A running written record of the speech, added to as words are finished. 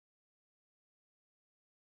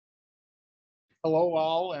Hello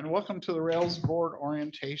all, and welcome to the Rails Board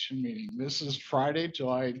Orientation Meeting. This is Friday,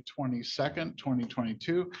 July 22nd,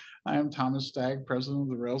 2022. I am Thomas Stagg, President of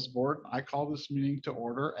the Rails Board. I call this meeting to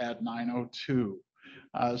order at 9:02.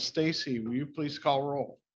 Stacy, will you please call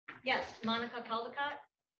roll? Yes, Monica Caldecott.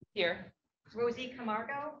 Here. Rosie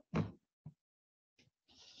Camargo.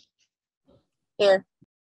 Here.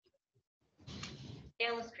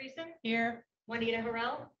 Alice Creason. Here. Juanita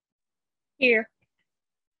Harrell. Here.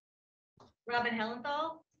 Robin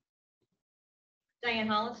Hellenthal. Diane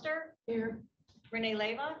Hollister. Here. Renee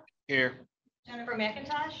Leva. Here. Jennifer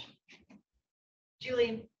McIntosh.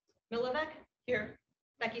 Julie Milovic. Here.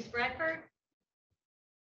 Becky Spradford.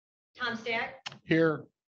 Tom Stagg. Here.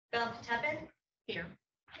 Beth Tepin. Here.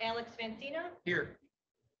 Alex Vancina. Here.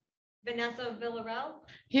 Vanessa Villarreal.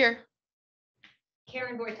 Here.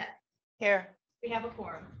 Karen Boytek. Here. We have a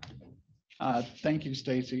quorum. Thank you,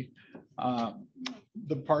 Stacy.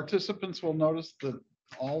 The participants will notice that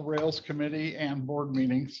all Rails committee and board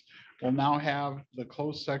meetings will now have the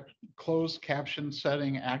closed caption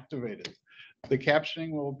setting activated. The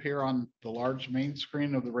captioning will appear on the large main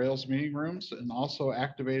screen of the Rails meeting rooms and also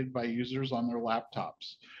activated by users on their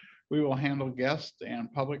laptops. We will handle guest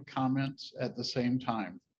and public comments at the same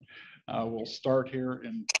time. We'll start here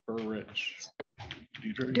in Burr Ridge.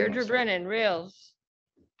 Deirdre Brennan, Rails.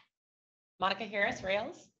 Monica Harris,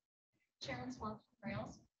 Rails. Sharon Swamp,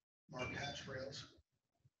 Rails. Mark Hatch, Rails.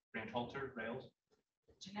 Grant Halter, Rails.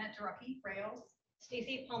 Jeanette Drucky, Rails.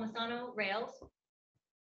 Stacy Palmisano, Rails.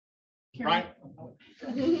 Ryan,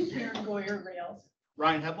 Karen Goyer, Rails.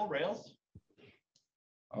 Ryan Heppel, Rails.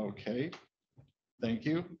 Okay, thank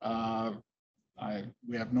you.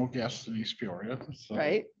 We have no guests in East Peoria, so.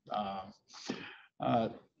 Right?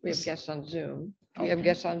 We We have guests on Zoom. We have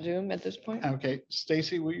guests on Zoom at this point? Okay,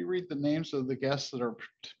 Stacy, will you read the names of the guests that are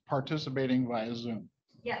participating via Zoom?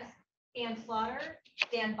 Yes, Ann Slaughter,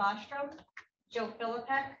 Dan Bostrom, Joe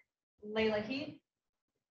Philippek, Layla Heath.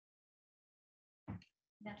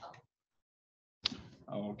 That's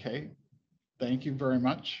all. Okay, thank you very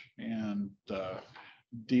much. And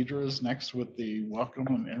Deidre is next with the welcome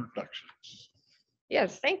and introductions.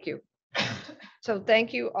 Yes, thank you. So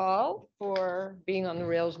thank you all for being on the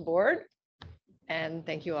Rails board. And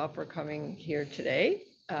thank you all for coming here today.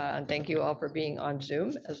 And thank you all for being on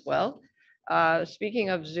Zoom as well. Speaking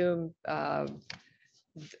of Zoom,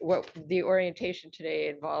 what the orientation today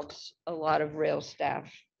involves a lot of Rails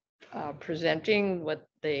staff presenting what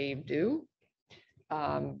they do.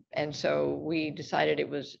 And so we decided it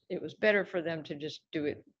was better for them to just do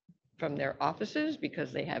it from their offices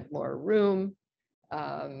because they have more room.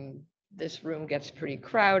 This room gets pretty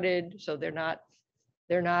crowded, so they're not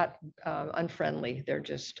unfriendly. They're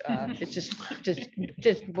just it's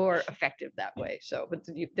just more effective that way. So, but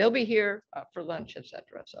they'll be here for lunch,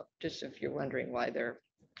 etc. So, just if you're wondering why they're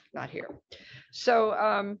not here. So,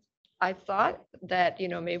 I thought that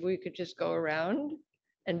maybe we could just go around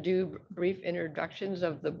and do brief introductions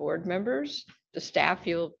of the board members. The staff,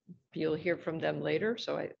 you'll hear from them later.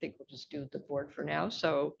 So I think we'll just do the board for now.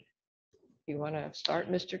 So you want to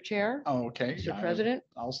start, Mr. Chair? Okay. Mr. President?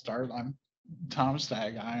 I'll start. I'm Tom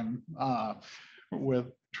Stagg. I'm with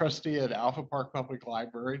trustee at Alpha Park Public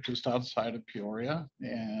Library, just outside of Peoria,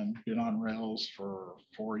 and been on Rails for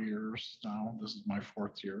 4 years now. This is my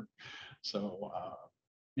 4th year. So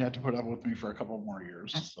you have to put up with me for a couple more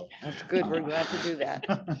years. So That's good. We're glad to do that.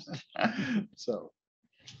 So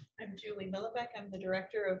I'm Julie Milovic. I'm the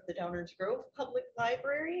director of the Downers Grove Public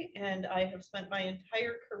Library, and I have spent my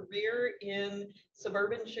entire career in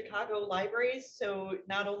suburban Chicago libraries. So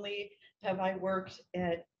not only have I worked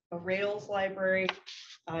at a Rails library,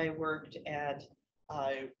 I worked at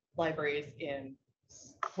libraries in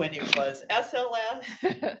when it was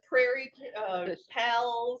SLS, Prairie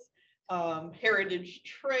Pals, Heritage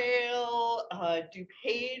Trail,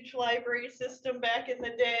 DuPage Library System back in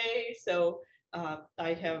the day. So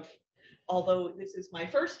I have, although this is my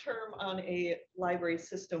first term on a library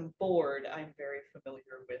system board, I'm very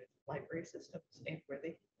familiar with library systems and where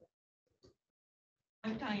they.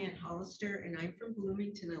 I'm Diane Hollister, and I'm from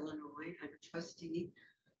Bloomington, Illinois. I'm a trustee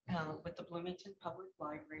with the Bloomington Public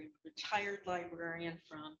Library, retired librarian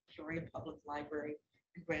from Peoria Public Library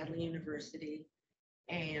and Bradley University.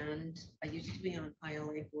 And I used to be on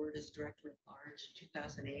ILA board as director at large,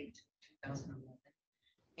 2008, 2011.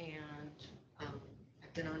 And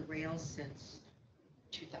I've been on Rails since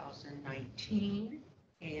 2019,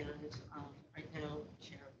 and right now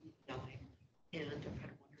chair of E9, and I've had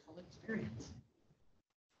a wonderful experience.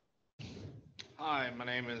 Hi, my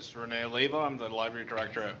name is Renee Leva. I'm the library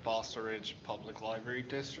director at Foster Ridge Public Library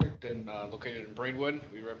District and located in Braidwood.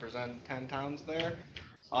 We represent 10 towns there.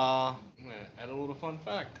 I'm gonna add a little fun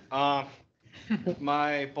fact. I have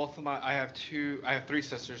three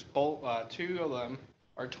sisters. Two of them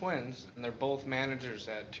are twins, and they're both managers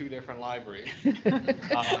at two different libraries.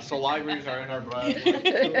 So libraries are in our blood.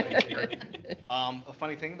 A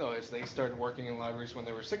funny thing though is they started working in libraries when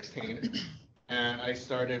they were 16, and I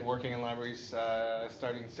started working in libraries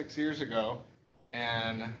starting 6 years ago.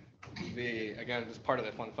 And again, this is part of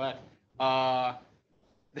the fun fact.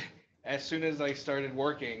 As soon as I started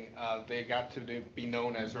working, they got to be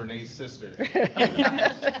known as Renee's sister.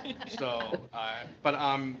 So,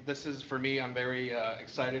 this is for me. I'm very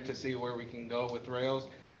excited to see where we can go with Rails.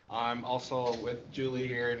 I'm also with Julie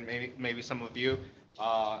here, and maybe some of you.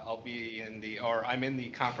 I'm in the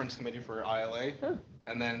conference committee for ILA,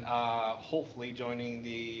 and then hopefully joining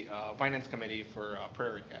the finance committee for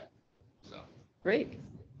Prairie Cat. So Great,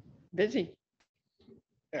 busy.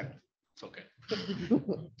 yeah, it's okay.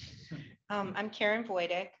 I'm Karen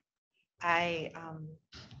Voidick. I'm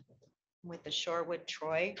with the Shorewood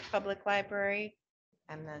Troy Public Library.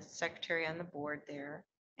 I'm the secretary on the board there,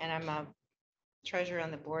 and I'm a treasurer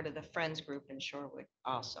on the board of the Friends Group in Shorewood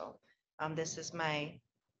also. This is my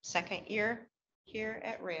second year here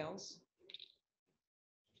at Rails.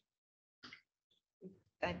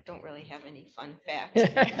 I don't really have any fun facts.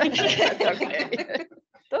 That's okay.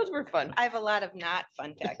 Those were fun. I have a lot of not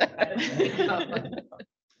fun facts.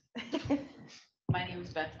 My name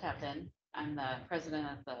is Beth Tappan. I'm the president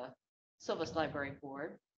of the Silvis Library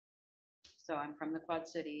Board. So I'm from the Quad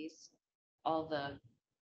Cities, all the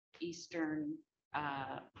eastern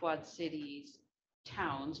Quad Cities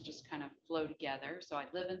towns just kind of flow together. So I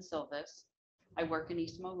live in Silvis. I work in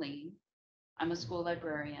East Moline. I'm a school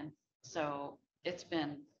librarian. So it's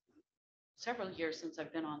been several years since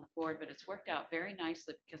I've been on the board, but it's worked out very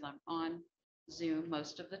nicely because I'm on Zoom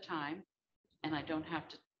most of the time, and I don't have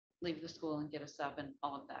to leave the school and get a sub and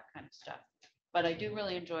all of that kind of stuff. But I do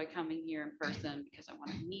really enjoy coming here in person because I want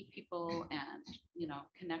to meet people and,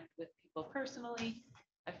 connect with people personally.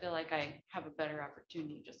 I feel like I have a better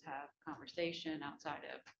opportunity to just have conversation outside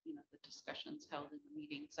of, the discussions held in the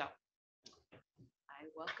meeting. So I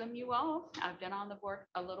welcome you all. I've been on the board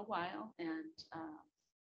a little while, and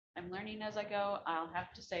I'm learning as I go. I'll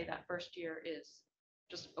have to say that first year is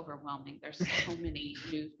just overwhelming. There's so many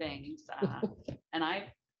new things. And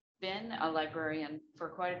I've been a librarian for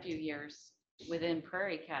quite a few years within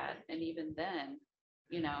Prairie Cat. And even then,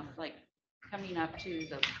 like coming up to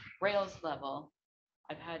the Rails level,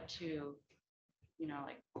 I've had to,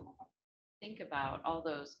 think about all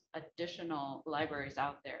those additional libraries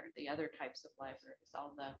out there, the other types of libraries,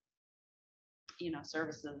 all the,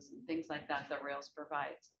 services and things like that that Rails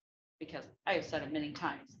provides. Because I have said it many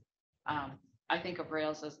times, I think of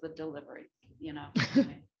Rails as the delivery,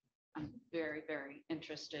 I'm very, very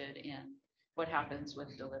interested in what happens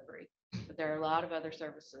with delivery. But there are a lot of other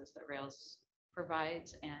services that Rails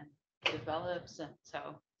provides and develops. And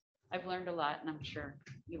so I've learned a lot, and I'm sure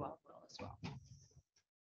you all will as well.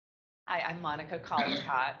 Hi, I'm Monica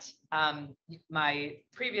Collicott. My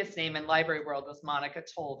previous name in library world was Monica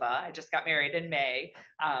Tolva. I just got married in May.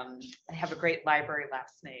 I have a great library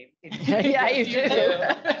last name. Yeah, you do. It's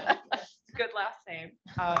a good last name.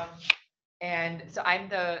 And so I'm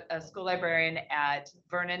the school librarian at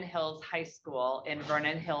Vernon Hills High School in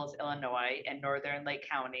Vernon Hills, Illinois, in Northern Lake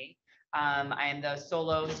County. I am the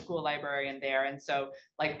solo school librarian there. And so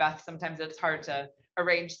like Beth, sometimes it's hard to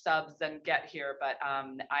arrange subs and get here, but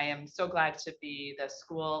I am so glad to be the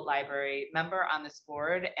school library member on this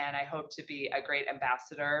board, and I hope to be a great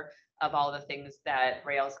ambassador of all the things that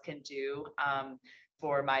Rails can do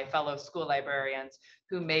for my fellow school librarians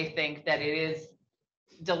who may think that it is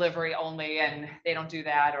delivery only and they don't do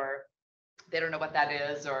that, or they don't know what that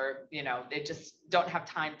is, or they just don't have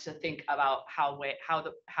time to think about how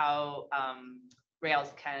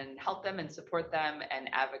Rails can help them and support them and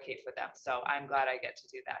advocate for them. So I'm glad I get to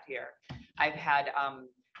do that here. I've had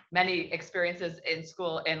many experiences in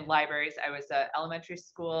school, in libraries. I was an elementary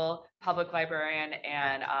school public librarian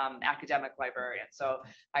and academic librarian. So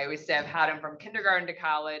I always say I've had them from kindergarten to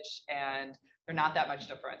college, and they're not that much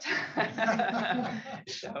different.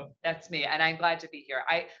 So that's me, and I'm glad to be here.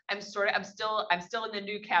 I'm still in the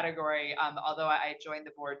new category, although I joined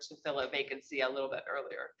the board to fill a vacancy a little bit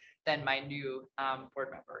earlier than my new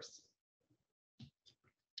board members.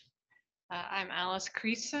 I'm Alice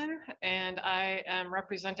Creason, and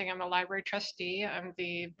I'm a library trustee. I'm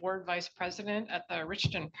the board vice president at the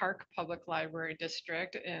Richton Park Public Library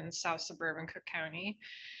District in South Suburban Cook County.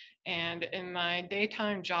 And in my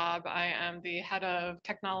daytime job, I am the head of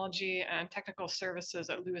technology and technical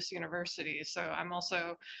services at Lewis University. So I'm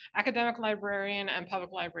also academic librarian and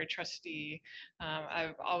public library trustee.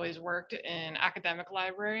 I've always worked in academic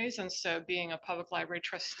libraries, and so being a public library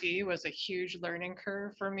trustee was a huge learning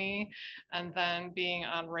curve for me. And then being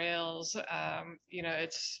on Rails,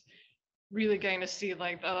 it's really getting to see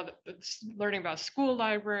like learning about school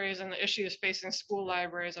libraries and the issues facing school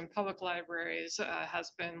libraries and public libraries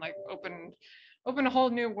has been like open a whole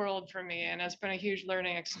new world for me, and it's been a huge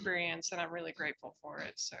learning experience, and I'm really grateful for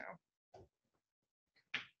it. So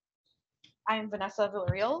I'm Vanessa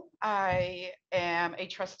Villarreal. I am a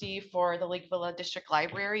trustee for the Lake Villa District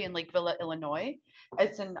Library in Lake Villa, Illinois.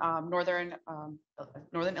 It's in northern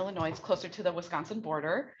Illinois. It's closer to the Wisconsin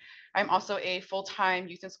border. I'm also a full-time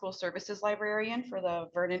youth and school services librarian for the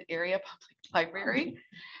Vernon Area Public Library.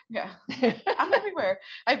 Yeah, I'm everywhere.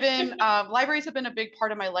 Libraries have been a big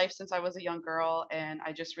part of my life since I was a young girl, and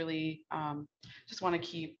I just really just want to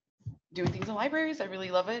keep doing things in libraries. I really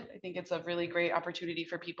love it. I think it's a really great opportunity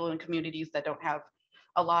for people in communities that don't have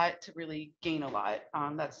a lot to really gain a lot.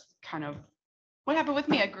 That's kind of what happened with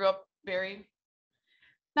me. I grew up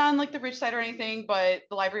not on like the rich side or anything, but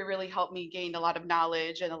the library really helped me gain a lot of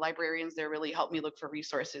knowledge, and the librarians there really helped me look for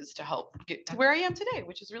resources to help get to where I am today,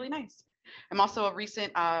 which is really nice. I'm also a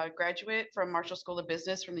recent graduate from Marshall School of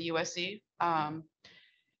Business from the USC.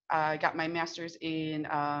 I got my master's in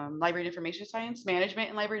library and information science, management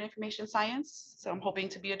and library and information science. So I'm hoping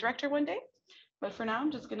to be a director one day. But for now, I'm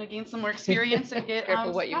just going to gain some more experience and get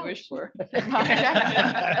Careful what you wish for.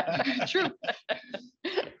 True.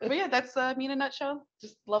 But yeah, that's me in a nutshell.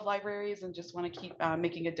 Just love libraries and just want to keep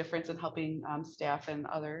making a difference and helping staff and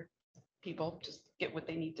other people just get what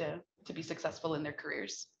they need to be successful in their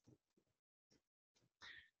careers.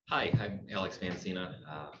 Hi, I'm Alex Mancina,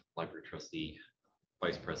 library trustee,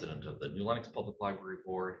 vice president of the New Lenox Public Library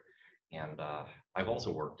Board. And I've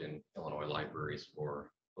also worked in Illinois libraries for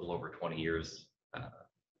a little over 20 years,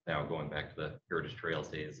 now going back to the Heritage Trails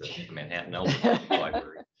days at the Manhattan Elm Public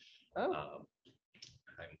Library. Oh.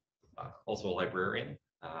 I'm also a librarian.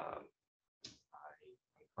 I'm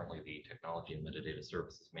currently the technology and metadata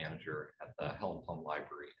services manager at the Helen Plum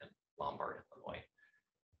Library in Lombard, Illinois.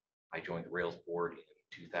 I joined the Rails board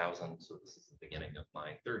in 2000, so this is the beginning of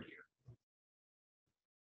my third year.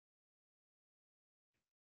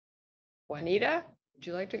 Juanita, would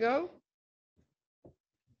you like to go?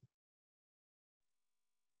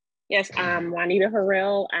 Yes, I'm Juanita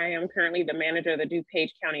Harrell. I am currently the manager of the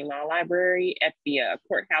DuPage County Law Library at the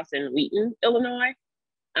courthouse in Wheaton, Illinois.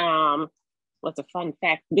 What's a fun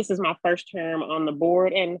fact? This is my first term on the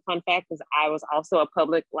board, and fun fact is I was also a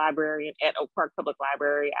public librarian at Oak Park Public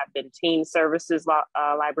Library. I've been teen services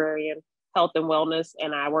librarian, health and wellness,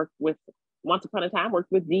 and I worked with, once upon a time,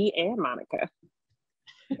 worked with Dee and Monica.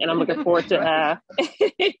 And I'm looking forward to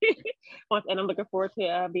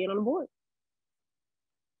being on the board.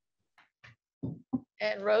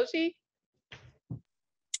 And Rosie?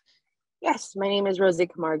 Yes, my name is Rosie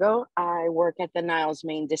Camargo. I work at the Niles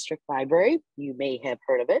Main District Library. You may have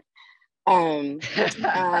heard of it.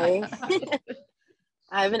 I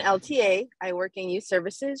have an LTA. I work in youth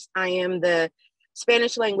services. I am the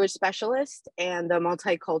Spanish language specialist and the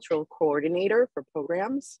multicultural coordinator for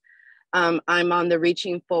programs. I'm on the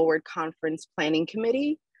Reaching Forward Conference Planning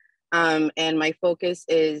Committee, and my focus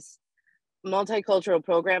is multicultural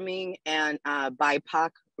programming and BIPOC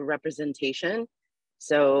representation.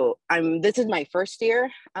 So this is my first year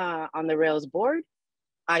on the Rails board.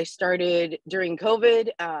 I started during COVID.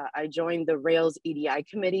 I joined the Rails EDI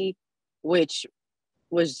committee, which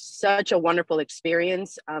was such a wonderful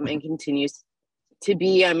experience and continues to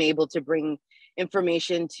be. I'm able to bring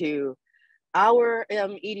information to our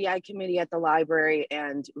EDI committee at the library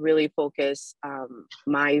and really focus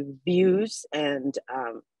my views and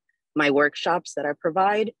my workshops that I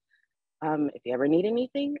provide. If you ever need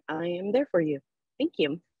anything, I am there for you. Thank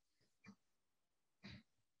you.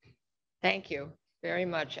 Thank you very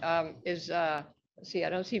much. Let's see, I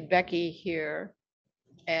don't see Becky here.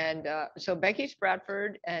 And so Becky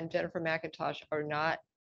Spratford and Jennifer McIntosh are not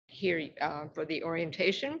here for the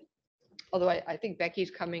orientation. Although I think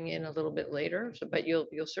Becky's coming in a little bit later, but you'll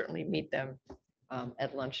certainly meet them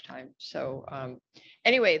at lunchtime. So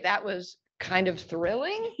anyway, that was kind of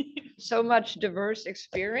thrilling. So much diverse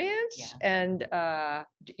experience, and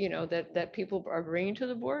that people are bringing to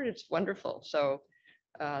the board. It's wonderful. So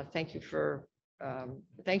thank you for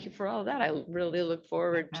all of that. I really look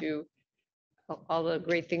forward to all the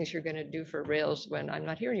great things you're going to do for Rails when I'm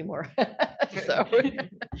not here anymore. So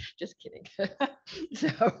just kidding. So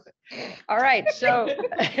all right. So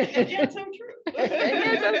Yeah, so true.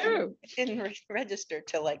 Yes, that's true. Didn't register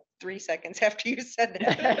till like 3 seconds after you said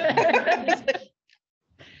that.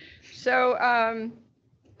 So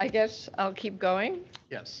I guess I'll keep going.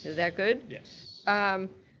 Yes. Is that good? Yes.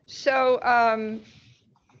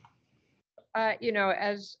 You know,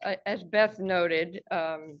 as Beth noted,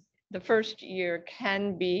 the first year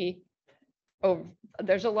can be,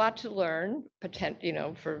 there's a lot to learn, you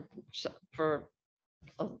know, for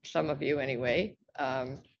some of you anyway.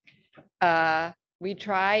 We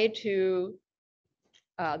try to,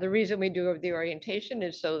 the reason we do the orientation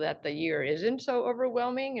is so that the year isn't so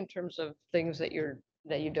overwhelming in terms of things that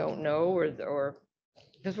you don't know, or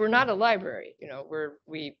because we're not a library, you know, we're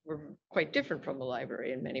quite different from a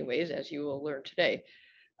library in many ways, as you will learn today.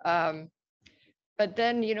 But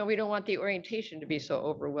then, you know, we don't want the orientation to be so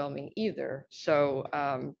overwhelming either. So,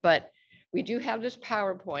 but we do have this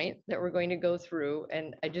PowerPoint that we're going to go through,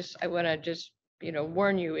 and I want to just, you know,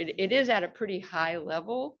 warn you, it is at a pretty high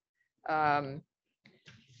level,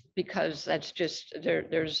 because that's just,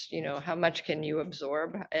 there's, you know, how much can you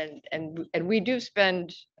absorb? And we do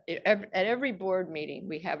spend, at every board meeting,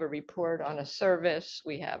 we have a report on a service,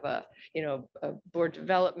 we have a, you know, a board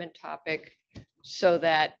development topic, so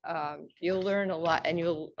that you'll learn a lot, and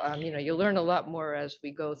you'll learn a lot more as we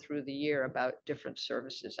go through the year about different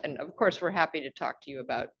services. And of course, we're happy to talk to you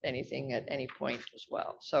about anything at any point as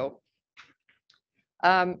well. So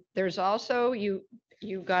there's also,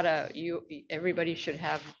 everybody should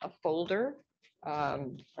have a folder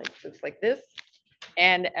like this.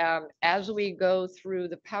 And as we go through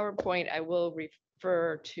the PowerPoint, I will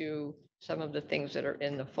refer to some of the things that are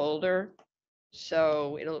in the folder.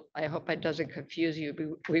 So I hope it doesn't confuse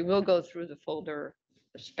you. We will go through the folder,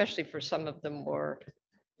 especially for some of the more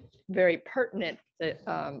very pertinent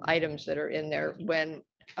items that are in there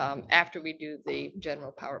after we do the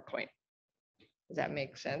general PowerPoint. Does that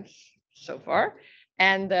make sense so far?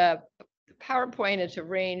 And the PowerPoint is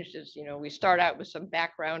arranged as, you know, we start out with some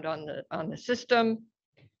background on the system,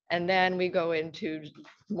 and then we go into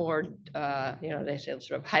more, you know, they say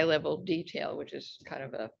sort of high level detail, which is kind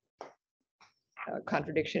of a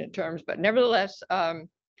contradiction in terms, but nevertheless, of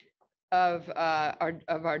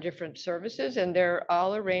our different services, and they're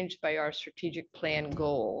all arranged by our strategic plan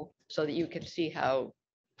goal, so that you can see how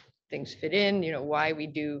things fit in, you know, why we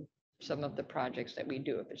do some of the projects that we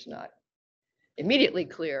do. If it's not immediately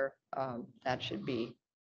clear, that should be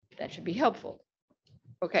helpful.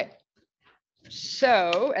 Okay.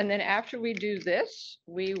 So, and then after we do this,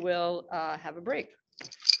 we will have a break.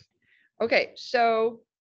 Okay, so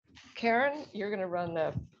Karen, you're going to run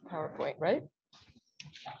the PowerPoint, right?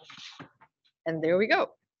 And there we go.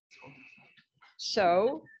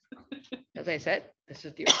 So, as I said, this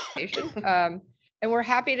is the orientation. And we're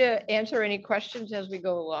happy to answer any questions as we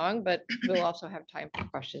go along, but we'll also have time for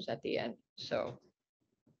questions at the end. So,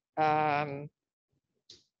 okay.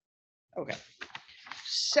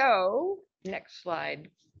 So, next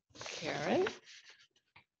slide, Karen.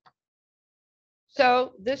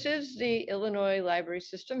 So this is the Illinois Library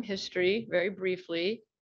System history, very briefly.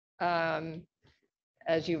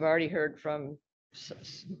 As you've already heard from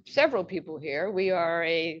several people here, we are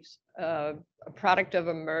a product of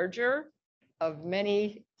a merger of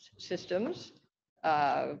many systems.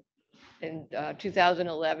 In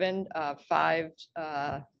 2011, 5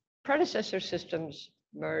 predecessor systems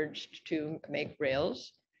merged to make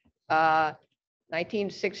Rails.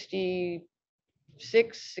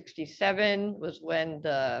 1966, 67 was when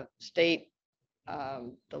the state,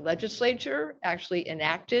 the legislature actually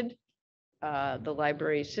enacted the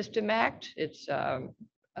Library System Act. It's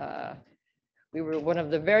we were one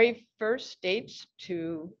of the very first states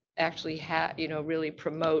to actually have, you know, really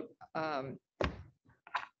promote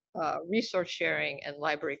resource sharing and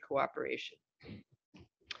library cooperation.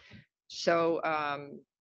 So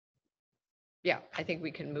yeah, I think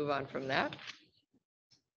we can move on from that.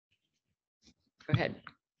 Go ahead.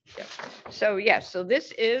 Yeah. So yeah, so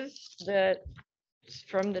this is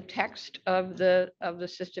from the text of the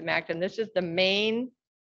System Act, and this is the main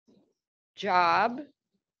job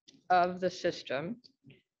of the system,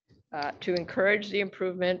 to encourage the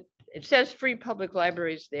improvement. It says free public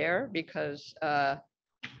libraries there because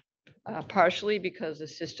partially because the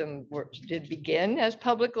system did begin as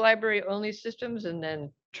public library only systems and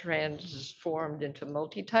then transformed into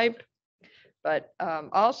multi-type. But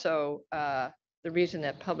also the reason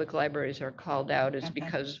that public libraries are called out is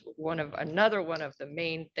because another one of the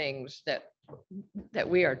main things that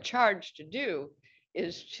we are charged to do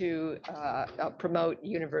is to promote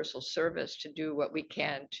universal service, to do what we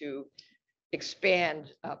can to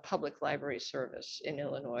expand public library service in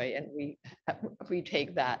Illinois, and we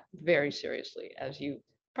take that very seriously, as you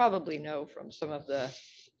probably know from some of the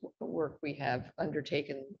work we have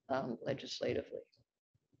undertaken legislatively.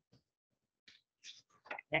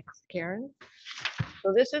 Next, Karen.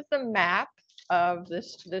 So this is the map of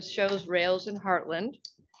this. This shows Rails in Heartland.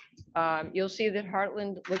 You'll see that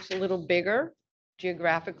Heartland looks a little bigger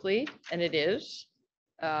geographically, and it is,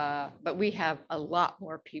 but we have a lot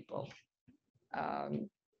more people.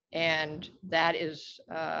 And that is,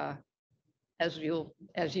 as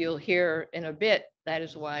you'll hear in a bit, that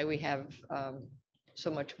is why we have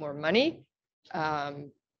so much more money.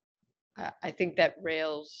 I think that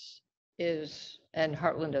Rails is, and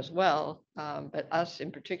Heartland as well, but us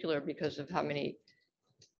in particular, because of how many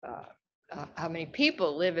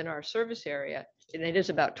people live in our service area, and it is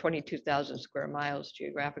about 22,000 square miles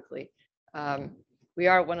geographically. We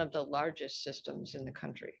are one of the largest systems in the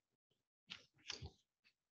country.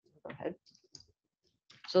 Go ahead.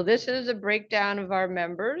 So this is a breakdown of our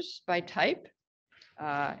members by type.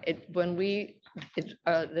 The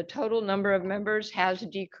total number of members has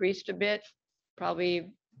decreased a bit,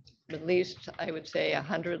 probably at least, I would say,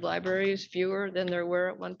 100 libraries fewer than there were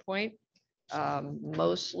at one point.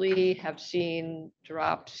 Mostly have seen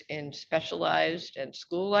drops in specialized and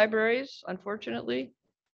school libraries, unfortunately.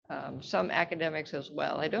 Some academics as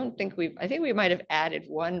well. I think we might have added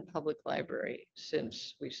one public library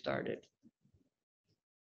since we started.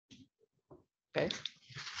 Okay.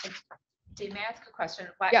 Dee, may I ask a question?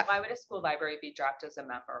 Why would a school library be dropped as a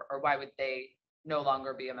member, or why would they no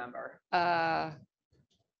longer be a member?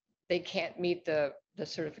 They can't meet the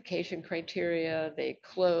certification criteria. They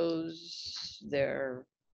close their,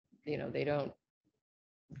 I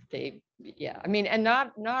mean, and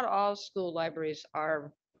not all school libraries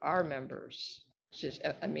are members. It's just,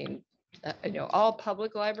 all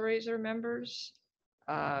public libraries are members.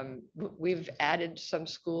 We've added some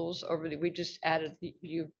schools we just added,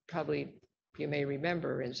 you may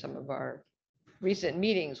remember in some of our recent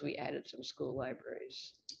meetings, we added some school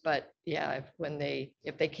libraries. But yeah,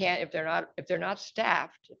 if they're not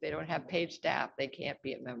staffed, if they don't have paid staff, they can't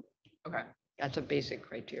be a member. Okay. That's a basic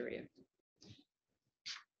criteria.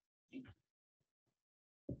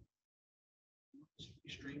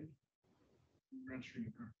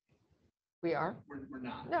 We are? We're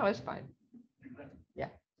not. No, it's fine. Yeah.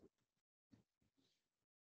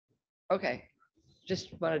 Okay.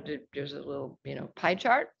 Just wanted to, there's a little, pie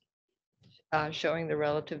chart showing the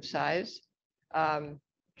relative size.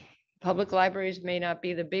 Public libraries may not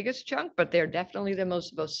be the biggest chunk, but they're definitely the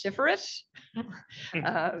most vociferous.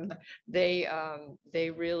 They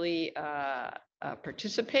really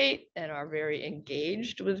participate and are very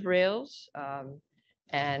engaged with Rails.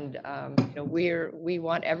 We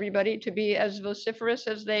want everybody to be as vociferous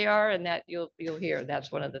as they are, and that you'll hear.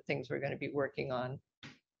 That's one of the things we're going to be working on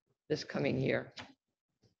this coming year.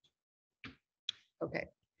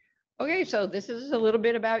 Okay, so this is a little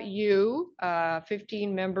bit about you,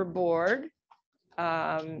 15-member board.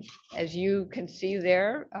 As you can see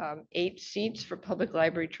there, 8 seats for public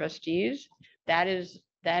library trustees. That is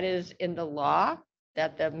in the law,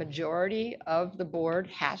 that the majority of the board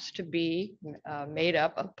has to be made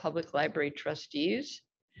up of public library trustees.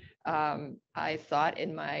 I thought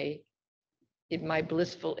in my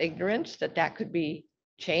blissful ignorance that could be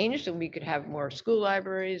changed and we could have more school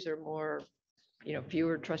libraries or more,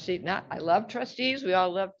 fewer trustees. I love trustees. We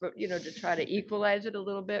all love, to try to equalize it a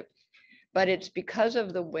little bit, but it's because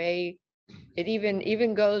of the way it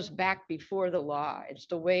even goes back before the law. It's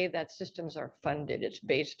the way that systems are funded. It's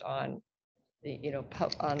based on the,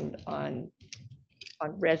 on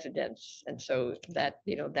residents. And so that,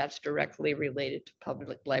 that's directly related to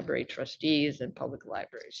public library trustees and public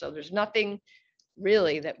libraries. So there's nothing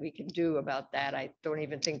really that we can do about that. I don't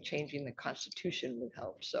even think changing the Constitution would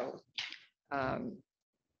help. So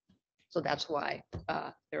that's why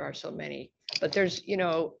there are so many. But there's,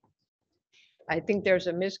 I think there's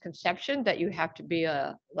a misconception that you have to be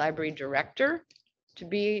a library director to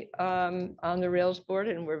be on the Rails board,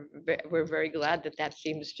 and we're very glad that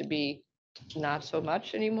seems to be not so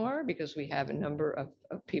much anymore, because we have a number of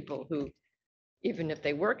people who, even if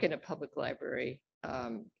they work in a public library,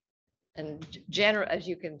 and as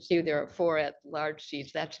you can see, there are 4 at-large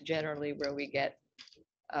seats. That's generally where we get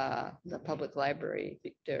the public library,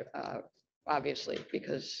 obviously,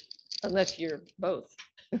 because unless you're both,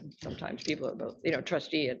 sometimes people are both,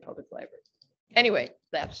 trustee and public library. Anyway,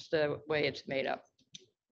 that's the way it's made up.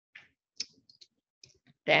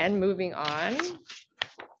 Then moving on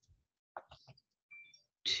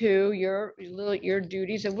to your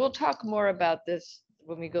duties, and we'll talk more about this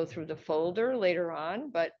when we go through the folder later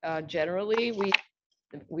on, but generally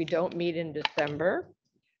we don't meet in December.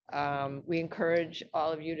 We encourage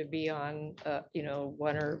all of you to be on,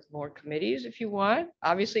 one or more committees if you want.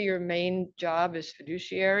 Obviously, your main job is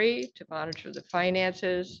fiduciary to monitor the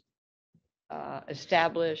finances,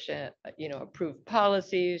 establish, approve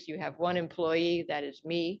policies. You have one employee, that is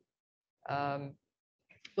me.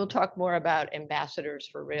 We'll talk more about ambassadors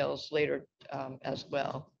for Rails later as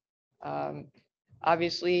well.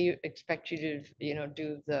 Obviously, expect you to,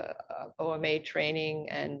 do the OMA training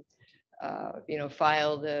and,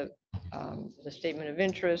 file the statement of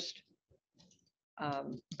interest.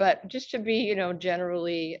 But just to be,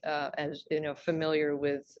 generally, as, familiar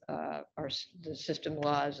with the system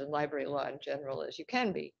laws and library law in general as you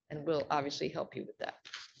can be, and we'll obviously help you with that.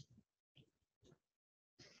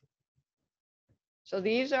 So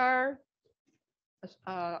these are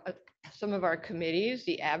some of our committees: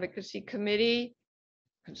 the Advocacy Committee,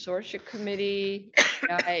 Consortia Committee,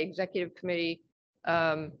 Executive Committee.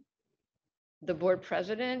 The board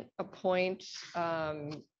president appoints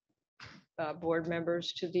board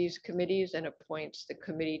members to these committees and appoints the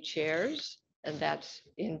committee chairs, and that's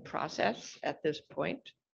in process at this point.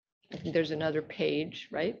 I think there's another page,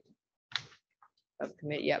 right? Of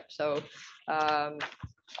committee, yep. So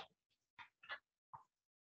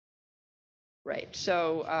right.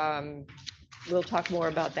 So we'll talk more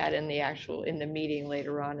about that in the meeting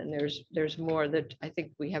later on. And there's more that I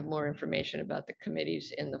think we have more information about the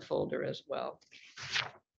committees in the folder as well.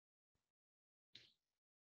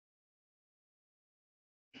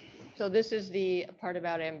 So this is the part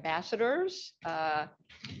about ambassadors.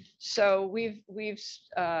 So we've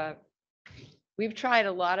tried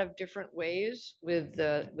a lot of different ways with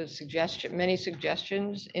many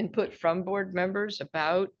suggestions, input from board members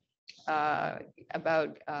about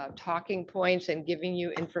talking points and giving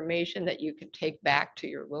you information that you can take back to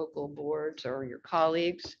your local boards or your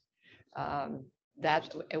colleagues. And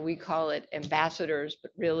we call it ambassadors,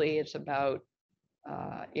 but really it's about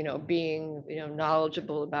being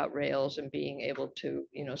knowledgeable about Rails and being able to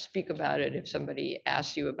speak about it if somebody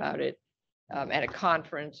asks you about it at a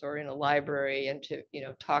conference or in a library, and to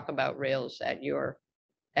talk about Rails at your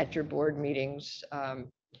board meetings.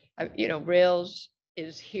 Rails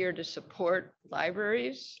is here to support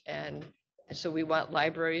libraries, and so we want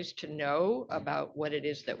libraries to know about what it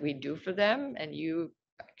is that we do for them, and you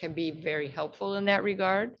can be very helpful in that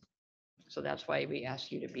regard. So that's why we ask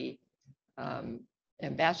you to be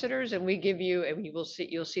ambassadors, and we give you, and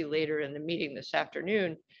you'll see later in the meeting this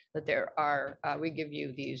afternoon that we give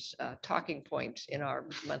you these talking points in our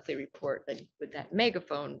monthly report with that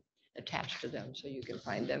megaphone attached to them, so you can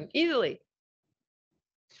find them easily.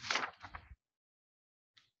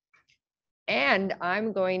 And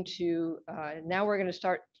I'm going to, now we're going to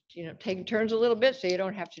start, taking turns a little bit, so you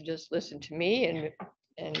don't have to just listen to me.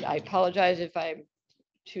 And I apologize if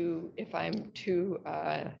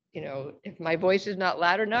if my voice is not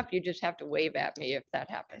loud enough, you just have to wave at me if that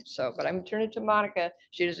happens. So, but I'm gonna turn it to Monica.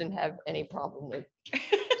 She doesn't have any problem with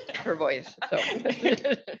her voice. So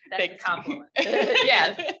That's a compliment.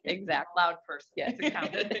 Yes, exactly. Loud person. Yes. It's a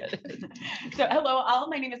compliment. So hello all,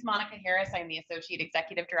 my name is Monica Harris. I'm the Associate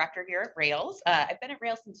Executive Director here at Rails. I've been at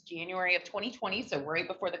Rails since January of 2020, so right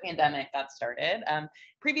before the pandemic got started.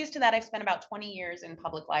 Previous to that, I've spent about 20 years in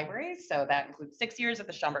public libraries. So that includes 6 years at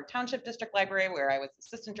the Schaumburg Township District Library, where I was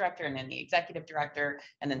Assistant Director and then the Executive Director,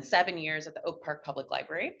 and then 7 years at the Oak Park Public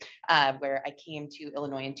Library, where I came to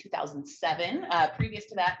Illinois in 2007. Previous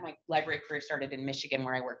to that, my library career started in Michigan,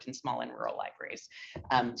 where I worked in small and rural libraries.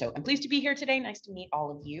 So I'm pleased to be here today. Nice to meet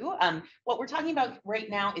all of you. What we're talking about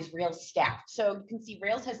right now is Rails staff. So you can see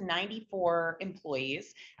Rails has 94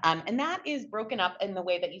 employees, and that is broken up in the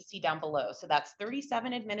way that you see down below. So that's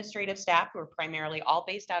 37 administrative staff who are primarily all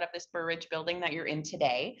based out of this Burr Ridge building that you're in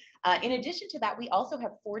today. In addition to that, we also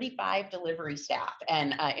have 45 delivery staff.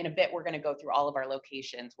 And in a bit, we're going to go through all of our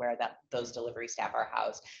locations where those delivery staff are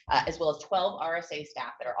housed, as well as 12 RSA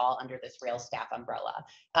staff that are all under this Rails staff umbrella.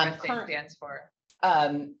 RSA stands for?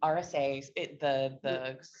 RSA,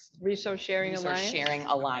 the Resource Sharing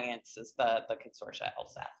Alliance is the consortia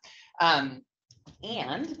LSAT.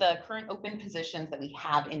 And the current open positions that we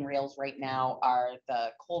have in Rails right now are the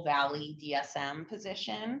Cole Valley DSM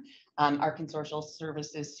position, our consortial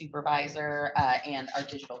services supervisor, and our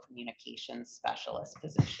digital communications specialist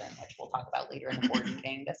position, which we'll talk about later in the board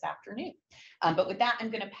meeting this afternoon. But with that, I'm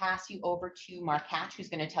going to pass you over to Mark Hatch, who's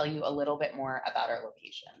going to tell you a little bit more about our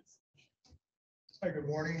locations. Hi, good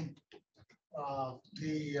morning.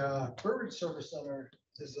 The Burr Ridge Service Center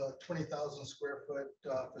is a 20,000 square foot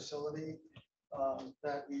facility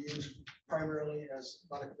that we use primarily, as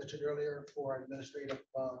Monica mentioned earlier, for our administrative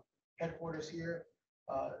headquarters here.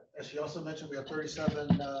 As she also mentioned, we have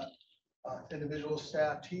 37 individual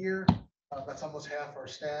staffed here. That's almost half our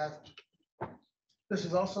staff. This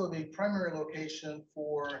is also the primary location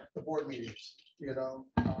for the board meetings,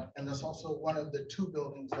 and that's also one of the 2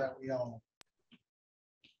 buildings that we own.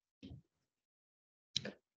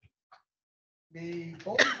 The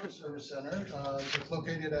Baltimore Service Center is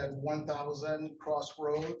located at 1000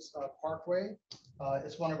 Crossroads Parkway.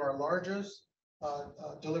 It's one of our largest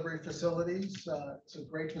delivery facilities. It's a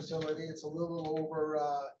great facility. It's a little over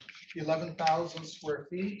 11,000 square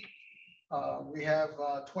feet. We have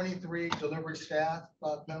 23 delivery staff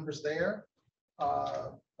members there,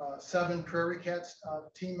 7 Prairie Cats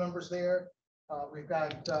team members there. We've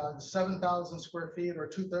got 7,000 square feet, or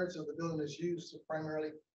 2/3 of the building is used to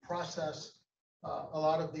primarily process a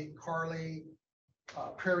lot of the Carly,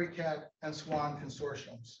 Prairie Cat, and Swan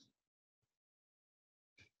consortiums.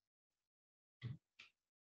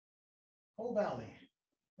 Coal Valley.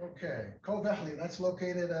 Okay, Coal Valley, that's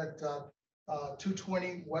located at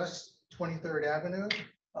 220 West 23rd Avenue.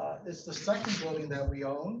 It's the 2nd building that we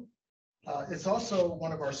own. It's also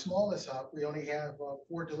one of our smallest hubs. We only have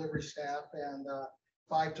 4 delivery staff and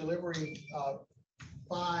 5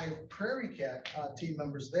 Prairie Cat team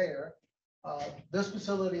members there. This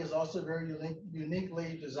facility is also very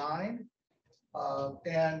uniquely designed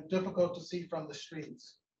and difficult to see from the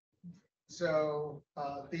streets. So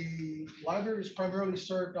the library is primarily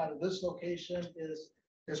served out of this location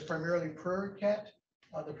is primarily Prairie Cat.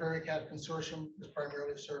 The Prairie Cat Consortium is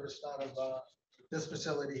primarily serviced out of this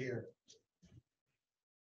facility here.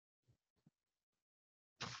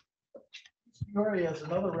 Peoria is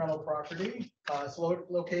another rental property. It's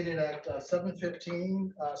located at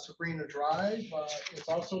 715 Sabrina Drive. It's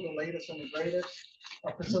also the latest and the greatest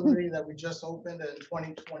facility that we just opened in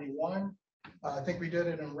 2021. I think we did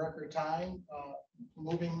it in record time,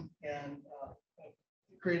 moving and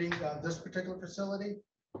creating this particular facility.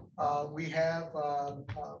 We have a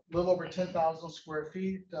little over 10,000 square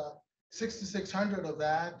feet. 6,600 of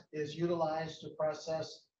that is utilized to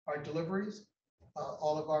process our deliveries.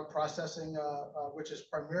 All of our processing, which is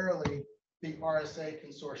primarily the RSA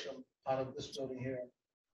consortium out of this building here.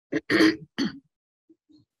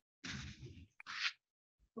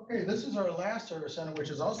 Okay, this is our last service center, which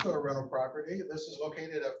is also a rental property. This is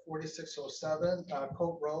located at 4607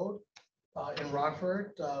 Coat Road in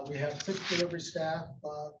Rockford. We have 6 delivery staff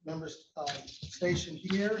members stationed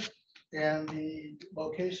here. And the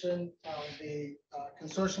location of the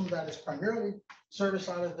consortium that is primarily serviced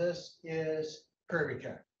out of this is Prairie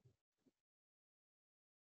Cat.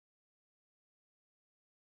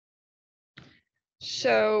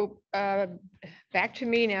 So back to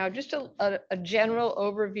me now, just a general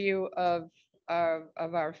overview of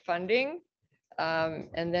our funding.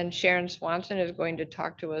 And then Sharon Swanson is going to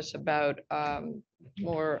talk to us about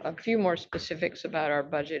a few more specifics about our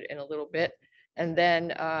budget in a little bit. And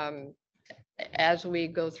then as we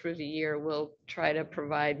go through the year, we'll try to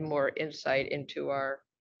provide more insight into our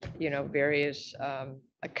various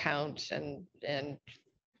accounts and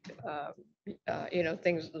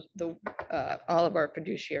things, all of our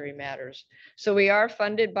fiduciary matters. So we are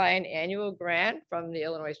funded by an annual grant from the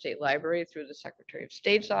Illinois State Library through the Secretary of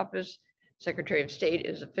State's office. Secretary of State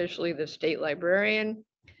is officially the state librarian.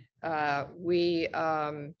 We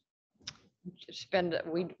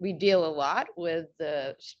deal a lot with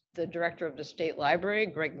the director of the state library,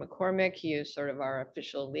 Greg McCormick. He is sort of our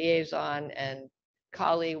official liaison and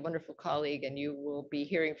wonderful colleague, and you will be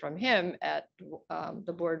hearing from him at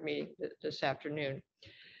the board meeting this afternoon.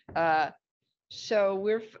 So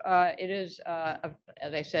it is,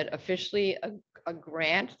 as I said, officially a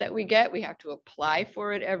grant that we get. We have to apply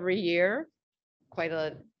for it every year. Quite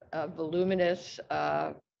a voluminous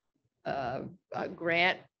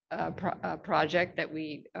grant project that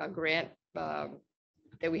we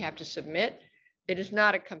that we have to submit. It is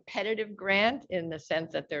not a competitive grant in the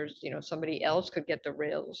sense that there's, somebody else could get the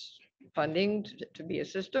Rails funding to be a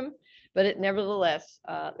system, but it nevertheless,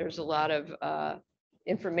 there's a lot of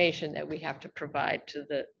information that we have to provide to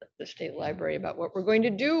the state library about what we're going to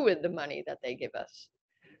do with the money that they give us.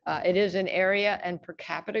 It is an area and per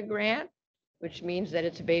capita grant, which means that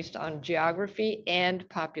it's based on geography and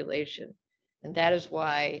population. And that is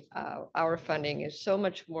why our funding is so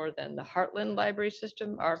much more than the Heartland Library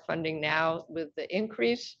System. Our funding now, with the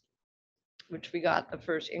increase, which we got the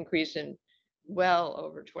first increase in well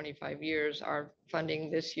over 25 years, our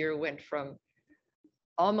funding this year went from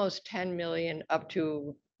almost 10 million up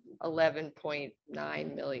to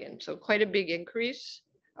 11.9 million. So quite a big increase.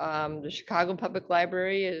 The Chicago Public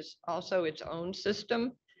Library is also its own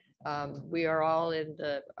system. We are all in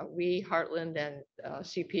we, Heartland and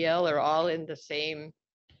CPL are all in the same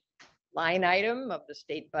line item of the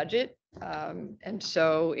state budget. And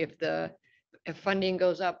so if funding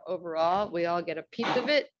goes up overall, we all get a piece of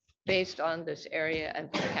it based on this area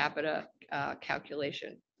and per capita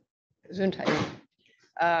calculation. Gesundheit.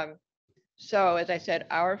 So as I said,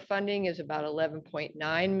 our funding is about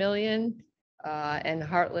 11.9 million, and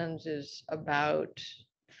Heartland's is about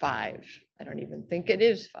 5. I don't even think it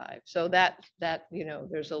is 5. So that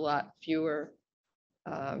there's a lot fewer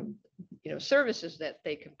services that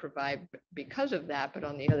they can provide because of that. But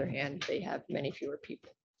on the other hand, they have many fewer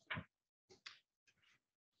people.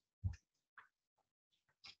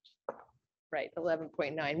 Right,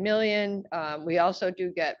 11.9 million. We also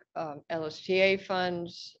do get LSTA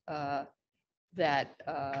funds that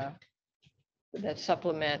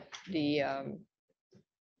supplement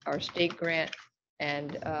our state grant,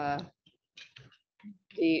 and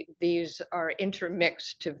these are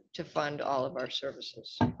intermixed to fund all of our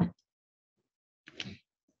services.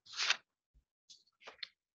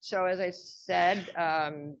 So as I said,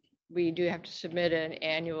 we do have to submit an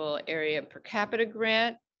annual area per capita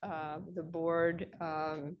grant. The board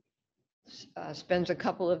spends a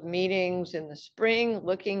couple of meetings in the spring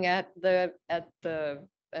looking at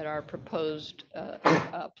our proposed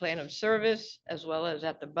plan of service, as well as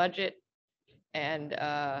at the budget, and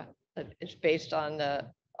it's based on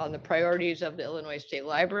the priorities of the Illinois State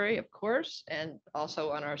Library, of course, and also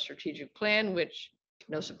on our strategic plan, which,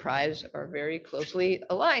 no surprise, are very closely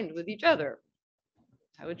aligned with each other.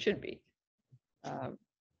 How it should be.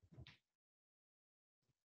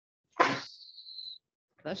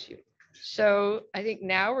 Bless you. So I think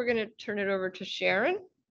now we're going to turn it over to Sharon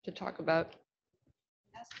to talk about.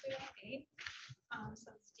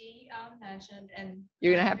 So Steve mentioned, and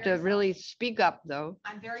You're going to have to really speak up, though.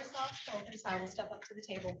 I'm very soft-spoken, so I will step up to the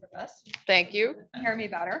table for this. Thank you. Hear me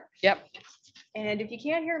better. Yep. And if you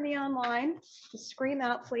can't hear me online, just scream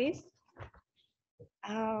out, please.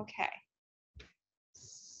 Okay.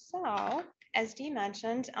 So, as Dee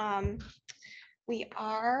mentioned, we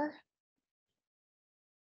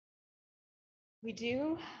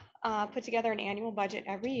do put together an annual budget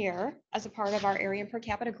every year as a part of our area per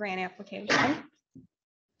capita grant application.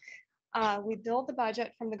 We build the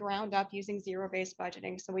budget from the ground up using zero-based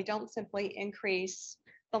budgeting. So we don't simply increase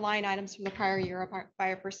the line items from the prior year by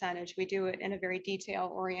a percentage. We do it in a very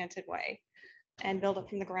detail-oriented way and build it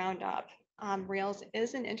from the ground up. Rails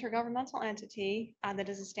is an intergovernmental entity that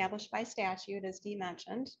is established by statute, as Dee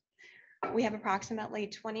mentioned. We have approximately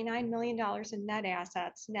 $29 million in net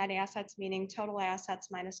assets meaning total assets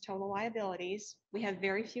minus total liabilities. We have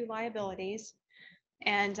very few liabilities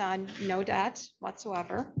and no debt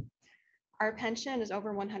whatsoever. Our pension is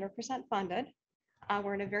over 100% funded.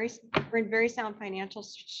 We're in very sound financial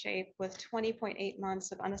shape with 20.8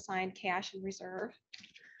 months of unassigned cash and reserve.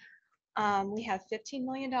 We have $15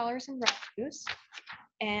 million in revenues.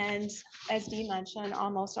 And as Dee mentioned,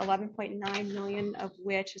 almost 11.9 million of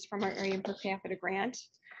which is from our area per capita grant,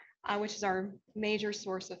 which is our major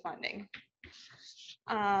source of funding.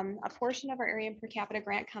 A portion of our area per capita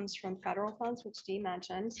grant comes from federal funds, which Dee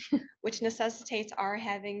mentioned, which necessitates our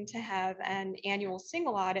having to have an annual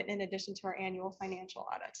single audit in addition to our annual financial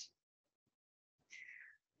audit.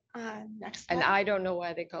 Next slide. And I don't know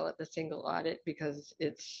why they call it the single audit, because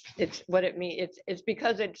it's what it means. It's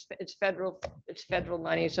because it's federal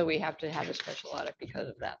money, so we have to have a special audit because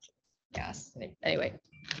of that. Yes. Anyway.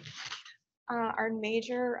 Our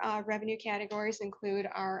major revenue categories include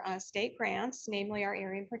our state grants, namely our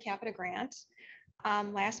area per capita grant.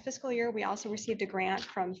 Last fiscal year, we also received a grant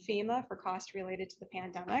from FEMA for costs related to the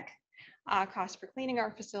pandemic, costs for cleaning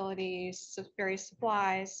our facilities, various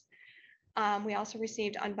supplies. We also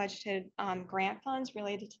received unbudgeted grant funds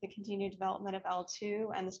related to the continued development of L2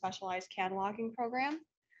 and the specialized cataloging program.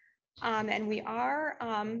 And we are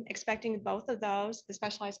expecting both of those. The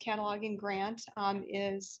specialized cataloging grant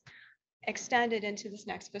is extended into this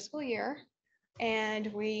next fiscal year.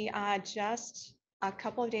 And we just a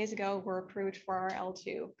couple of days ago were approved for our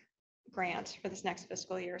L2 grant for this next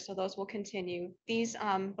fiscal year. So those will continue. These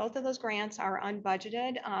both of those grants are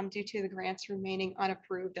unbudgeted due to the grants remaining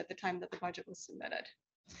unapproved at the time that the budget was submitted.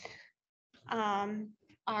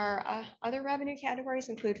 Our other revenue categories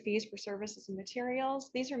include fees for services and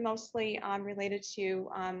materials. These are mostly related to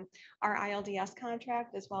our ILDS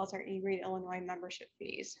contract, as well as our eRead Illinois membership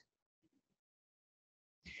fees.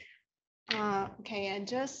 Okay, and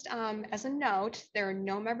just as a note, there are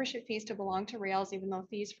no membership fees to belong to Rails, even though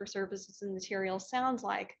fees for services and materials sounds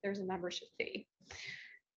like there's a membership fee.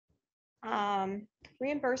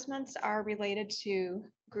 Reimbursements are related to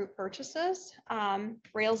group purchases.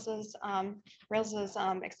 Rails's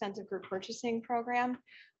extensive group purchasing program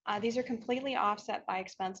These are completely offset by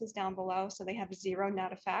expenses down below, so they have zero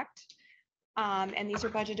net effect. And these are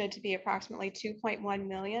budgeted to be approximately 2.1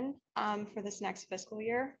 million for this next fiscal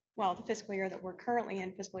year. Well, the fiscal year that we're currently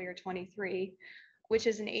in, fiscal year 23, which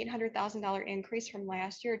is an $800,000 increase from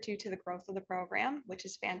last year due to the growth of the program, which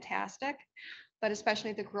is fantastic, but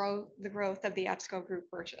especially the growth of the EBSCO group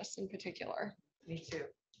purchase in particular. Me too.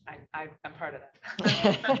 I'm part of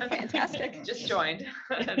that. Fantastic. Just joined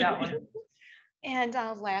that one. And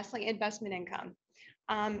lastly, investment income,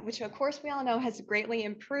 which of course we all know has greatly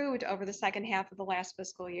improved over the second half of the last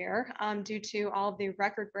fiscal year due to all of the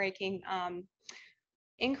record-breaking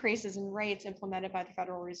increases in rates implemented by the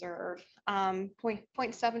Federal Reserve.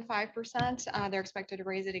 0.75%, they're expected to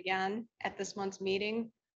raise it again at this month's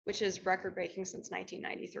meeting, which is record-breaking since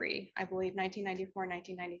 1993. I believe 1994,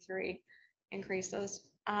 1993 increases.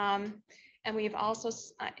 And we've also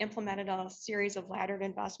implemented a series of laddered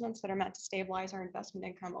investments that are meant to stabilize our investment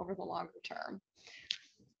income over the longer term,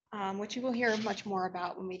 which you will hear much more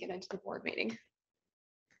about when we get into the board meeting.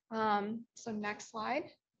 So next slide.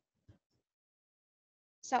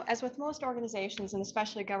 So as with most organizations, and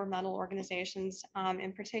especially governmental organizations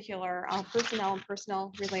in particular, personnel and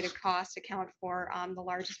personnel related costs account for the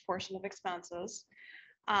largest portion of expenses.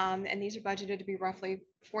 And these are budgeted to be roughly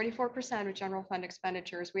 44% of general fund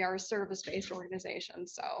expenditures. We are a service-based organization,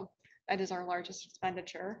 so that is our largest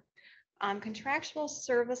expenditure. Contractual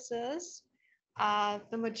services,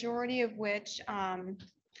 the majority of which are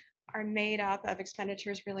made up of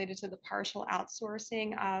expenditures related to the partial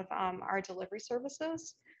outsourcing of our delivery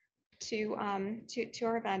services to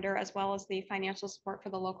our vendor, as well as the financial support for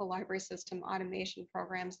the local library system automation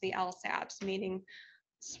programs, the LSAPs, meaning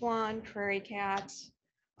SWAN, Prairie Cat,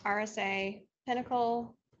 RSA,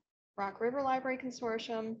 Pinnacle, Rock River Library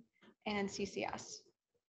Consortium, and CCS.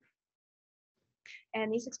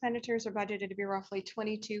 And these expenditures are budgeted to be roughly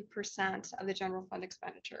 22% of the general fund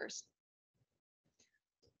expenditures.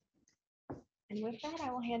 And with that, I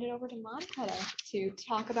will hand it over to Monica to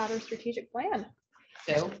talk about our strategic plan.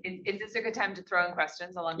 So is this a good time to throw in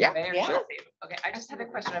questions along Yeah, the way? Or yeah. should I save? Okay, I just have a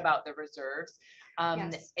question about the reserves.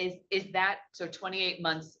 Yes. Is that, so 28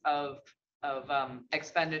 months of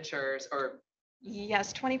expenditures or,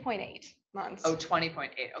 Yes, 20.8 months. oh, 20.8,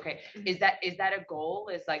 okay. Is that a goal?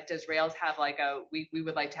 Is like, does Rails have like we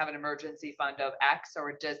would like to have an emergency fund of X,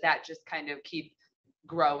 or does that just kind of keep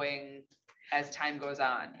growing as time goes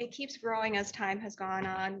on? It keeps growing as time has gone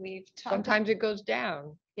on. We've talked. Sometimes it goes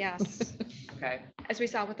down. Yes, Okay, as we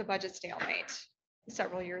saw with the budget stalemate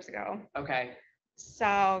several years ago. okay.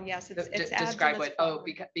 So yes, So it's ebbs and describe it's what, flown.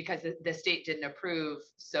 because the state didn't approve,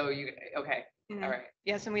 so you, okay, Mhm. all right,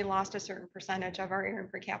 Yes, and we lost a certain percentage of our area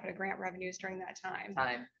per capita grant revenues during that time.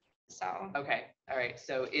 time. So Okay, all right,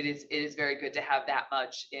 so it is very good to have that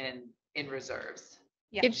much in reserves.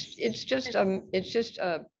 yeah, It's just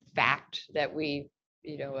a fact that we,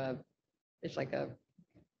 it's like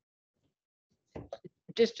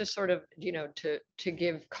just to sort of, to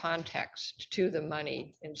give context to the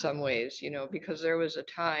money in some ways, because there was a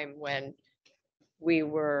time when there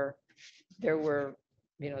were,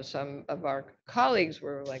 some of our colleagues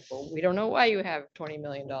were like, well, we don't know why you have $20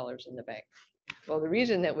 million in the bank. Well, the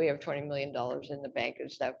reason that we have $20 million in the bank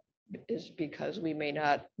is because we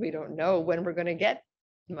don't know when we're going to get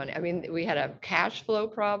money. I mean, we had a cash flow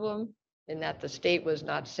problem in that the state was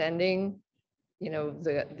not sending,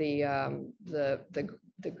 the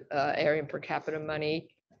area per capita money.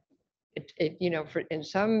 In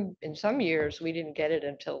some years, we didn't get it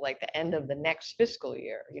until like the end of the next fiscal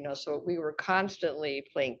year, so we were constantly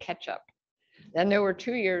playing catch up. Then there were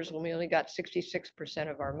 2 years when we only got 66%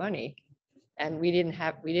 of our money, and we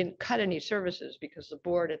didn't cut any services because the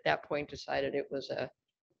board at that point decided it was a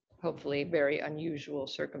hopefully very unusual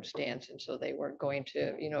circumstance. And so they weren't going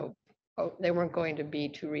to, they weren't going to be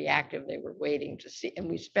too reactive. They were waiting to see. And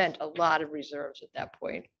we spent a lot of reserves at that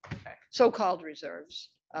point, so-called reserves.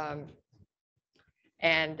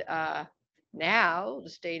 Now the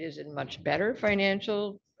state is in much better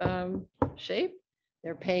financial shape.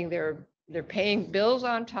 They're paying bills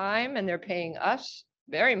on time, and they're paying us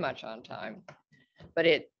very much on time. But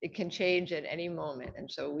it can change at any moment.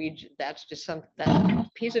 And so that's just that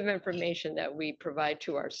piece of information that we provide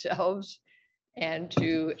to ourselves and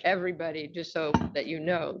to everybody, just so that you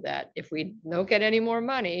know that if we don't get any more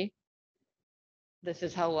money, this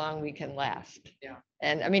is how long we can last. Yeah.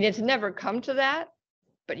 And I mean, it's never come to that,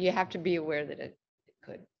 but you have to be aware that it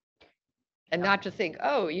could. And not to think,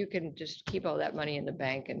 oh, you can just keep all that money in the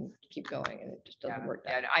bank and keep going, and it just doesn't work.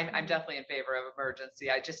 Yeah, I'm definitely in favor of emergency.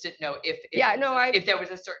 I just didn't know if Yeah, no, if there was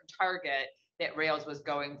a certain target that Rails was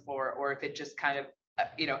going for, or if it just kind of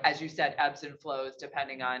as you said, ebbs and flows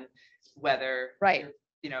depending on whether. Right.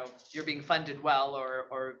 You're being funded well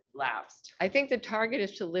or lapsed. I think the target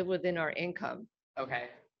is to live within our income. Okay.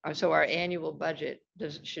 So our annual budget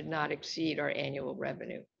should not exceed our annual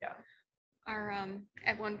revenue. Yeah. Our,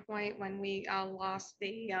 at one point when we lost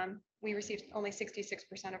we received only 66%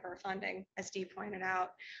 of our funding, as Dee pointed out.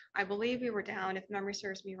 I believe we were down, if memory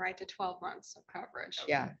serves me right, to 12 months of coverage.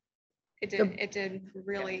 Yeah. It did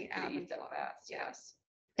really ebb and flow. Yes.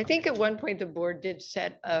 I think at one point the board did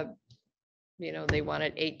set they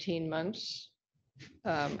wanted 18 months.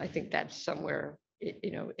 I think that's somewhere,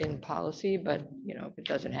 in policy, but if it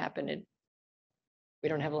doesn't happen, we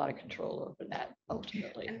don't have a lot of control over that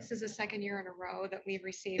ultimately. And this is the second year in a row that we've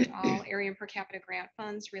received all area and per capita grant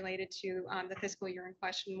funds related to the fiscal year in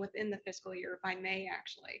question within the fiscal year by May,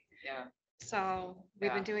 actually. Yeah. So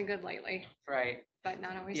we've been Yeah. doing good lately. Right. But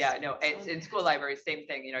not always. Yeah, no, it's in school libraries, same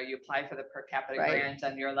thing, you apply for the per capita Right. grant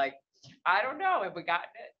and you're like, I don't know, have we gotten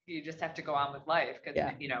it? You just have to go on with life because,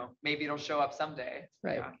 Yeah. Maybe it'll show up someday.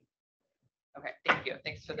 Right. Yeah. Okay, thank you.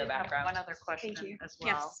 Thanks for the background. One other question you. as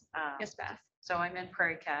well. Yes. Yes, Beth. So I'm in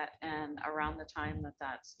Prairie Cat, and around the time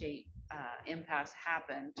that state impasse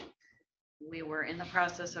happened, we were in the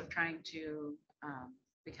process of trying to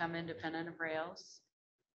become independent of Rails.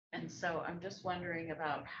 And so I'm just wondering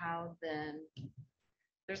about how then,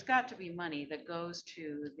 there's got to be money that goes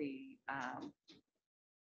to the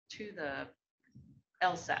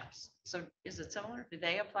LSAPs. So is it similar? Did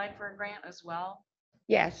they apply for a grant as well?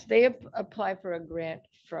 Yes, they apply for a grant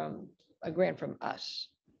from us.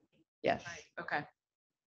 Yes, Okay.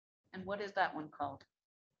 And what is that one called?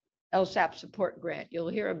 LSAP support grant. You'll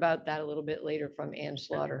hear about that a little bit later from Ann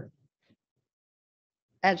Slaughter.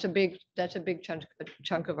 That's a big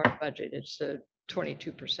chunk of our budget. It's the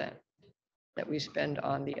 22% that we spend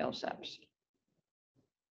on the LSAPs.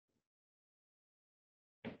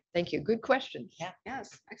 Thank you. Good questions. Yeah.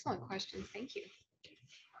 Yes, excellent question. Thank you.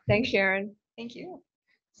 Thanks, Sharon. Thank you.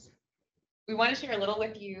 We want to share a little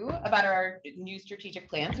with you about our new strategic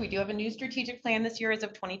plan. So we do have a new strategic plan this year as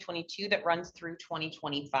of 2022 that runs through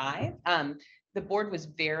 2025. The board was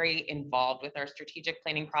very involved with our strategic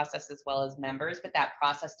planning process as well as members, but that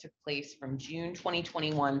process took place from June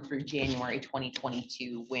 2021 through January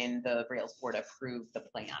 2022 when the Rails board approved the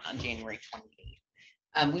plan on January 28th.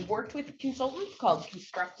 We've worked with a consultant called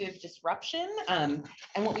Constructive Disruption. And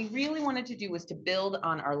what we really wanted to do was to build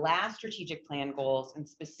on our last strategic plan goals and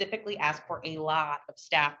specifically ask for a lot of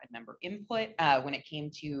staff and member input when it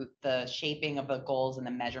came to the shaping of the goals and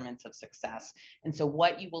the measurements of success. And so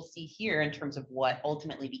what you will see here in terms of what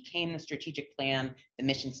ultimately became the strategic plan, the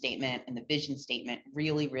mission statement, and the vision statement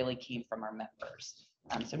really came from our members.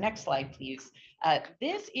 So next slide, please.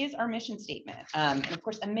 This is our mission statement. And of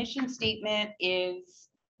course, a mission statement is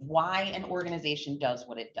why an organization does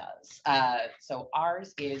what it does. So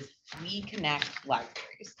ours is we connect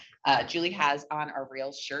libraries. Julie has on our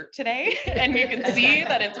Rails shirt today, and you can see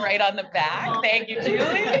that it's right on the back. Thank you,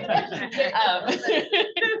 Julie.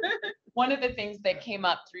 One of the things that came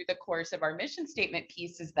up through the course of our mission statement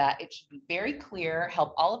piece is that it should be very clear,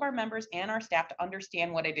 help all of our members and our staff to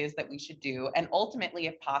understand what it is that we should do. And ultimately,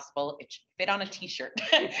 if possible, it should fit on a t-shirt.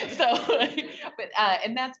 And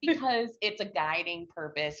that's because it's a guiding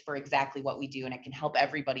purpose for exactly what we do. And it can help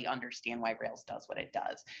everybody understand why Rails does what it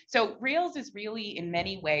does. So Rails is really in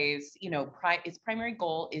many ways, its primary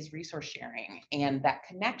goal is resource sharing. And that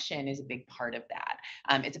connection is a big part of that.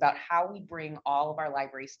 It's about how we bring all of our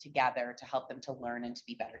libraries together to help them to learn and to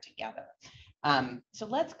be better together. So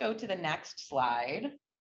let's go to the next slide,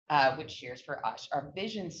 which shares for us our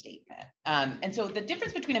vision statement. And so the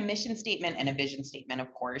difference between a mission statement and a vision statement,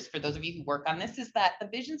 of course, for those of you who work on this, is that the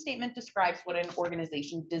vision statement describes what an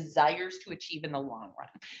organization desires to achieve in the long run.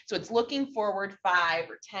 So it's looking forward 5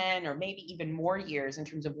 or 10 or maybe even more years in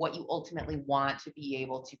terms of what you ultimately want to be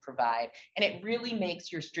able to provide. And it really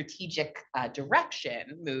makes your strategic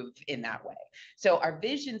direction move in that way. So our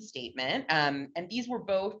vision statement, and these were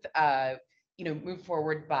both moved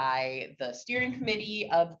forward by the steering committee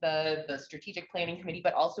of the strategic planning committee,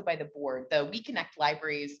 but also by the board. The We Connect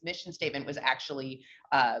Libraries mission statement was actually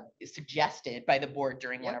suggested by the board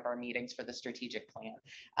during one of our meetings for the strategic plan.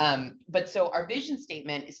 But so our vision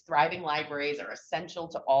statement is thriving libraries are essential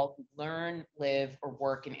to all who learn, live, or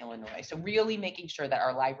work in Illinois. So really making sure that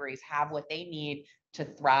our libraries have what they need to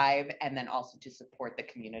thrive and then also to support the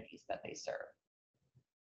communities that they serve.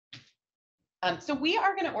 So we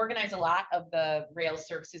are going to organize a lot of the Rails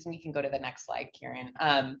services, and we can go to the next slide, Karen,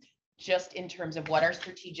 just in terms of what our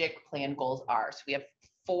strategic plan goals are. So we have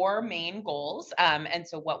 4 main goals. And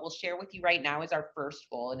so what we'll share with you right now is our first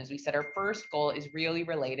goal. And as we said, our first goal is really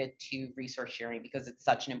related to resource sharing because it's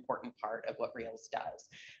such an important part of what Rails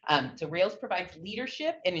does. So Rails provides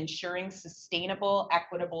leadership in ensuring sustainable,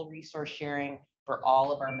 equitable resource sharing for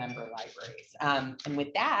all of our member libraries. And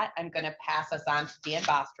with that, I'm going to pass us on to Dan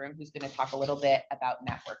Bostrom, who's going to talk a little bit about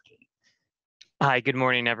networking. Hi, good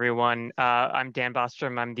morning, everyone. I'm Dan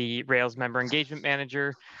Bostrom. I'm the Rails Member Engagement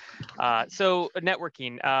Manager. So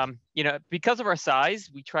networking, because of our size,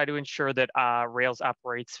 we try to ensure that Rails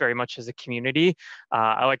operates very much as a community.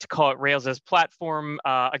 I like to call it Rails as platform,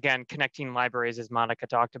 again, connecting libraries as Monica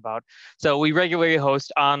talked about. So we regularly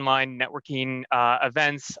host online networking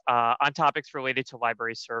events on topics related to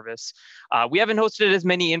library service. We haven't hosted as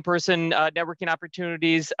many in-person networking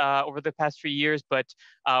opportunities over the past few years, but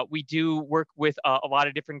we do work with a lot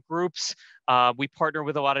of different groups. We partner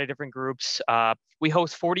with a lot of different groups. We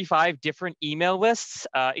host 45 different email lists,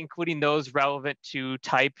 including those relevant to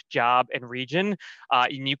type, job, and region.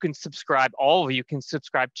 And you can subscribe, all of you can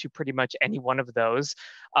subscribe to pretty much any one of those.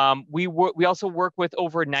 We also work with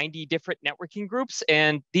over 90 different networking groups,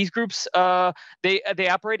 and these groups, they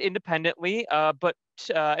operate independently,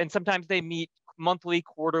 and sometimes they meet monthly,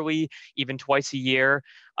 quarterly, even twice a year.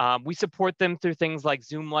 We support them through things like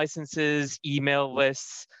Zoom licenses, email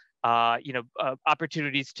lists,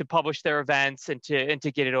 opportunities to publish their events and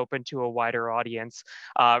to get it open to a wider audience.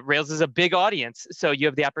 Rails is a big audience, so you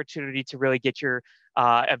have the opportunity to really get your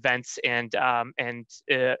events and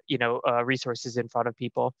resources in front of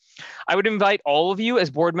people. I would invite all of you as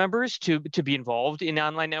board members to be involved in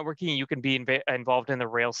online networking. You can be involved in the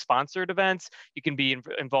Rails sponsored events. You can be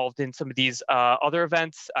involved in some of these other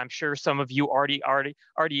events. I'm sure some of you already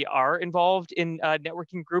are involved in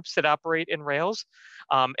networking groups that operate in Rails.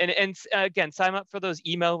 And again, sign up for those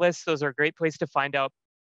email lists. Those are a great place to find out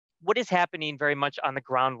what is happening very much on the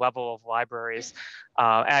ground level of libraries.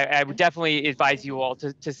 I would definitely advise you all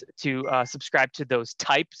to subscribe to those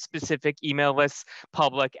type-specific email lists: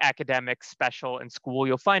 public, academic, special, and school.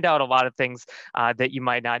 You'll find out a lot of things that you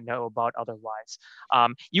might not know about otherwise.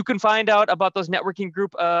 You can find out about those networking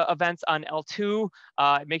group events on L2.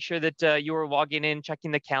 Make sure that you are logging in,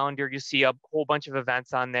 checking the calendar. You see a whole bunch of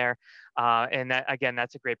events on there. And that, again,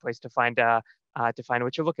 that's a great place to find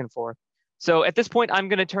what you're looking for. So at this point, I'm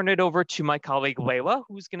going to turn it over to my colleague, Layla,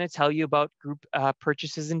 who's going to tell you about group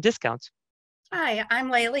purchases and discounts. Hi, I'm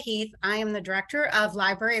Layla Heath. I am the Director of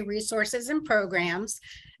Library Resources and Programs,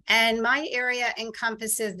 and my area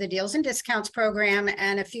encompasses the Deals and Discounts program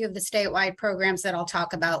and a few of the statewide programs that I'll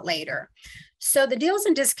talk about later. So the Deals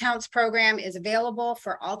and Discounts program is available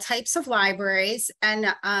for all types of libraries, and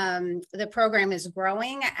the program is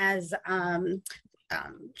growing as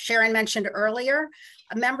Sharon mentioned earlier.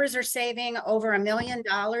 Members are saving over $1 million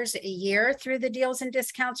a year through the Deals and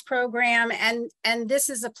Discounts program. And this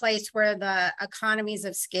is a place where the economies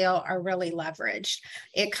of scale are really leveraged.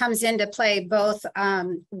 It comes into play both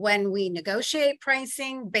when we negotiate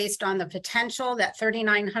pricing based on the potential that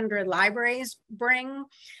 3,900 libraries bring,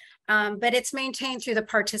 but it's maintained through the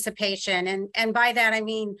participation. And by that, I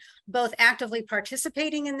mean both actively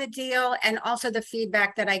participating in the deal and also the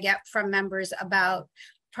feedback that I get from members about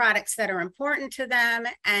products that are important to them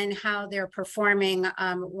and how they're performing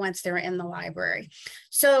once they're in the library.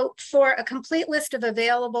 So for a complete list of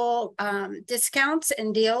available discounts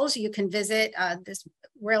and deals, you can visit this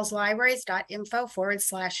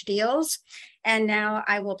railslibraries.info/deals. And now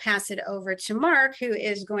I will pass it over to Mark, who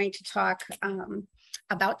is going to talk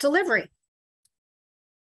about delivery.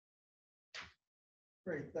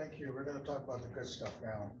 Great, thank you. We're going to talk about the good stuff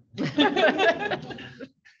now.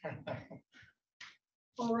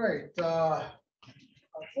 All right.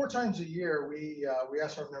 4 times a year, we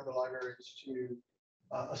ask our member libraries to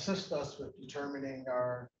assist us with determining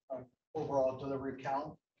our overall delivery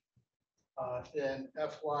count. In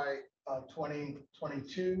FY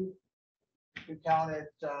 2022, we counted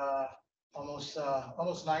almost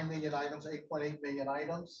 9 million items, 8.8 million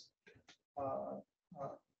items.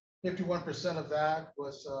 51% of that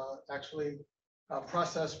was actually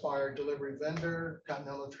processed by our delivery vendor,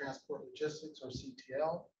 Continental Transport Logistics, or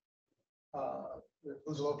CTL,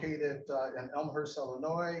 who's located in Elmhurst,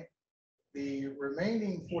 Illinois. The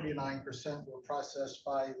remaining 49% were processed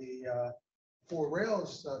by the 4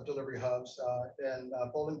 Rails delivery hubs in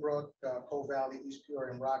Bolingbrook, Cove Valley, East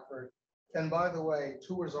Peoria, and Rockford. And by the way,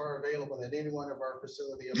 tours are available at any one of our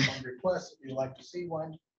facilities upon request. If you'd like to see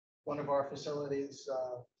one of our facilities,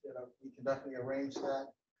 we can definitely arrange that.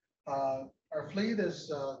 Our fleet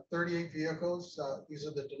is 38 vehicles. These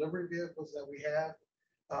are the delivery vehicles that we have.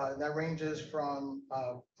 And that ranges from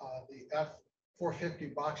the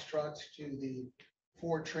F450 box trucks to the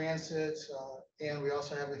Ford Transits, and we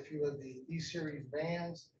also have a few of the E-Series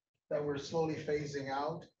vans that we're slowly phasing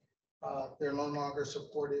out. They're no longer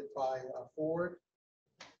supported by Ford.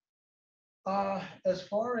 As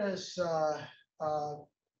far as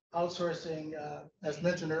outsourcing, as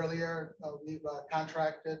mentioned earlier, we've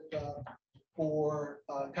contracted for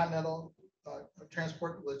Continental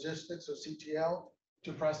Transport Logistics, or CTL,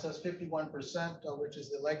 to process 51%, which is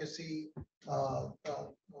the legacy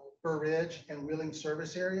Burr Ridge and Wheeling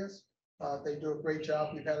service areas. They do a great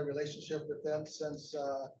job. We've had a relationship with them since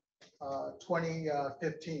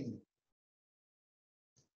 2015.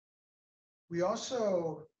 We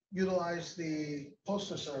also utilize the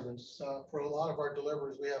Postal Service for a lot of our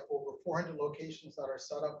deliveries. We have over 400 locations that are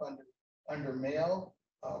set up under mail,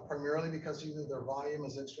 primarily because either their volume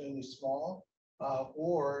is extremely small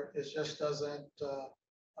or it just doesn't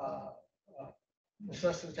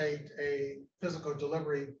necessitate a physical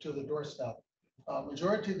delivery to the doorstep.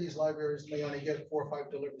 Majority of these libraries may only get 4 or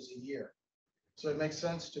 5 deliveries a year. So it makes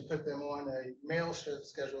sense to put them on a mail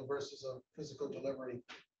schedule versus a physical delivery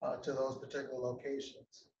to those particular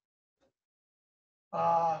locations.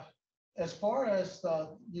 As far as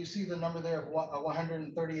you see the number there of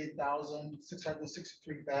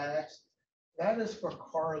 138,663 bags, that is for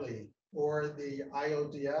CARLI, or the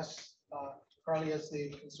IODS. CARLI is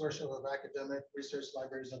the Consortium of Academic Research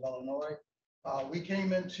Libraries of Illinois. We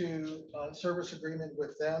came into a service agreement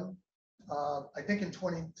with them, I think in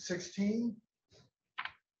 2016,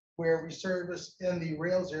 where we service in the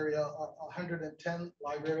Rails area 110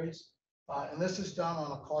 libraries. And this is done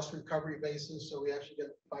on a cost recovery basis. So we actually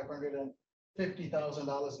get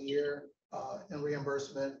 $550,000 a year in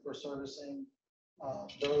reimbursement for servicing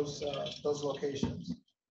those locations.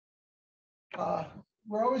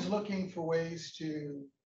 We're always looking for ways to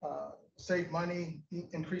save money,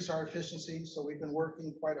 increase our efficiency. So we've been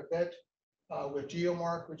working quite a bit with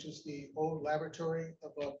GeoMark, which is the old laboratory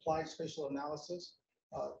of applied spatial analysis.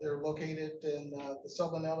 They're located in the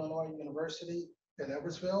Southern Illinois University in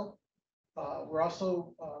Edwardsville. We're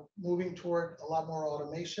also moving toward a lot more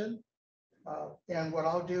automation. And what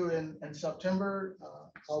I'll do in September,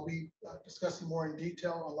 I'll be discussing more in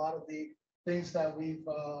detail a lot of the things that we've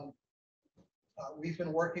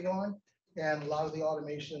been working on, and a lot of the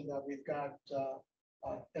automation that we've got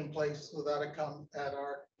in place. So that'll come at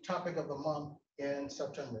our topic of the month in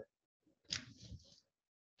September.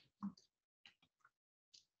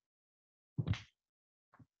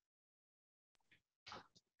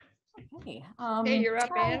 Hey, Hey, you're up,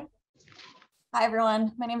 hi. Ann. Hi,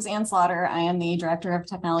 everyone. My name is Ann Slaughter. I am the Director of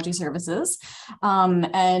Technology Services.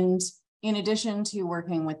 And in addition to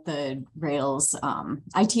working with the Rails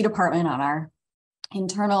IT department on our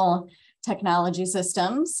internal technology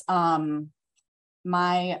systems,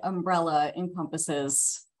 my umbrella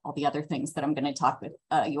encompasses all the other things that I'm going to talk with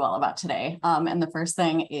you all about today. And the first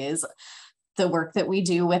thing is the work that we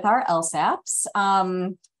do with our LSAPs,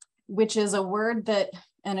 which is a word that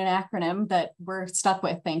and an acronym that we're stuck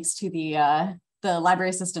with thanks to the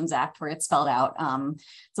Library Systems Act, where it's spelled out.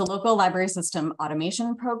 It's a local library system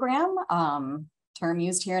automation program, term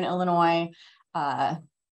used here in Illinois,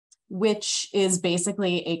 which is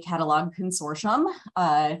basically a catalog consortium.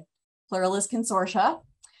 Plural is consortia,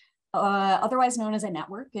 otherwise known as a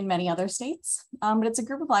network in many other states. But it's a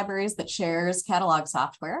group of libraries that shares catalog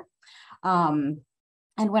software. And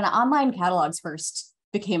when online catalogs first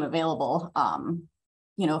became available,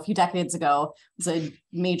 a few decades ago, it was a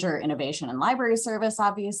major innovation in library service,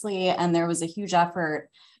 obviously, and there was a huge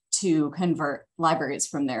effort to convert libraries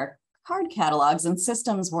from their card catalogs, and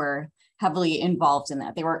systems were heavily involved in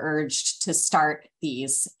that. They were urged to start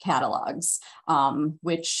these catalogs,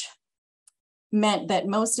 which meant that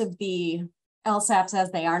most of the LSAPs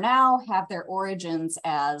as they are now have their origins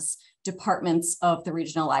as departments of the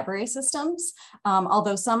regional library systems,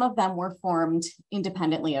 although some of them were formed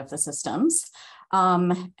independently of the systems.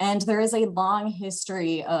 And there is a long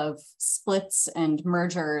history of splits and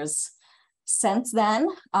mergers since then,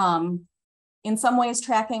 in some ways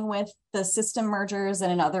tracking with the system mergers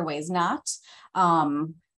and in other ways not.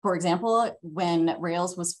 For example, when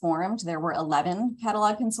Rails was formed, there were 11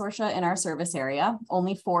 catalog consortia in our service area.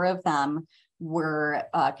 Only 4 of them were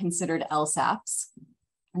considered LSAPs.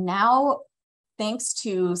 Now, thanks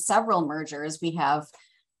to several mergers, we have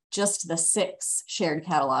just the 6 shared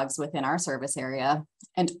catalogs within our service area,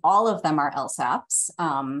 and all of them are LSAPs,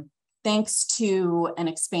 thanks to an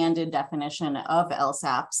expanded definition of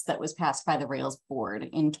LSAPs that was passed by the Rails board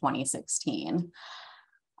in 2016.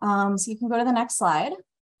 So you can go to the next slide.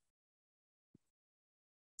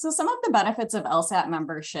 So some of the benefits of LSAP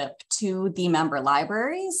membership to the member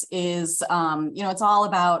libraries is, it's all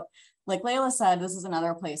about like Layla said, this is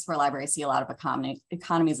another place where libraries see a lot of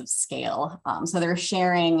economies of scale. So they're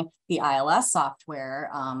sharing the ILS software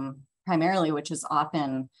primarily, which is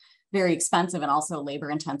often very expensive and also labor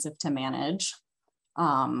intensive to manage.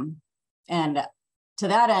 And to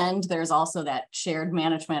that end, there's also that shared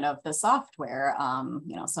management of the software.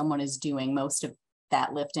 Someone is doing most of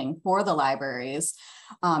that lifting for the libraries,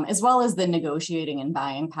 as well as the negotiating and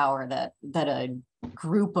buying power that a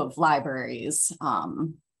group of libraries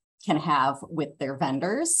can have with their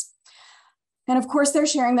vendors. And of course, they're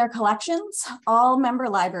sharing their collections. All member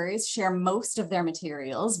libraries share most of their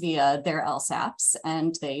materials via their LSAPs,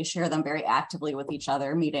 and they share them very actively with each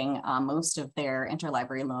other, meeting most of their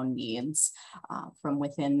interlibrary loan needs from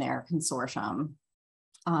within their consortium.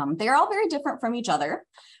 They're all very different from each other.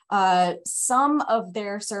 Some of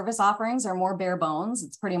their service offerings are more bare bones.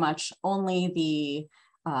 It's pretty much only the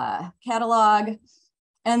catalog.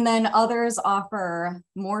 And then others offer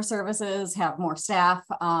more services, have more staff.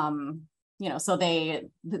 So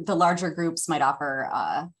the larger groups might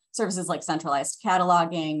offer services like centralized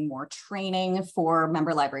cataloging, more training for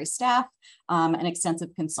member library staff, and extensive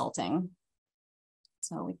consulting.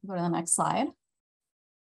 So we can go to the next slide.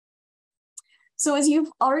 So as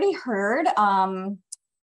you've already heard,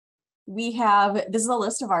 this is a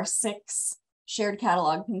list of our 6 shared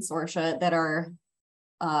catalog consortia that are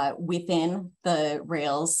within the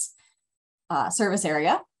Rails service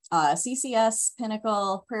area. CCS,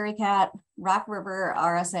 Pinnacle, Prairie Cat, Rock River,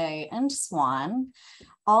 RSA, and SWAN.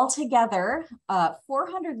 Altogether,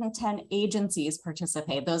 410 agencies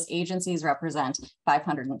participate. Those agencies represent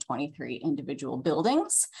 523 individual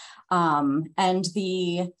buildings. And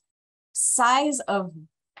the size of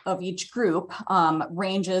each group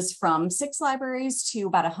ranges from 6 libraries to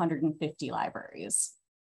about 150 libraries,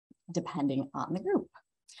 depending on the group.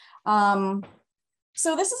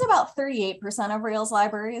 So this is about 38% of Rails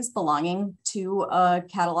libraries belonging to a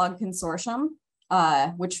catalog consortium,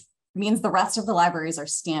 which means the rest of the libraries are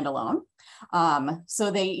standalone. So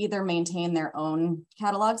they either maintain their own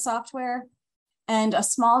catalog software, and a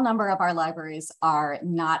small number of our libraries are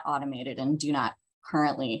not automated and do not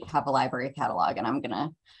currently have a library catalog. And I'm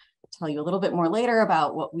gonna tell you a little bit more later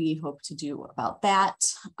about what we hope to do about that.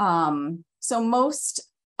 So most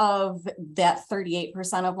of that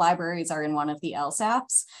 38% of libraries are in one of the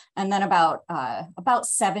LSAPs, and then about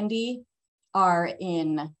 70 are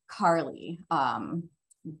in Carly,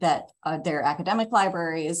 that they're academic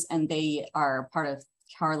libraries, and they are part of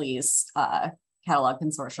Carly's catalog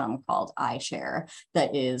consortium called iShare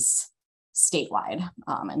that is statewide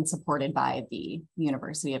and supported by the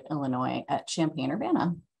University of Illinois at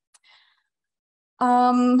Champaign-Urbana.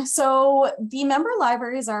 So the member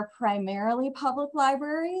libraries are primarily public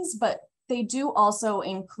libraries, but they do also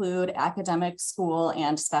include academic, school,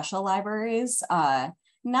 and special libraries.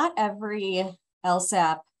 Not every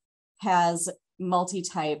LSAP has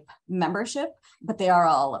multi-type membership, but they are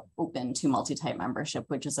all open to multi-type membership,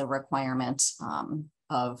 which is a requirement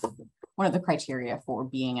of one of the criteria for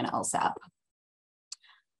being an LSAP.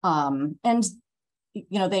 And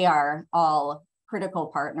they are all critical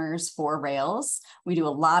partners for Rails. We do a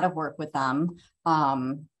lot of work with them.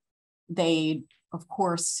 They, of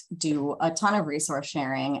course, do a ton of resource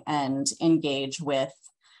sharing and engage with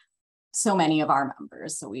so many of our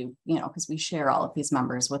members. So we, because we share all of these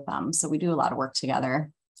members with them. So we do a lot of work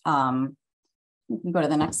together. We can go to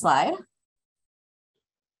the next slide.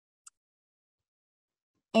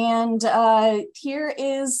 And here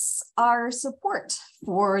is our support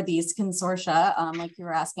for these consortia, like you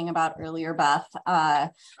were asking about earlier, Beth.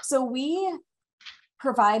 So we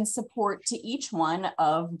provide support to each one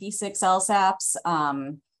of the 6 LSAPs.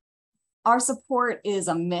 Our support is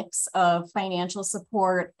a mix of financial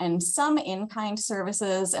support and some in-kind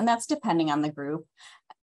services, and that's depending on the group.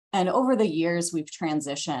 And over the years, we've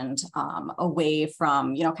transitioned away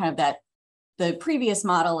from, kind of the previous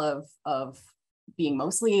model of being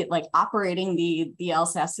mostly like operating the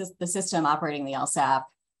LSAP, the system operating the LSAP,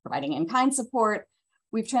 providing in-kind support.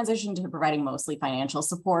 We've transitioned to providing mostly financial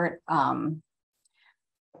support.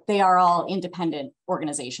 They are all independent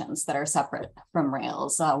organizations that are separate from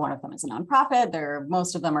Rails. One of them is a nonprofit.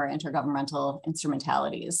 Most of them are intergovernmental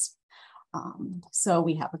instrumentalities. So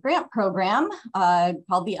we have a grant program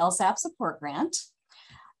called the LSAP Support Grant.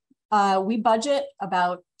 We budget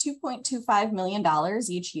about $2.25 million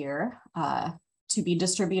each year to be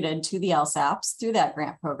distributed to the LSAPs through that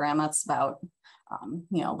grant program. That's about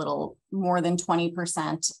a little more than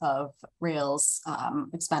 20% of Rails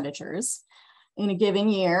expenditures in a given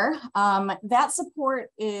year. That support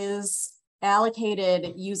is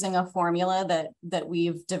allocated using a formula that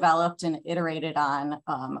we've developed and iterated on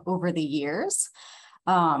over the years.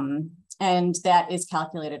 And that is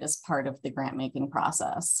calculated as part of the grant making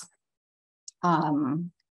process.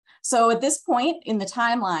 So at this point in the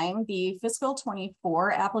timeline, the fiscal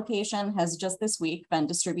 24 application has just this week been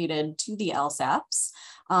distributed to the LSAPs,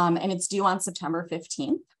 and it's due on September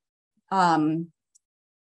 15th. And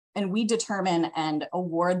we determine and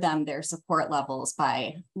award them their support levels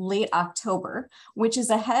by late October, which is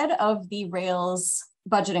ahead of the Rails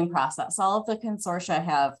budgeting process. All of the consortia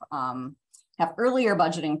have earlier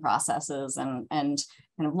budgeting processes and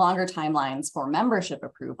kind of longer timelines for membership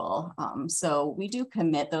approval. So we do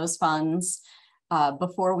commit those funds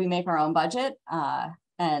before we make our own budget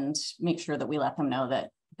and make sure that we let them know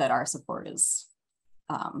that our support is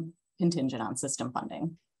contingent on system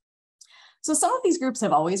funding. So some of these groups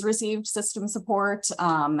have always received system support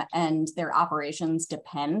and their operations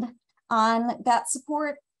depend on that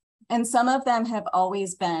support. And some of them have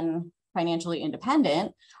always been financially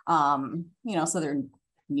independent, so they're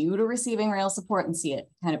new to receiving Rails support and see it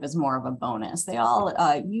kind of as more of a bonus. They all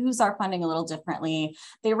use our funding a little differently.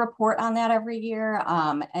 They report on that every year,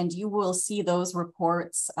 and you will see those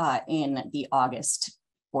reports in the August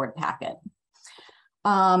board packet.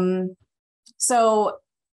 So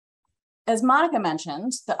as Monica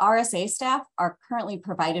mentioned, the RSA staff are currently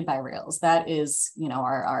provided by Rails. That is,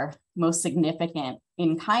 our most significant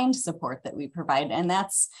in-kind support that we provide. And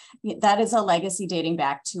that is a legacy dating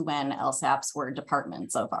back to when LSAPs were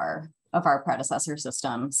departments of our predecessor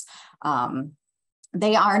systems.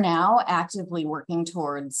 They are now actively working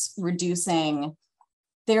towards reducing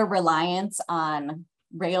their reliance on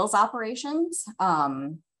Rails operations.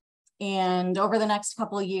 And over the next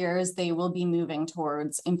couple of years, they will be moving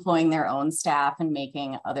towards employing their own staff and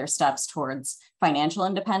making other steps towards financial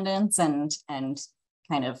independence and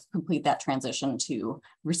kind of complete that transition to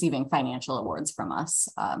receiving financial awards from us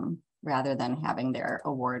rather than having their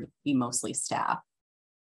award be mostly staff.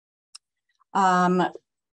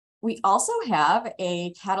 We also have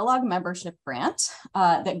a catalog membership grant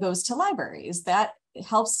that goes to libraries that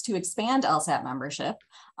helps to expand LSAT membership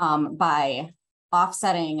by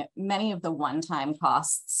offsetting many of the one-time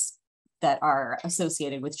costs that are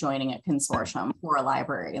associated with joining a consortium for a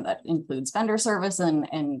library that includes vendor service and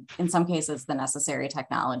in some cases, the necessary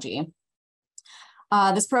technology.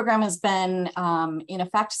 This program has been in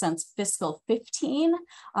effect since fiscal 15.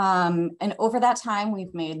 And over that time,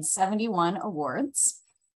 we've made 71 awards.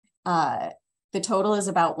 The total is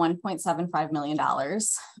about $1.75 million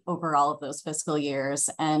over all of those fiscal years.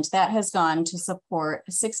 And that has gone to support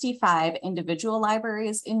 65 individual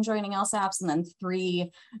libraries in joining LSAPs and then 3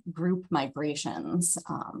 group migrations,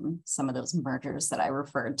 some of those mergers that I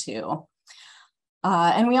referred to.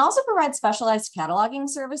 And we also provide specialized cataloging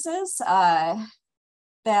services.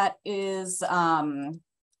 That is,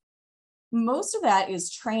 most of that is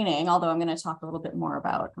training, although I'm going to talk a little bit more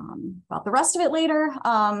about the rest of it later.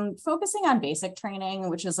 Focusing on basic training,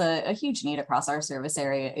 which is a huge need across our service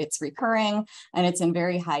area. It's recurring and it's in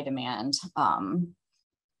very high demand.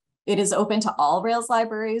 It is open to all Rails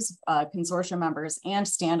libraries, consortium members, and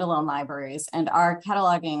standalone libraries. And our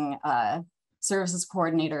cataloging services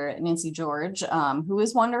coordinator, Nancy George, who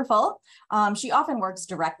is wonderful. She often works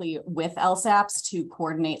directly with LSAPs to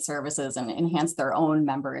coordinate services and enhance their own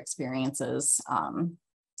member experiences.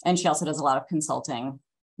 And she also does a lot of consulting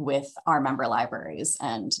with our member libraries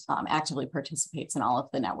and actively participates in all of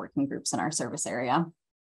the networking groups in our service area.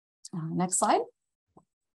 Next slide.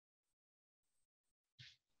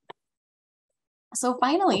 So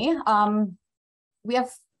finally, we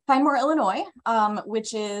have Find More Illinois,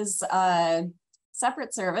 which is a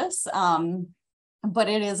separate service, but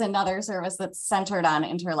it is another service that's centered on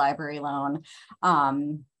interlibrary loan.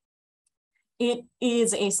 It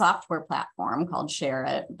is a software platform called Share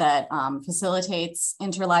It that facilitates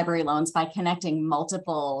interlibrary loans by connecting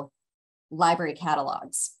multiple library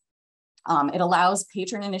catalogs. It allows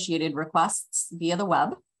patron-initiated requests via the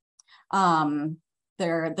web.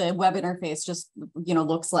 The web interface just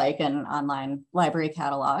looks like an online library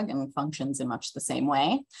catalog and functions in much the same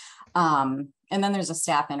way. And then there's a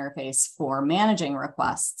staff interface for managing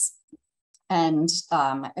requests. And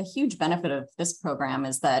a huge benefit of this program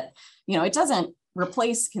is that it doesn't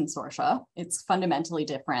replace consortia. It's fundamentally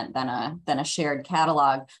different than a shared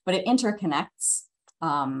catalog, but it interconnects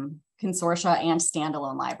consortia and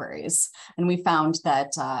standalone libraries. And we found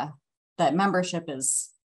that that membership is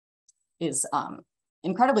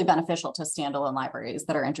incredibly beneficial to standalone libraries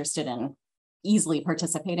that are interested in easily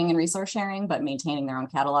participating in resource sharing, but maintaining their own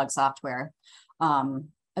catalog software,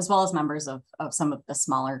 as well as members of some of the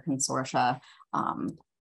smaller consortia.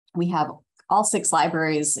 We have all 6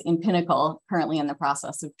 libraries in Pinnacle currently in the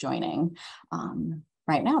process of joining.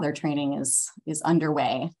 right now their training is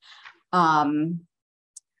underway.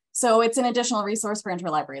 So it's an additional resource for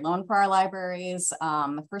interlibrary loan for our libraries.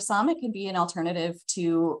 For some, it could be an alternative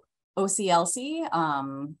to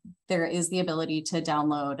OCLC. There is the ability to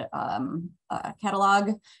download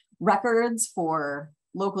catalog records for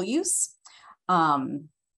local use, and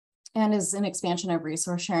is an expansion of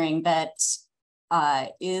resource sharing that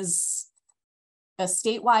is a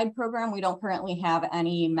statewide program. We don't currently have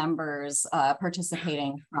any members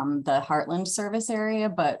participating from the Heartland service area,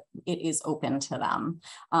 but it is open to them.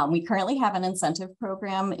 We currently have an incentive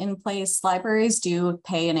program in place. Libraries do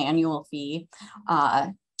pay an annual fee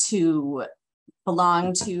to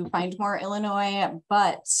belong to Find More Illinois,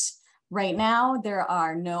 but right now there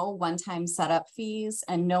are no one-time setup fees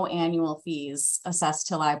and no annual fees assessed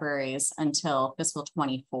to libraries until fiscal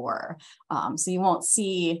 24. So you won't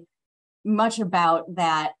see much about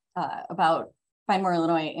that, about Find More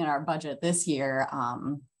Illinois in our budget this year,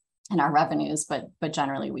 in our revenues, but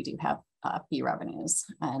generally we do have fee revenues.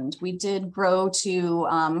 And we did grow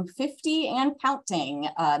to 50 and counting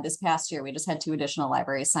this past year. We just had 2 additional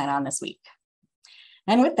libraries sign on this week.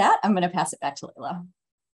 And with that, I'm going to pass it back to Layla.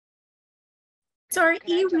 Sorry,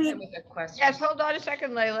 Yes, hold on a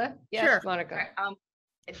second, Layla. Yes, Sure. Monica.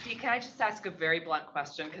 Dee, can I just ask a very blunt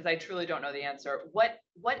question? Because I truly don't know the answer. What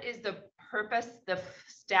is the purpose, the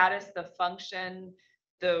status, the function,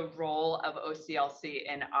 the role of OCLC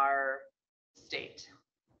in our state?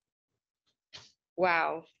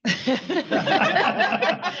 Wow. You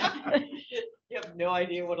have no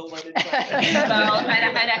idea what a loaded Well, and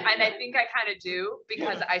I think I kind of do,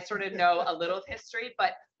 because I sort of know a little of history,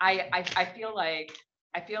 but I feel like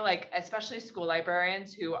especially school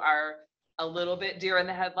librarians who are a little bit deer in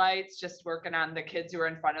the headlights, just working on the kids who are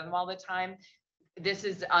in front of them all the time. This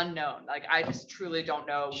is unknown. Like, I just truly don't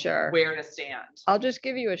know where to stand. I'll just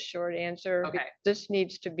give you a short answer. Okay. This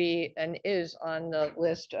needs to be and is on the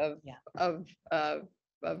list of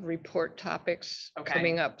report topics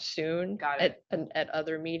coming up soon at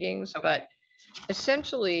other meetings. But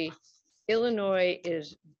essentially, Illinois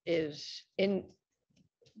is in,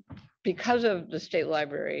 because of the state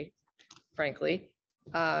library, frankly,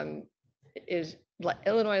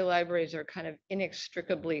 Illinois libraries are kind of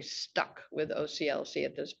inextricably stuck with OCLC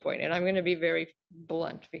at this point. And I'm going to be very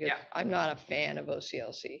blunt because I'm not a fan of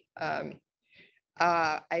OCLC.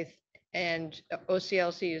 And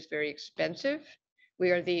OCLC is very expensive.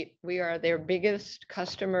 We are their biggest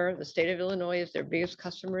customer. The state of Illinois is their biggest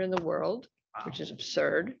customer in the world, which is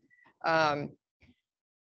absurd. I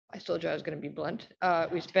told you I was going to be blunt.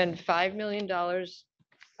 We spend $5 million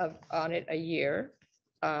on it a year.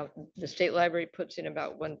 The state library puts in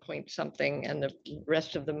about 1 point something, and the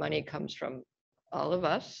rest of the money comes from all of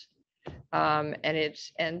us.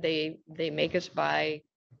 And they make us buy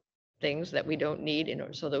things that we don't need in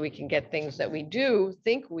order so that we can get things that we do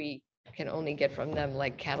think we can only get from them,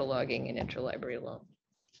 like cataloging and interlibrary loan.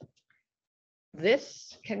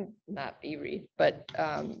 This can not be read, but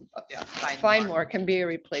Find More can be a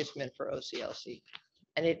replacement for OCLC,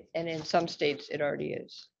 and in some states it already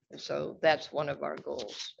is. And so that's one of our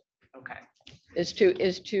goals. Okay. Is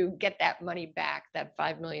to get that money back, that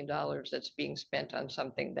 $5 million that's being spent on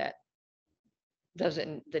something that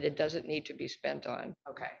it doesn't need to be spent on.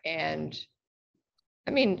 Okay. And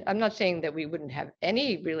I mean, I'm not saying that we wouldn't have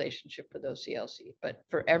any relationship with OCLC, but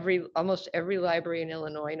for almost every library in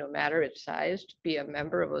Illinois, no matter its size, to be a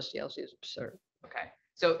member of OCLC is absurd. Okay.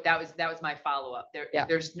 So that was my follow-up.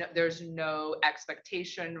 There's no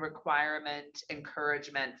expectation, requirement,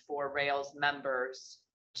 encouragement for Rails members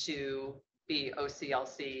to be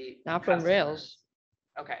OCLC. Not from Rails.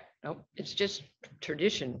 Okay. Nope. It's just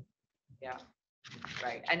tradition. Yeah.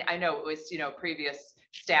 Right. And I know it was, previous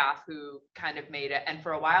staff who kind of made it. And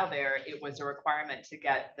for a while there, it was a requirement to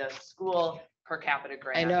get the school per capita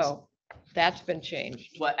grant. I know. That's been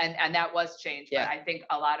changed. Well, and that was changed, but I think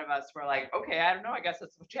a lot of us were like, okay, I don't know, I guess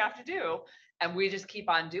that's what you have to do. And we just keep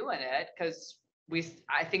on doing it because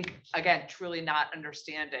I think, again, truly not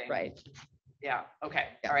understanding. Right. Yeah. Okay.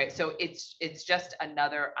 All right. So it's just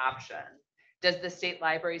another option. Does the state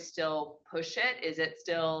library still push it? Is it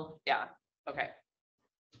still? Yeah. Okay.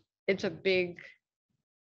 It's a big,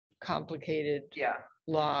 complicated,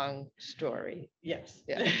 long story. Yes.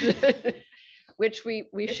 Yeah. Which we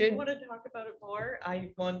if should. You want to talk about it more? I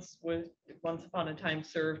once upon a time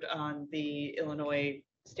served on the Illinois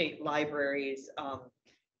State Library's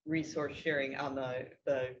resource sharing on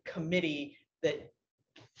the committee that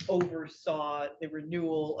oversaw the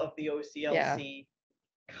renewal of the OCLC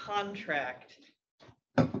contract.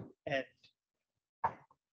 And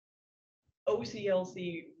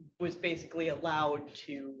OCLC was basically allowed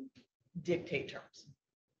to dictate terms.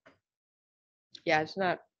 Yeah, it's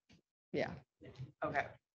not, yeah, Okay,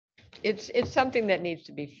 it's something that needs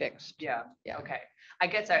to be fixed. yeah, Yeah. okay. I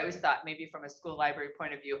guess I always thought maybe from a school library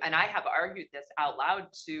point of view, and I have argued this out loud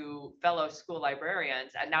to fellow school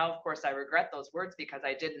librarians, and now, of course, I regret those words because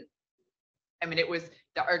I didn't. I mean,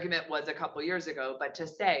 the argument was a couple years ago, but to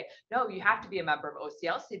say, no, you have to be a member of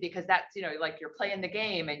OCLC because that's, like you're playing the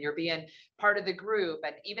game and you're being part of the group.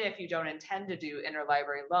 And even if you don't intend to do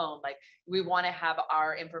interlibrary loan, like we want to have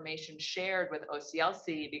our information shared with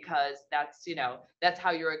OCLC because that's, that's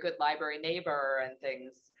how you're a good library neighbor and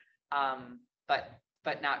things.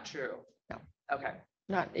 But not true. No. Okay.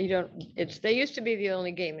 They used to be the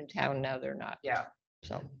only game in town. Now they're not. Yeah.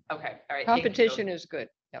 So. Okay. All right. Thank you. Competition is good.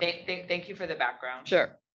 Yep. Thank you for the background.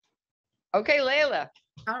 Sure. Okay, Layla.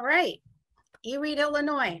 All right. eRead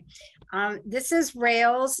Illinois. This is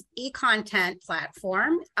Rails e-content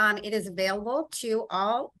platform. It is available to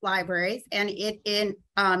all libraries and it in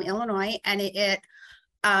Illinois, and it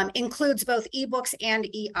includes both ebooks and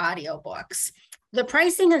e-audiobooks. The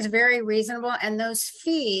pricing is very reasonable, and those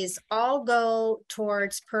fees all go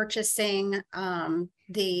towards purchasing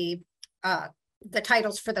the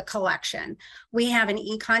titles for the collection. We have an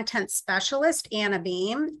e-content specialist, Anna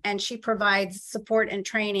Beam, and she provides support and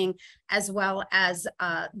training as well as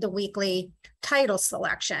the weekly title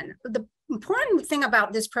selection. The important thing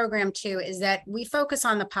about this program too is that we focus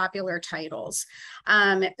on the popular titles.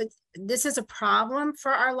 This is a problem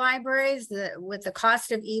for our libraries with the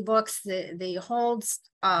cost of ebooks, the holds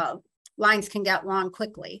lines can get long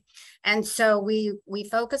quickly. And so we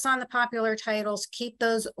focus on the popular titles, keep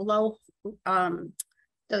those low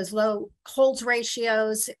holds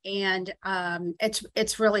ratios, and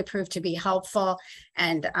it's really proved to be helpful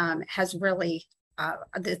and has really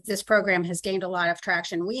this program has gained a lot of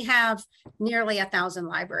traction. We have nearly 1,000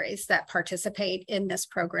 libraries that participate in this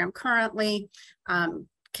program currently,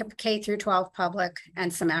 K through 12 public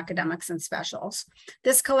and some academics and specials.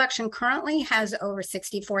 This collection currently has over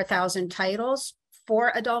 64,000 titles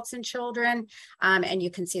for adults and children. And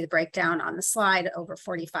you can see the breakdown on the slide, over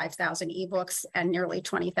 45,000 ebooks and nearly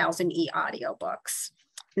 20,000 e-audiobooks.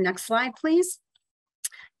 Next slide, please.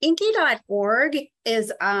 Inky.org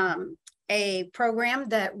is a program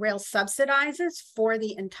that Rails subsidizes for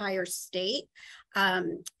the entire state.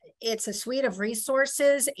 It's a suite of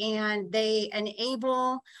resources, and they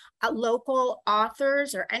enable local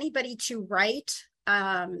authors or anybody to write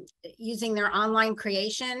using their online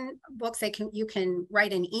creation books. You can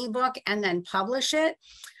write an ebook and then publish it.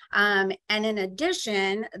 And in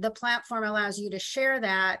addition, the platform allows you to share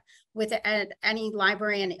that with any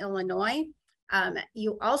library in Illinois.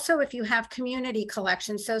 You also, if you have community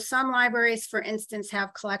collections, so some libraries, for instance,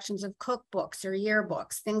 have collections of cookbooks or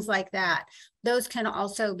yearbooks, things like that. Those can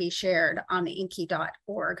also be shared on the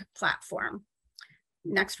Inky.org platform.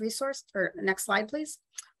 Next resource, or next slide, please.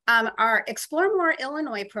 Our Explore More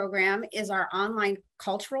Illinois program is our online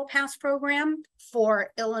cultural pass program for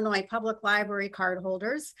Illinois Public Library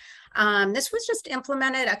cardholders. This was just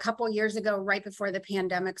implemented a couple years ago, right before the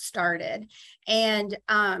pandemic started. And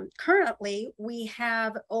currently we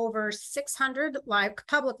have over 600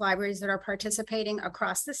 public libraries that are participating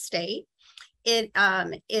across the state. It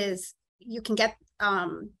is, you can get,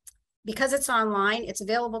 because it's online, it's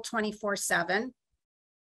available 24/7.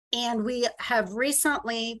 And we have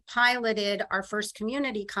recently piloted our first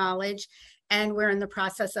community college, and we're in the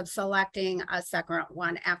process of selecting a second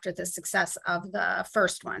one after the success of the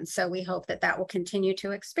first one. So we hope that that will continue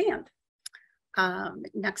to expand.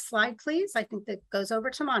 Next slide, please. I think that goes over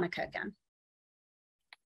to Monica again.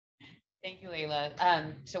 Thank you,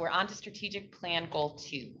 Layla. So we're on to strategic plan goal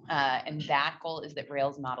 2. And that goal is that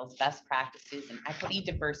Rails models best practices in equity,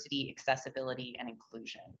 diversity, accessibility, and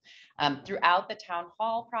inclusion. Throughout the town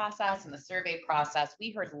hall process and the survey process,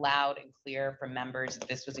 we heard loud and clear from members that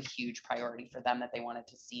this was a huge priority for them, that they wanted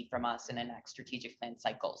to see from us in the next strategic plan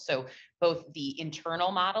cycle. So both the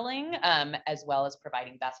internal modeling as well as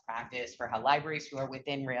providing best practice for how libraries who are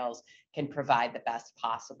within Rails can provide the best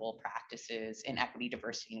possible practices in equity,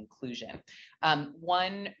 diversity, and inclusion.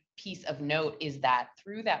 One piece of note is that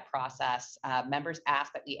through that process, members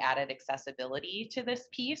asked that we added accessibility to this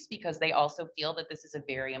piece because they also feel that this is a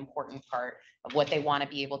very important part of what they want to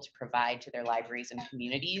be able to provide to their libraries and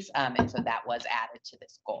communities. And so that was added to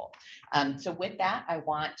this goal. So with that, I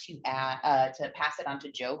want to pass it on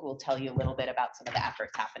to Joe, who will tell you a little bit about some of the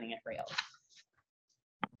efforts happening at Rails.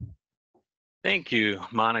 Thank you,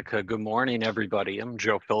 Monica. Good morning, everybody. I'm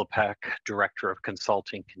Joe Philippek, Director of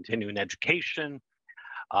Consulting Continuing Education.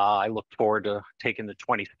 I look forward to taking the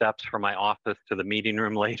 20 steps from my office to the meeting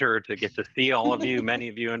room later to get to see all of you, many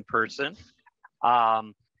of you in person.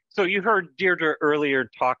 So you heard Deirdre earlier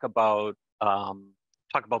talk about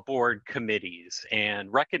board committees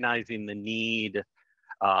and recognizing the need,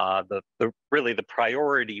 really the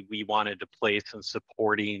priority we wanted to place in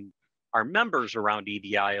supporting our members around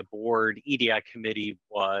EDI. A board EDI committee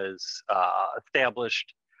was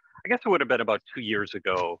established, I guess it would have been about 2 years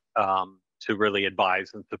ago, to really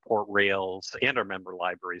advise and support Rails and our member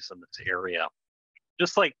libraries in this area.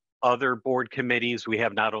 Just like other board committees, we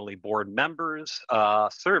have not only board members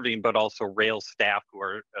serving, but also Rails staff who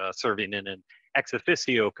are serving in an ex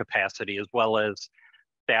officio capacity, as well as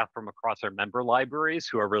staff from across our member libraries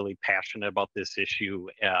who are really passionate about this issue,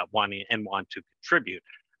 want to contribute.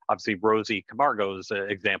 Obviously, Rosie Camargo is an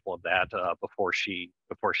example of that before she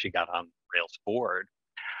got on Rails board.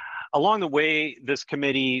 Along the way, this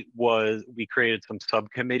committee we created some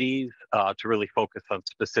subcommittees to really focus on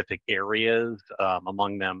specific areas,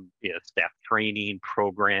 among them staff training,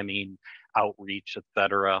 programming, outreach, et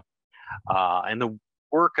cetera. And the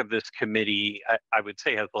work of this committee, I would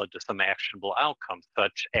say, has led to some actionable outcomes,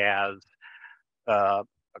 such as a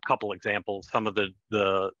couple examples, some of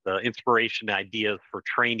the inspiration ideas for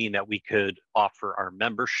training that we could offer our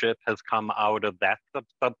membership has come out of that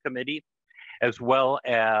subcommittee, as well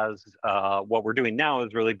as what we're doing now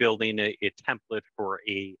is really building a template for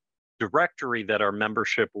a directory that our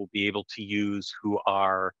membership will be able to use, who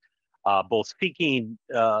are both seeking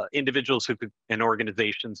individuals and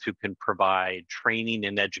organizations who can provide training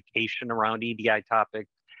and education around EDI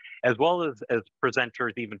topics, as well as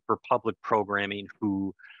presenters even for public programming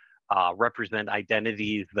who represent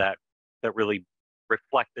identities that really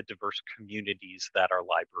reflect the diverse communities that our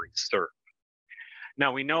libraries serve.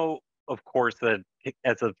 Now, we know, of course, that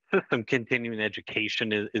as a system, continuing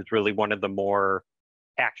education is really one of the more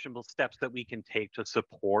actionable steps that we can take to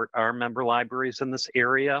support our member libraries in this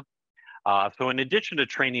area. So in addition to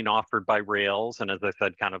training offered by Rails, and as I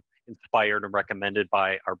said, kind of inspired and recommended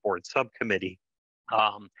by our board subcommittee,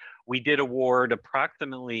 we did award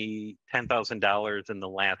approximately $10,000 in the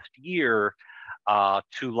last year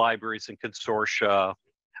to libraries and consortia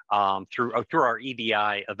through our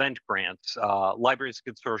EDI event grants. Libraries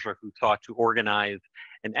and consortia who sought to organize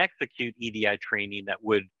and execute EDI training that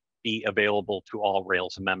would be available to all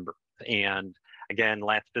Rails members. And again,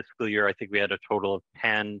 last fiscal year, I think we had a total of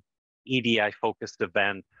 10 EDI focused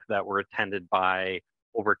events that were attended by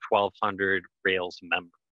over 1,200 Rails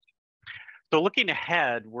members. So looking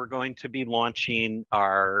ahead, we're going to be launching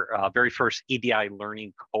our very first EDI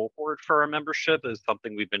learning cohort for our membership. Is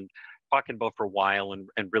something we've been talking about for a while and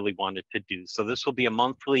really wanted to do. So this will be a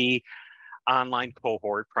monthly online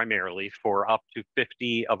cohort primarily for up to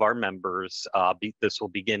 50 of our members. This will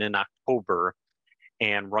begin in October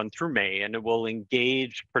and run through May, and it will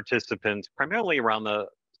engage participants primarily around the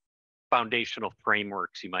foundational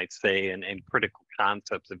frameworks, you might say, and critical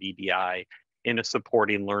concepts of EDI in a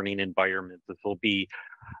supporting learning environment. This will be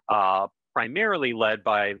primarily led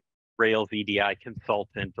by Rails EDI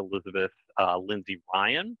consultant Elizabeth Lindsay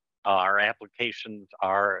Ryan. Our applications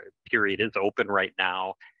period is open right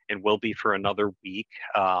now and will be for another week.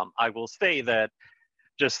 I will say that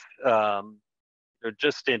just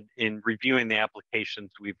in reviewing the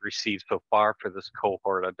applications we've received so far for this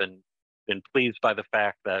cohort, I've been pleased by the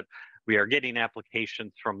fact that we are getting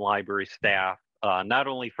applications from library staff, not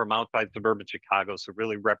only from outside suburban Chicago, so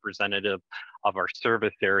really representative of our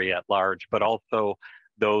service area at large, but also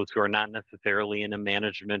those who are not necessarily in a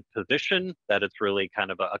management position, that it's really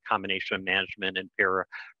kind of a combination of management and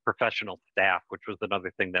paraprofessional staff, which was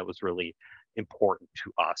another thing that was really important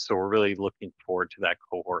to us. So we're really looking forward to that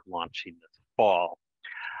cohort launching this fall.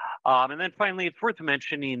 And then finally, it's worth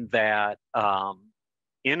mentioning that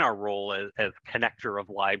in our role as connector of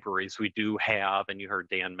libraries, we do have, and you heard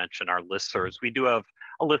Dan mention our listservs, we do have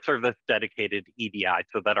a listserv that's dedicated to EDI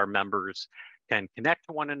so that our members can connect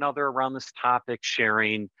to one another around this topic,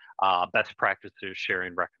 sharing best practices,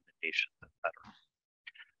 sharing recommendations, et cetera.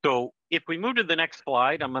 So if we move to the next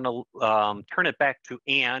slide, I'm going to turn it back to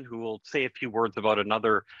Anne, who will say a few words about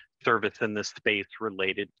another service in this space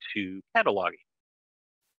related to cataloging.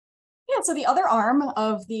 Yeah, so the other arm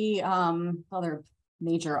of the other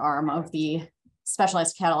major arm of the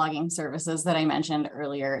specialized cataloging services that I mentioned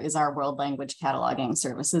earlier is our World Language Cataloging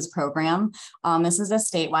Services program. This is a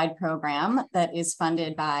statewide program that is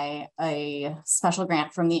funded by a special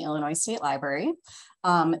grant from the Illinois State Library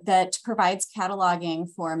that provides cataloging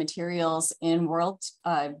for materials in world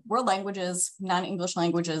languages, non-English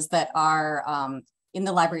languages that are in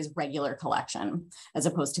the library's regular collection, as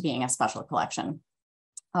opposed to being a special collection.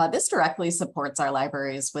 This directly supports our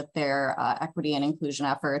libraries with their equity and inclusion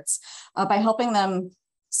efforts by helping them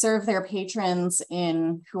serve their patrons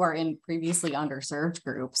who are in previously underserved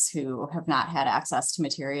groups who have not had access to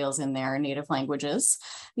materials in their native languages.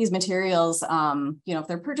 These materials, if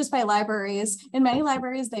they're purchased by libraries, in many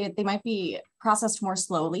libraries, they might be processed more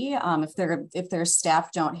slowly if their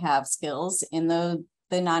staff don't have skills in the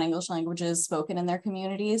non-English languages spoken in their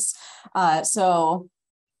communities. So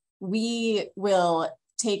we will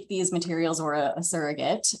take these materials or a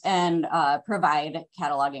surrogate and provide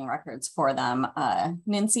cataloging records for them.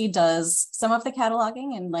 Nancy does some of the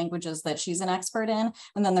cataloging in languages that she's an expert in,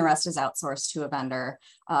 and then the rest is outsourced to a vendor.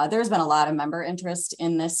 There's been a lot of member interest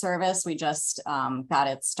in this service. We just got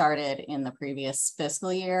it started in the previous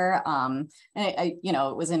fiscal year. And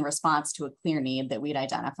it was in response to a clear need that we'd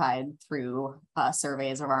identified through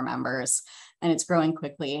surveys of our members, and it's growing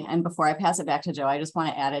quickly. And before I pass it back to Joe, I just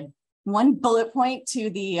want to add one bullet point to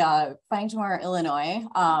the Find More Illinois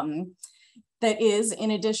that is, in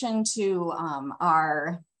addition to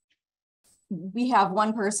we have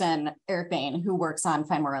one person, Eric Bain, who works on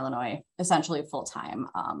Find More Illinois essentially full time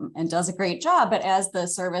and does a great job. But as the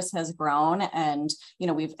service has grown and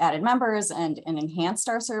we've added members and enhanced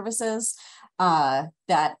our services,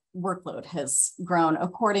 that workload has grown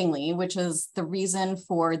accordingly, which is the reason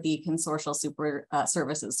for the consortial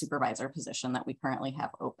services supervisor position that we currently have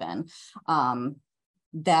open.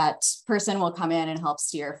 That person will come in and help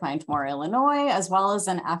steer Find More Illinois, as well as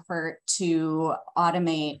an effort to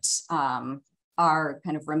automate our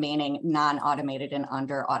kind of remaining non-automated and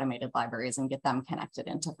under-automated libraries and get them connected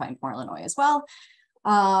into Find More Illinois as well.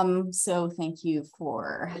 So thank you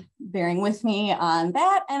for bearing with me on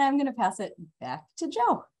that, and I'm going to pass it back to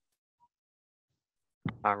Joe.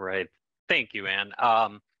 All right, thank you, Ann.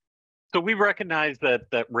 So we recognize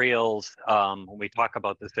that Rails, when we talk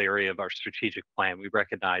about this area of our strategic plan, we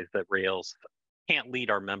recognize that Rails can't lead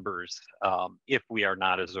our members if we are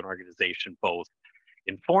not, as an organization, both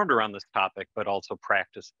informed around this topic, but also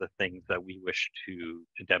practice the things that we wish to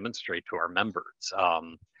demonstrate to our members.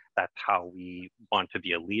 That's how we want to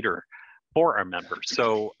be a leader for our members.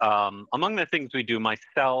 So among the things we do,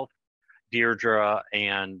 myself, Deirdre,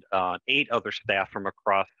 and 8 other staff from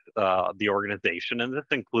across the organization, and this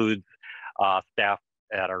includes staff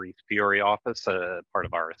at our East Peoria office, part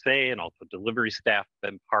of RSA, and also delivery staff,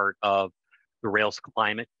 been part of the Rails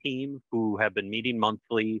climate team, who have been meeting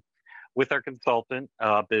monthly with our consultant,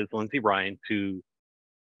 Biz Lindsay Ryan, to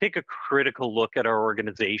take a critical look at our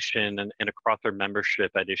organization and across our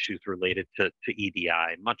membership at issues related to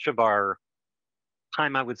EDI. Much of our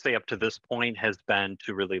time, I would say, up to this point has been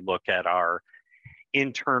to really look at our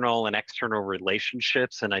internal and external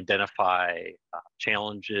relationships and identify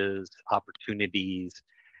challenges, opportunities,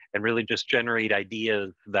 and really just generate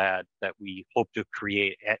ideas that we hope to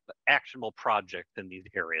create actionable projects in these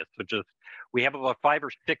areas. So we have about 5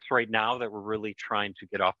 or 6 right now that we're really trying to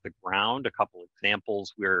get off the ground. A couple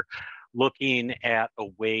examples: we're looking at a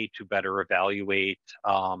way to better evaluate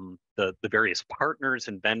the various partners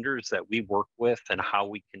and vendors that we work with, and how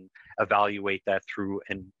we can evaluate that through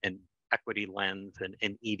an equity lens and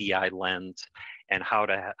an EDI lens, and how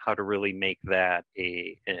to really make that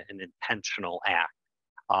an intentional act.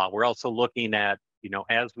 We're also looking at,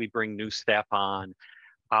 as we bring new staff on,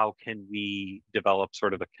 how can we develop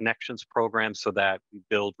sort of a connections program so that we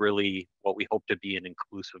build really what we hope to be an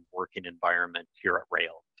inclusive working environment here at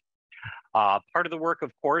Rails. Part of the work,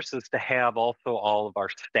 of course, is to have also all of our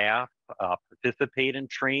staff participate in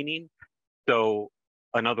training. So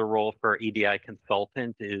another role for our EDI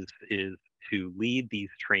consultant is to lead these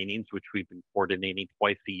trainings, which we've been coordinating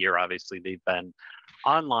twice a year. Obviously, they've been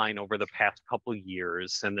online over the past couple of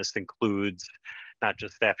years, and this includes not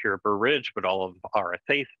just staff here at Burr Ridge, but all of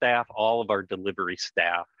RSA staff, all of our delivery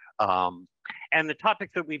staff. And the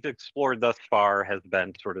topics that we've explored thus far has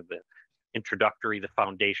been sort of the introductory, the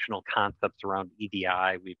foundational concepts around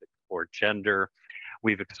EDI. We've explored gender.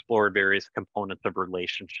 We've explored various components of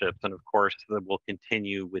relationships. And of course, we'll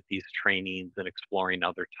continue with these trainings and exploring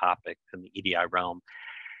other topics in the EDI realm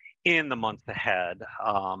in the months ahead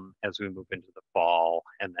as we move into the fall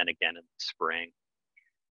and then again in the spring.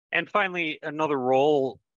 And finally, another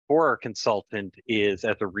role for our consultant is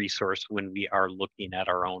as a resource when we are looking at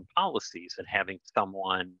our own policies and having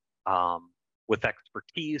someone with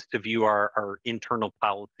expertise to view our internal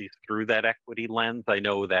policies through that equity lens. I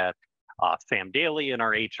know that Sam Daly in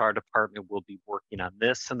our HR department will be working on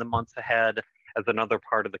this in the months ahead as another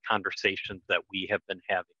part of the conversations that we have been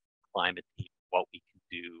having with the climate team, what we can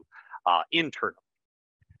do internally.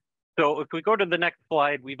 So if we go to the next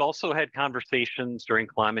slide, we've also had conversations during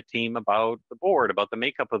climate team about the board, about the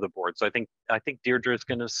makeup of the board. So I think Deirdre is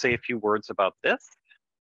going to say a few words about this.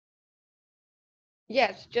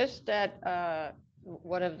 Yes, just that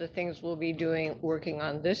one of the things we'll be working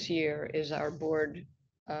on this year is our board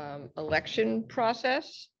election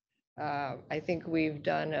process. I think we've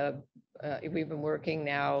done we've been working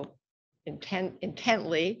now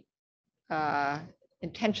intentionally,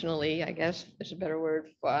 I guess is a better word,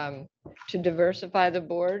 to diversify the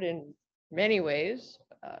board in many ways.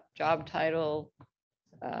 Job title,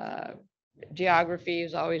 geography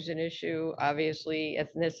is always an issue, obviously,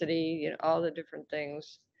 ethnicity, all the different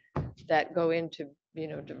things that go into,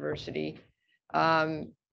 diversity.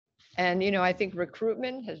 And, I think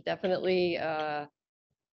recruitment has definitely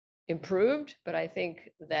improved, but I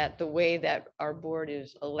think that the way that our board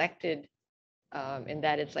is elected, and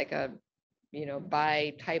that it's like a,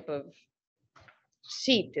 by type of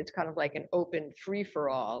seat, it's kind of like an open free for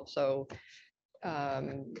all. So,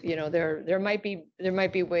 there might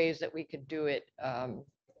be ways that we could do it,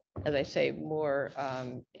 as I say, more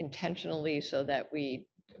intentionally, so that we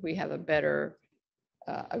have a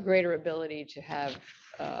greater ability to have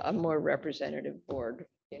a more representative board.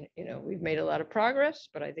 We've made a lot of progress,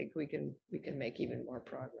 but I think we can make even more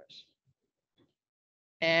progress.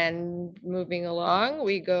 And moving along,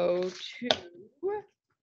 we go to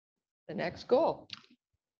the next goal.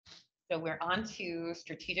 So we're on to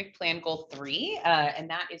strategic plan goal 3, and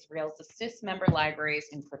that is Rails assist member libraries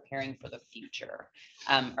in preparing for the future.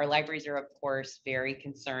 Our libraries are, of course, very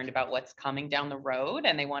concerned about what's coming down the road,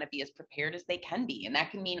 and they want to be as prepared as they can be, and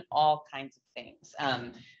that can mean all kinds of things.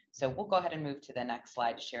 So we'll go ahead and move to the next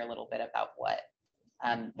slide to share a little bit about what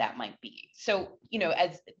that might be. So,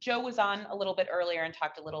 as Joe was on a little bit earlier and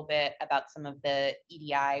talked a little bit about some of the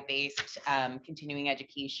EDI-based continuing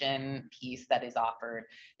education piece that is offered,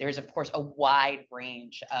 there's, of course, a wide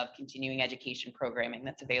range of continuing education programming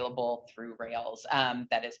that's available through Rails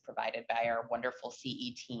that is provided by our wonderful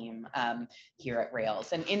CE team here at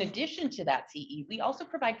Rails. And in addition to that CE, we also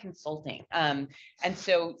provide consulting. And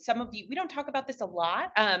so some of you, we don't talk about this a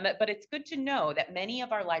lot, but it's good to know that many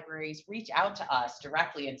of our libraries reach out to us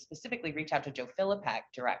directly, and specifically reach out to Joe Philippak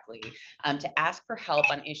directly to ask for help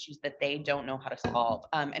on issues that they don't know how to solve.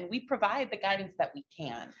 And we provide the guidance that we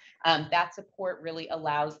can. That support really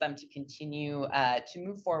allows them to continue to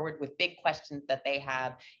move forward with big questions that they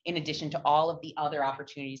have, in addition to all of the other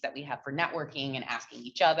opportunities that we have for networking and asking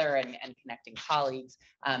each other and connecting colleagues.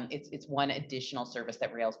 It's one additional service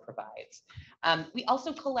that Rails provides. We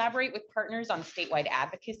also collaborate with partners on statewide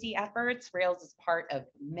advocacy efforts. Rails is part of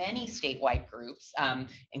many statewide groups,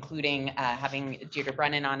 including having Deirdre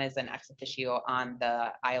Brennan on as an ex officio on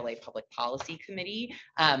the ILA Public Policy Committee,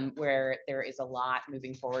 where there is a lot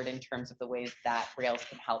moving forward in terms of the ways that Rails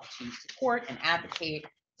can help to support and advocate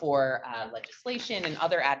for legislation and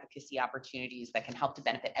other advocacy opportunities that can help to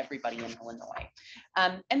benefit everybody in Illinois.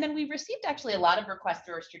 And then we received actually a lot of requests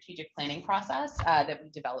through our strategic planning process that we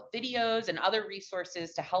develop videos and other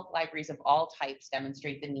resources to help libraries of all types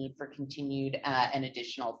demonstrate the need for continued and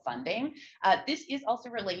additional funding. This is also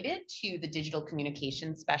related to the digital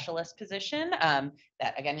communications specialist position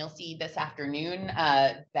that, again, you'll see this afternoon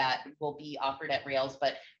that will be offered at Rails,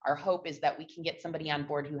 but our hope is that we can get somebody on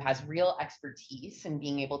board who has real expertise in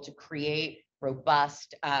being able to create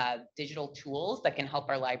robust digital tools that can help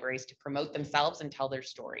our libraries to promote themselves and tell their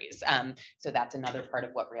stories. So that's another part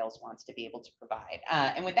of what Rails wants to be able to provide.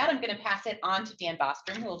 And with that, I'm going to pass it on to Dan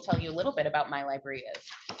Bostrom, who will tell you a little bit about My Library Is.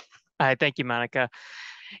 Thank you, Monica.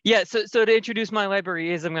 Yeah, so to introduce My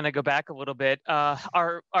Library Is, I'm going to go back a little bit.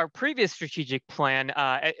 Our previous strategic plan,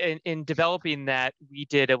 in developing that, we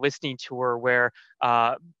did a listening tour where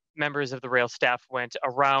members of the Rails staff went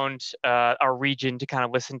around our region to kind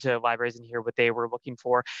of listen to libraries and hear what they were looking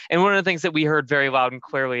for. And one of the things that we heard very loud and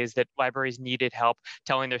clearly is that libraries needed help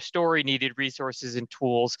telling their story, needed resources and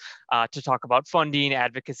tools to talk about funding,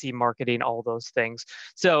 advocacy, marketing, all those things.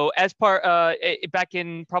 So as part, back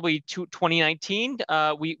in probably 2019,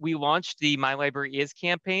 we launched the My Library Is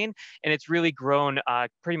campaign, and it's really grown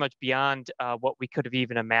pretty much beyond what we could have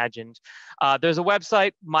even imagined. There's a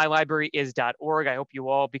website, mylibraryis.org. I hope you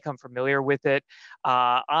all become familiar with it.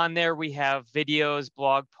 On there, we have videos,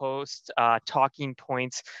 blog posts, talking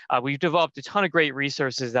points. We've developed a ton of great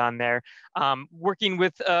resources on there. Working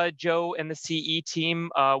with Joe and the CE team,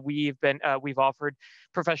 we've offered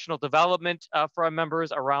professional development for our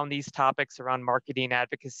members around these topics, around marketing,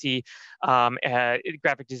 advocacy,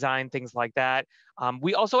 graphic design, things like that.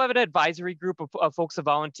 We also have an advisory group of folks,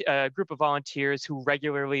 a group of volunteers who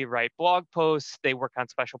regularly write blog posts. They work on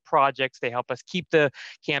special projects. They help us keep the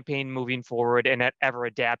campaign moving forward and ever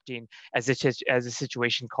adapting as the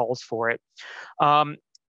situation calls for it.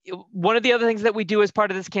 one of the other things that we do as part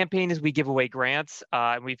of this campaign is we give away grants,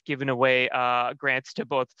 and we've given away grants to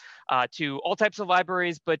both to all types of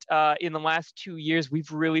libraries, but in the last 2 years,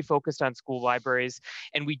 we've really focused on school libraries,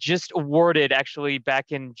 and we just awarded, actually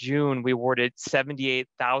back in June, we awarded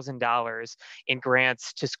 $78,000 in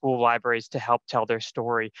grants to school libraries to help tell their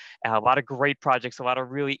story. A lot of great projects, a lot of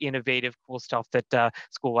really innovative, cool stuff that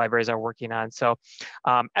school libraries are working on. So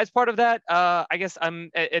as part of that, I guess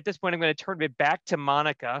at this point, I'm going to turn it back to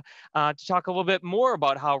Monica to talk a little bit more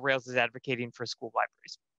about how Rails is advocating for school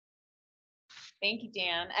libraries. Thank you,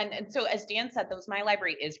 Dan. And so as Dan said, those My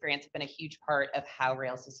Library Is grants have been a huge part of how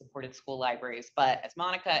Rails has supported school libraries. But as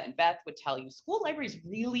Monica and Beth would tell you, school libraries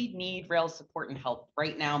really need Rails support and help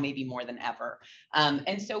right now, maybe more than ever.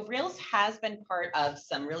 And so Rails has been part of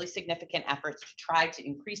some really significant efforts to try to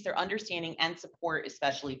increase their understanding and support,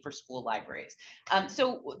 especially for school libraries.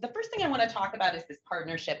 So the first thing I want to talk about is this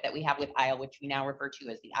partnership that we have with ISLE, which we now refer to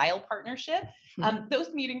as the ISLE partnership. Those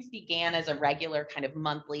meetings began as a regular kind of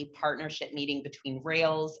monthly partnership meeting between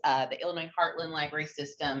Rails, the Illinois Heartland Library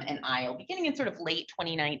System, and ISLE, beginning in sort of late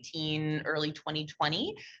 2019, early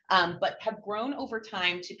 2020, but have grown over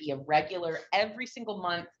time to be a regular every single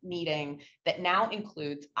month meeting that now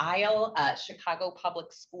includes ISLE, Chicago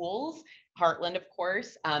Public Schools, Heartland, of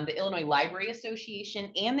course, the Illinois Library Association,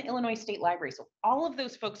 and the Illinois State Library. So all of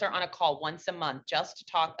those folks are on a call once a month just to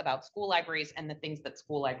talk about school libraries and the things that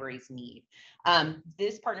school libraries need.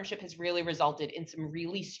 This partnership has really resulted in some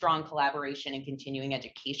really strong collaboration and continuing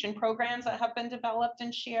education programs that have been developed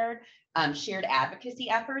and shared. Shared advocacy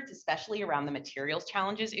efforts, especially around the materials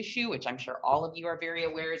challenges issue, which I'm sure all of you are very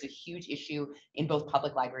aware is a huge issue in both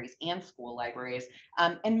public libraries and school libraries.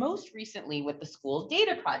 And most recently with the school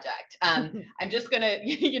data project. I'm just gonna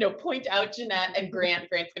point out Jeanette and Grant.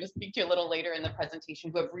 Grant's gonna speak to you a little later in the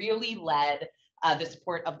presentation, who have really led the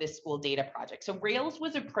support of this school data project. So Rails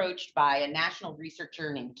was approached by a national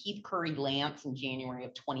researcher named Keith Curry Lance in January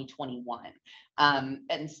of 2021.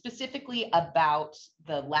 And specifically about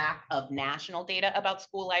the lack of national data about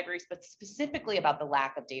school libraries, but specifically about the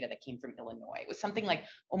lack of data that came from Illinois. It was something like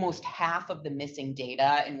almost half of the missing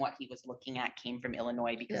data in what he was looking at came from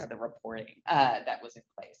Illinois because of the reporting that was in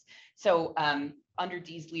place. So under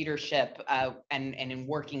Dee's leadership and in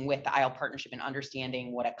working with the ISLE partnership and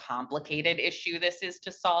understanding what a complicated issue this is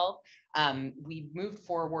to solve, we moved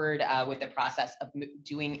forward with the process of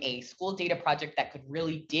doing a school data project that could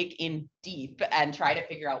really dig in deep and try to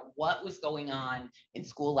figure out what was going on in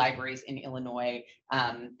school libraries in Illinois.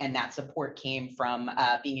 And that support came from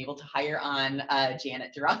being able to hire on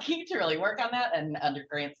Janet Duraki to really work on that, and under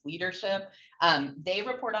Grant's leadership. They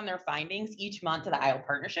report on their findings each month to the ISLE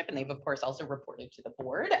partnership, and they've of course also reported to the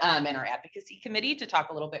board and our advocacy committee to talk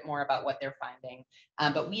a little bit more about what they're finding.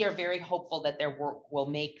 But we are very hopeful that their work will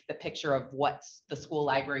make the picture of what's the school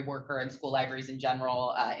library worker and school libraries in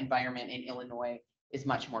general environment in Illinois is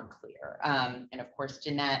much more clear. And of course,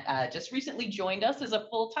 Jeanette just recently joined us as a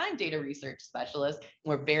full-time data research specialist.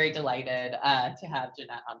 We're very delighted to have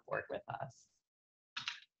Jeanette on board with us.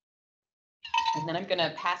 And then I'm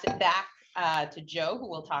gonna pass it back to Joe, who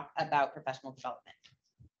will talk about professional development.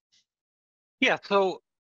 Yeah, so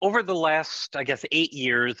over the last, I guess, 8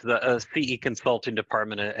 years, the CE consulting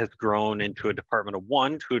department has grown into a department of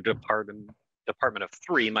 1 to a department of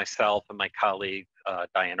 3, myself and my colleagues,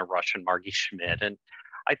 Diana Rush and Margie Schmidt. And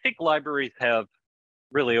I think libraries have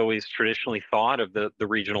really always traditionally thought of the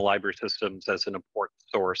regional library systems as an important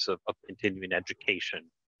source of continuing education.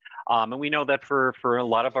 And we know that for a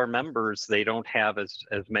lot of our members, they don't have as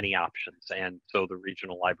many options. And so the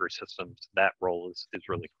regional library systems, that role is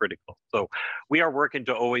really critical. So we are working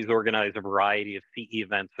to always organize a variety of CE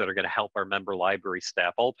events that are going to help our member library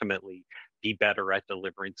staff ultimately be better at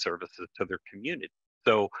delivering services to their community.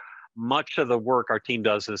 So much of the work our team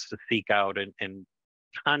does is to seek out and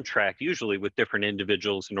contract, usually with different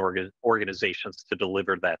individuals and organizations, to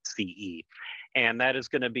deliver that CE. And that is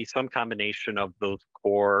going to be some combination of those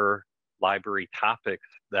core library topics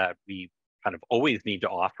that we kind of always need to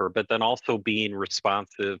offer, but then also being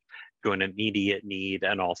responsive to an immediate need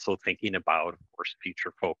and also thinking about, of course,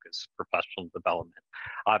 future focus, professional development.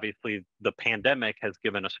 Obviously, the pandemic has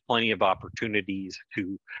given us plenty of opportunities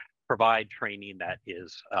to provide training that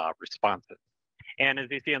is responsive. And as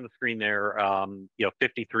you see on the screen there,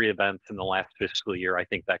 53 events in the last fiscal year. I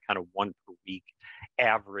think that kind of 1 per week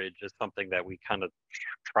average is something that we kind of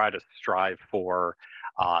try to strive for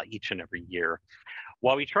each and every year.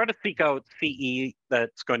 While we try to seek out CE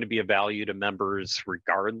that's going to be of value to members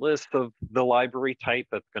regardless of the library type,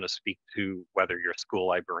 that's going to speak to whether you're a school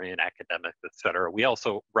librarian, academic, et cetera, we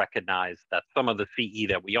also recognize that some of the CE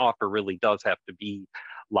that we offer really does have to be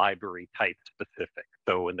library type specific.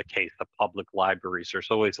 So in the case of public libraries, there's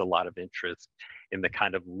always a lot of interest in the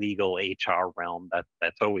kind of legal HR realm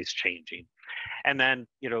that's always changing. And then,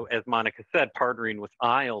 as Monica said, partnering with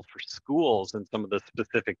ISLE for schools and some of the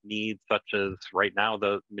specific needs, such as right now,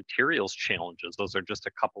 the materials challenges. Those are just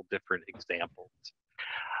a couple different examples.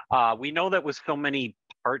 We know that with so many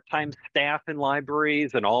part-time staff in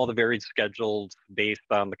libraries and all the varied schedules based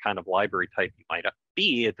on the kind of library type you might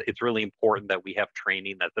be, it's really important that we have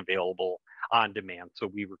training that's available on demand. So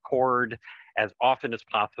we record as often as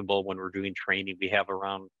possible when we're doing training. We have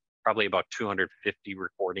around probably about 250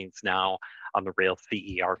 recordings now on the Rails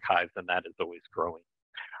CE archives, and that is always growing.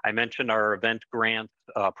 I mentioned our event grants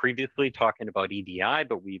previously, talking about EDI,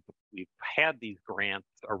 but we've had these grants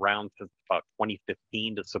around since about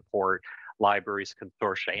 2015 to support libraries,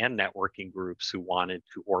 consortia, and networking groups who wanted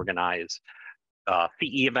to organize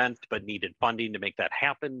CE events but needed funding to make that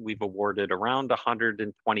happen. We've awarded around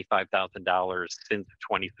 $125,000 since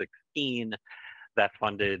 2016 that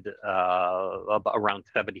funded around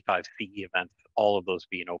 75 CE events, all of those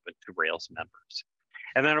being open to Rails members.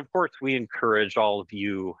 And then, of course, we encourage all of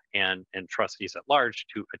you and trustees at large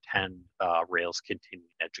to attend Rails continuing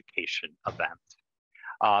education events.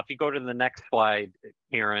 If you go to the next slide,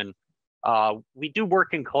 Karen, we do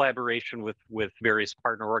work in collaboration with various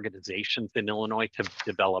partner organizations in Illinois to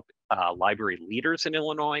develop library leaders in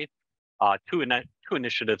Illinois. Two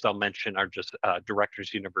initiatives I'll mention are just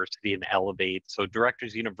Directors University and Elevate. So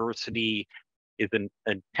Directors University is an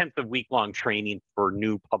intensive week-long training for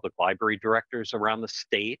new public library directors around the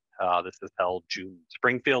state. This is held June.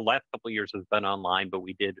 Springfield, last couple of years has been online, but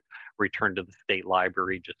we did return to the state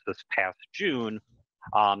library just this past June.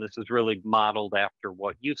 This is really modeled after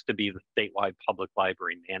what used to be the statewide Public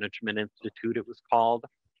Library Management Institute, it was called.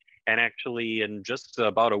 And actually, in just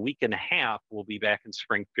about a week and a half, we'll be back in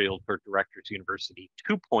Springfield for Directors University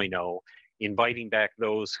 2.0, inviting back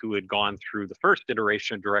those who had gone through the first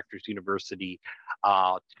iteration of Directors University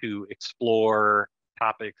to explore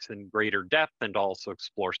topics in greater depth and also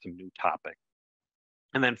explore some new topics.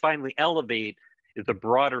 And then finally, Elevate is a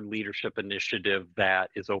broader leadership initiative that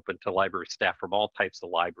is open to library staff from all types of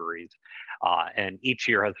libraries. And each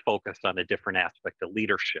year has focused on a different aspect of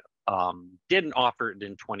leadership. Didn't offer it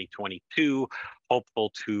in 2022,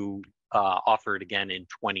 hopeful to offer it again in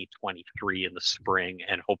 2023 in the spring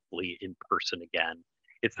and hopefully in person again.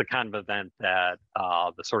 It's the kind of event that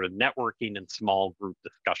the sort of networking and small group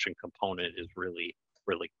discussion component is really,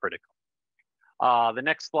 really critical. The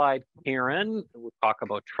next slide, Karen, we'll talk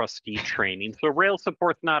about trustee training. So Rails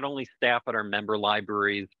supports not only staff at our member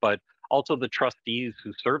libraries, but also the trustees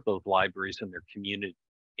who serve those libraries in their community.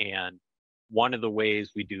 And one of the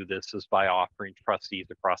ways we do this is by offering trustees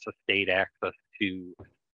across the state access to,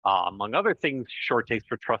 among other things, Short Takes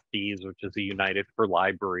for Trustees, which is a United for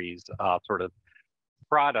Libraries sort of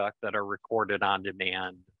product that are recorded on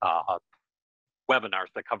demand webinars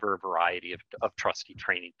that cover a variety of trustee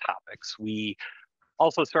training topics. We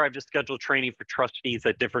also strive to schedule training for trustees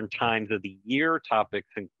at different times of the year, topics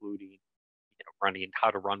including running how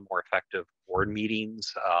to run more effective board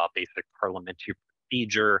meetings, basic parliamentary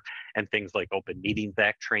procedure, and things like Open Meetings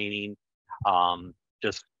Act training.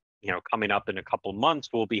 Just coming up in a couple months,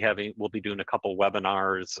 we'll be doing a couple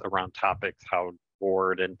webinars around topics how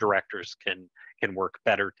board and directors can work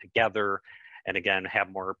better together, and again,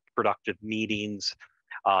 have more productive meetings.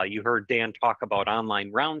 You heard Dan talk about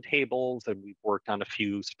online roundtables, and we've worked on a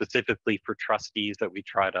few specifically for trustees that we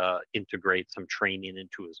try to integrate some training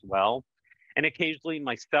into as well. And occasionally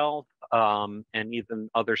myself and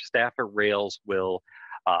even other staff at Rails will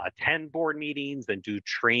attend board meetings and do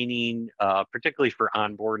training, particularly for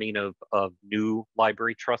onboarding of new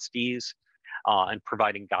library trustees and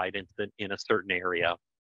providing guidance in a certain area.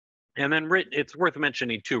 And then it's worth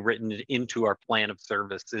mentioning too, written into our plan of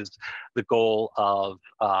service is the goal of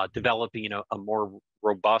developing a more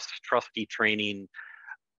robust trustee training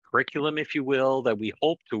curriculum, if you will, that we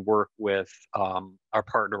hope to work with our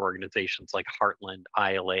partner organizations like Heartland,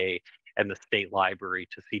 ILA, and the state library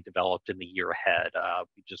to see developed in the year ahead.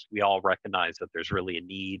 We all recognize that there's really a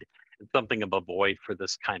need and something of a void for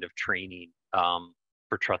this kind of training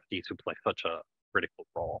for trustees who play such a critical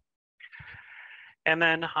role. And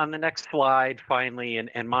then on the next slide, finally,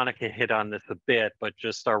 and Monica hit on this a bit, but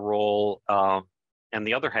just our role and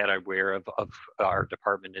the other hat I wear of our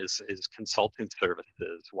department is consulting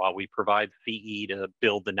services. While we provide CE to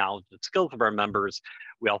build the knowledge and skills of our members,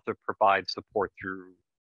 we also provide support through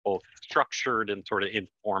both structured and sort of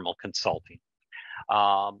informal consulting.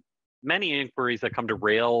 Many inquiries that come to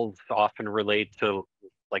Rails often relate to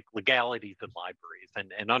like legalities in libraries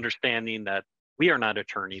and understanding that we are not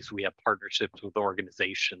attorneys. We have partnerships with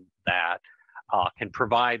organizations that can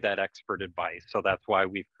provide that expert advice. So that's why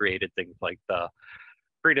we've created things like the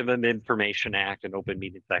Freedom of Information Act and Open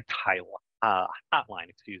Meetings Act hotline,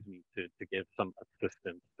 to give some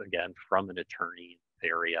assistance, again, from an attorney in this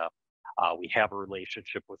area. We have a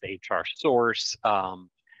relationship with HR Source,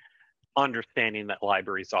 understanding that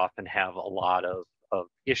libraries often have a lot of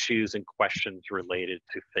issues and questions related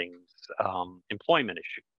to things, employment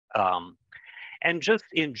issues. And just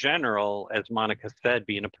in general, as Monica said,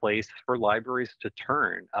 being a place for libraries to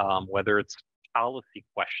turn, whether it's policy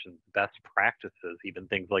questions, best practices, even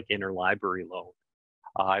things like interlibrary loan.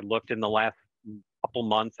 I looked in the last couple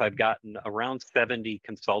months, I've gotten around 70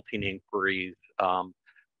 consulting inquiries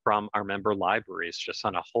from our member libraries, just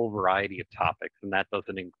on a whole variety of topics. And that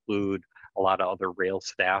doesn't include a lot of other Rails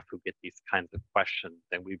staff who get these kinds of questions.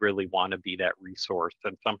 And we really want to be that resource,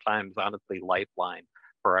 and sometimes, honestly, lifeline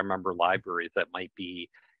for our member libraries that might be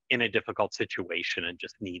in a difficult situation and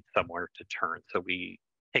just need somewhere to turn. So we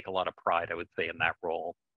take a lot of pride, I would say, in that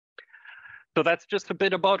role. So that's just a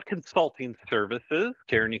bit about consulting services.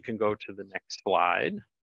 Karen, you can go to the next slide.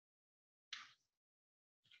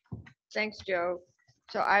 Thanks, Joe.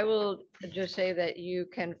 So I will just say that you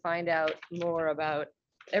can find out more about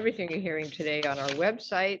everything you're hearing today on our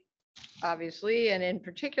website, obviously, and in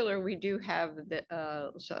particular, we do have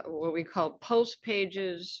the what we call post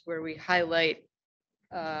pages, where we highlight,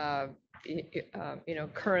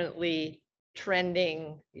 currently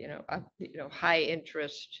trending, high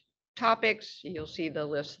interest topics. You'll see the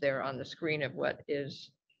list there on the screen of what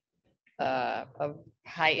is of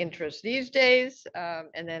high interest these days.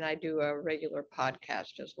 And then I do a regular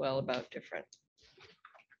podcast as well about different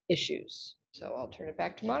issues. So I'll turn it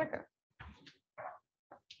back to Monica.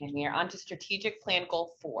 And we are on to strategic plan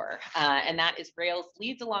goal 4, and that is Rails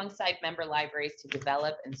leads alongside member libraries to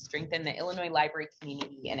develop and strengthen the Illinois library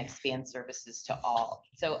community and expand services to all.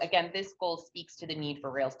 So again, this goal speaks to the need for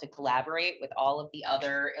Rails to collaborate with all of the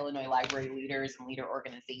other Illinois library leaders and leader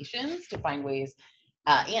organizations to find ways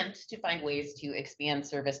to expand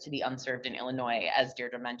service to the unserved in Illinois. As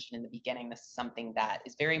Deirdre mentioned in the beginning, this is something that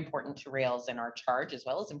is very important to Rails in our charge, as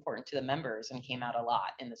well as important to the members, and came out a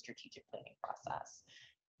lot in the strategic planning process.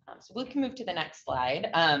 So we can move to the next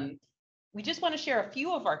slide. We just want to share a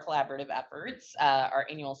few of our collaborative efforts. Our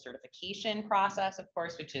annual certification process, of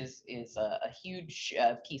course, which is a huge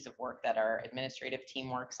piece of work that our administrative team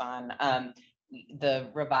works on. The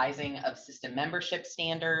revising of system membership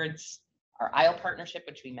standards, our ISLE partnership,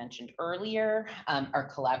 which we mentioned earlier,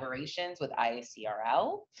 our collaborations with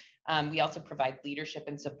IACRL. We also provide leadership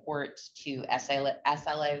and support to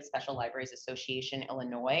SLA, Special Libraries Association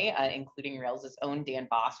Illinois, including Rails' own Dan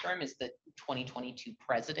Bostrom is the 2022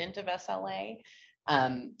 president of SLA.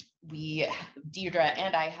 Deirdre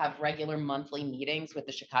and I have regular monthly meetings with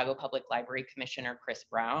the Chicago Public Library Commissioner, Chris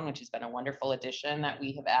Brown, which has been a wonderful addition that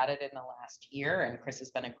we have added in the last year. And Chris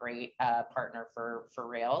has been a great partner for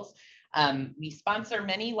Rails. We sponsor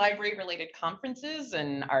many library related conferences,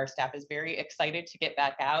 and our staff is very excited to get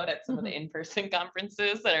back out at some of the in-person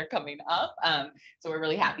conferences that are coming up. So we're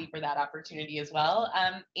really happy for that opportunity as well.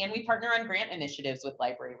 And we partner on grant initiatives with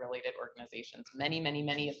library related organizations,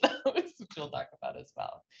 many of those, which we'll talk about as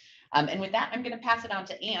well. And with that, I'm going to pass it on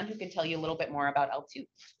to Anne, who can tell you a little bit more about L2.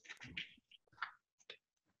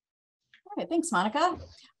 All right, thanks, Monica.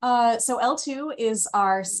 So L2 is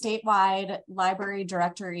our statewide library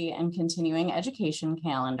directory and continuing education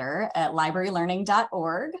calendar at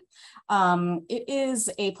librarylearning.org. It is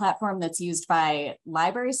a platform that's used by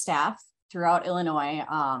library staff throughout Illinois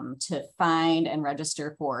to find and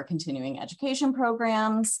register for continuing education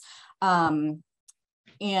programs,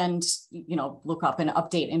 and look up and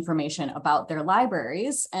update information about their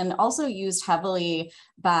libraries, and also used heavily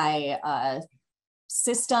by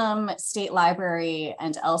system, state library,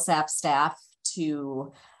 and LSAP staff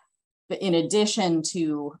in addition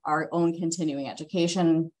to our own continuing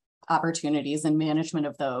education opportunities and management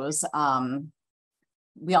of those.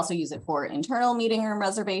 We also use it for internal meeting room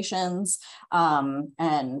reservations,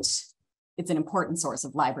 and it's an important source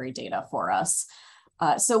of library data for us.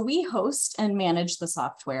 So we host and manage the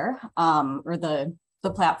software or the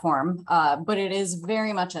platform, but it is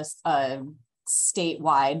very much a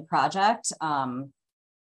statewide project.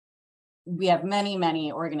 We have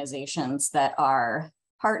many organizations that are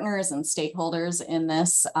partners and stakeholders in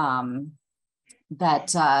this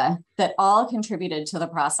that all contributed to the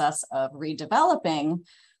process of redeveloping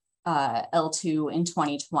L2 in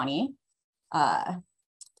 2020.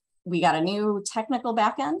 We got a new technical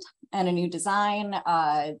backend and a new design,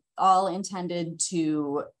 all intended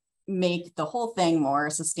to make the whole thing more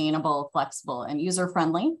sustainable, flexible, and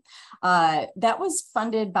user-friendly. That was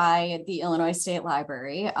funded by the Illinois State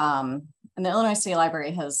Library. And the Illinois State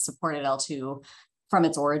Library has supported L2 from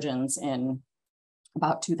its origins in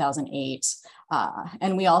about 2008.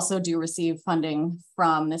 And we also do receive funding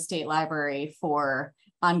from the state library for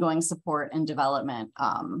ongoing support and development,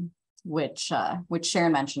 which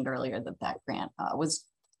Sharon mentioned earlier, that grant was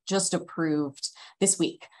just approved this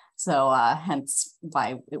week. So hence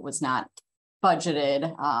why it was not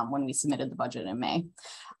budgeted when we submitted the budget in May.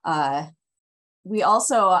 We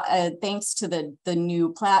also, thanks to the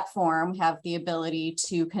new platform, have the ability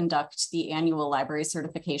to conduct the annual library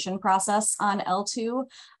certification process on L2.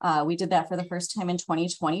 We did that for the first time in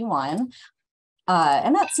 2021.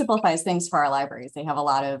 And that simplifies things for our libraries. They have a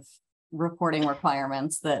lot of reporting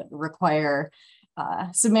requirements that require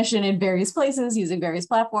submission in various places using various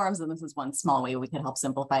platforms. And this is one small way we can help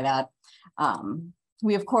simplify that.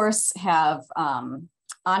 We, of course, have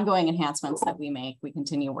ongoing enhancements that we make. We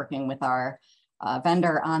continue working with our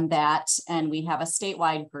vendor on that. And we have a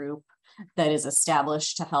statewide group that is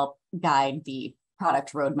established to help guide the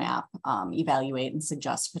product roadmap, evaluate and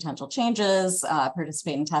suggest potential changes,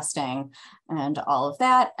 participate in testing and all of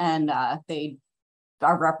that. And they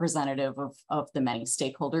are representative of the many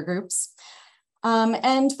stakeholder groups.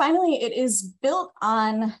 And finally, it is built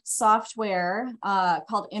on software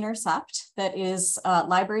called Intercept, that is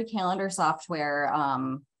library calendar software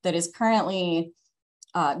that is currently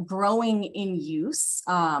growing in use.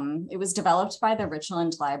 It was developed by the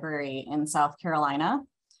Richland Library in South Carolina,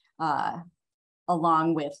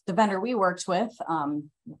 along with the vendor we worked with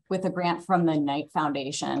a grant from the Knight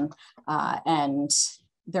Foundation. And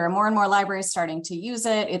there are more and more libraries starting to use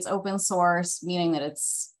it. It's open source, meaning that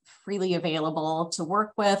it's freely available to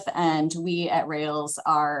work with. And we at Rails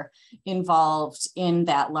are involved in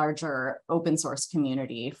that larger open source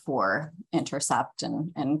community for Intercept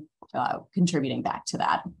and contributing back to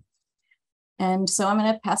that. And so I'm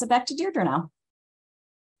going to pass it back to Deirdre now.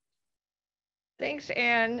 Thanks,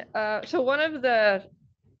 Anne. So one of the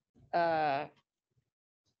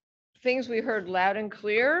things we heard loud and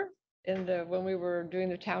clear when we were doing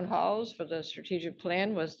the town halls for the strategic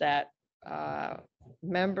plan was that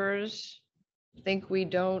members think we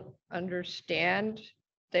don't understand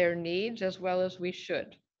their needs as well as we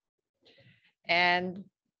should. And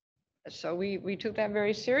so we took that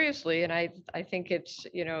very seriously. And I think it's,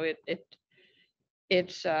 you know,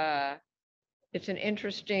 it's an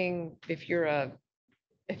interesting, if you're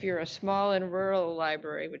a small and rural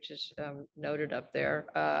library, which is noted up there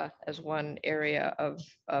as one area of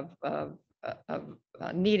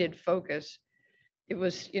needed focus. It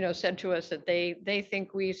was, you know, said to us that they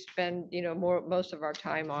think we spend, you know, most of our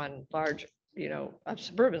time on large, you know,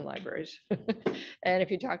 suburban libraries. And if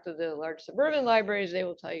you talk to the large suburban libraries, they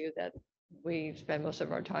will tell you that we spend most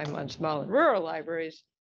of our time on small and rural libraries,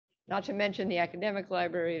 not to mention the academic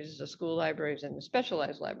libraries, the school libraries, and the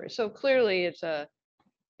specialized libraries. So clearly it's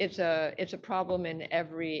a problem in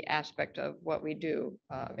every aspect of what we do,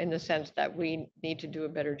 in the sense that we need to do a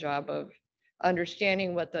better job of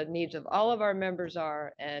understanding what the needs of all of our members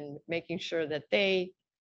are and making sure that they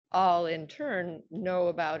all in turn know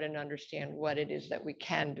about and understand what it is that we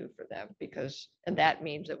can do for them, and that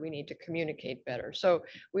means that we need to communicate better. So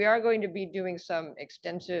we are going to be doing some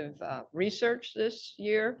extensive research this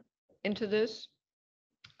year into this,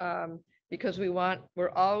 because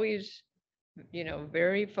we're always, you know,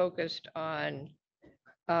 very focused on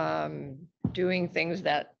doing things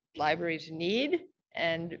that libraries need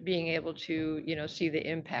and being able to, you know, see the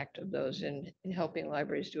impact of those in helping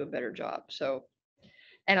libraries do a better job. So,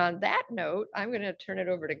 and on that note, I'm going to turn it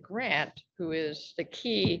over to Grant, who is the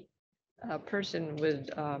key person with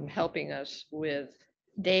helping us with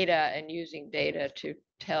data and using data to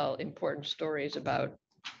tell important stories about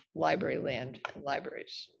library land and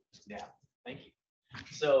libraries. Yeah, thank you.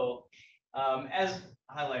 So as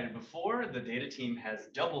highlighted before, the data team has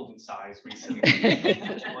doubled in size recently.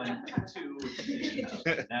 One to two positions of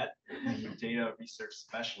Jeanette, data research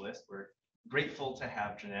specialist. We're grateful to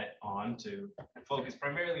have Jeanette on to focus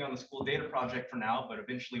primarily on the school data project for now, but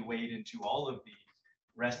eventually wade into all of the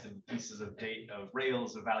rest of the pieces of data, of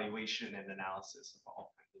Rails evaluation and analysis of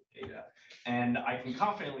all kinds of data. And I can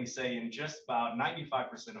confidently say in just about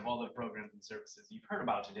 95% of all the programs and services you've heard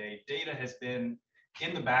about today, data has been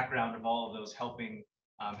in the background of all of those, helping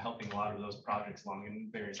a lot of those projects along in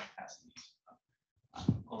various capacities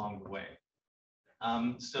along the way.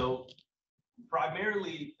 So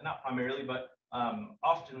not primarily, but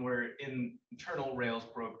often we're in internal Rails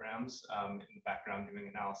programs in the background doing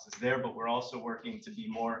analysis there, but we're also working to be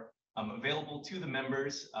more available to the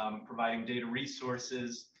members, providing data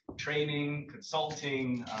resources training,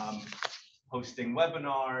 consulting, hosting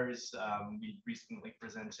webinars. We recently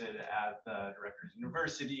presented at the Directors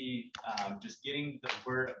University, just getting the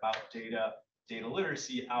word about data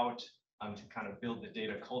literacy out to kind of build the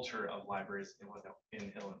data culture of libraries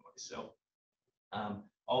in Illinois. So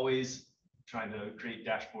always trying to create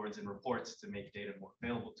dashboards and reports to make data more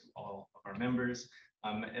available to all of our members,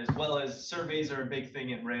 as well as surveys are a big thing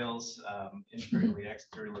in Rails, internally,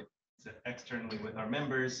 externally with our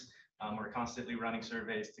members. We're constantly running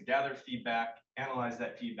surveys to gather feedback, analyze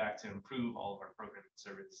that feedback to improve all of our programs and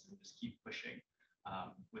services, and just keep pushing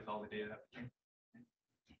with all the data that we can.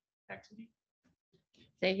 Back to you.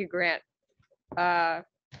 Thank you, Grant.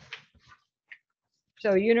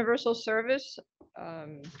 So universal service,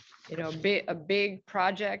 you know, a big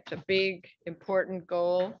project, a big important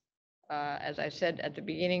goal. As I said at the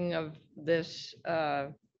beginning of this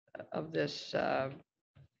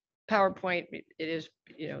PowerPoint, it is,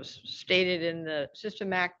 you know, stated in the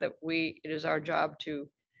System Act that it is our job to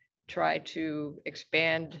try to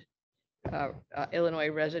expand Illinois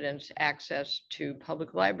residents' access to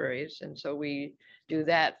public libraries. And so we do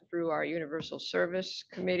that through our Universal Service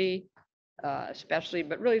Committee, especially,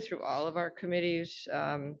 but really through all of our committees,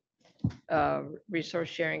 Resource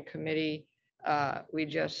Sharing Committee. We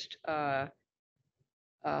just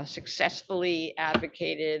successfully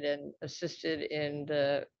advocated and assisted in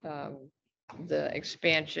the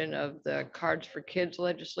expansion of the Cards for Kids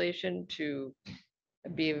legislation to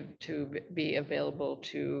be available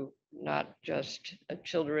to not just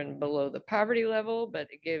children below the poverty level, but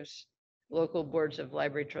it gives local boards of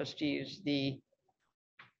library trustees the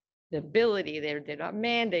ability, they're not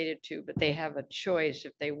mandated to, but they have a choice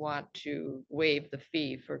if they want to waive the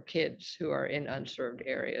fee for kids who are in unserved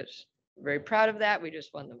areas. Very proud of that. We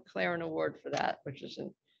just won the McLaren Award for that, which is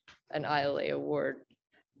an ILA award.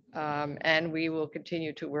 And we will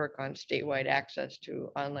continue to work on statewide access to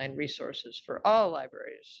online resources for all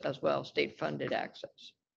libraries as well, state funded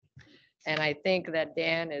access. And I think that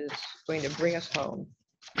Dan is going to bring us home.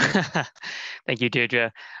 Thank you,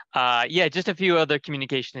 Deirdre. Yeah, just a few other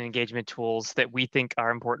communication and engagement tools that we think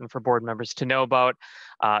are important for board members to know about.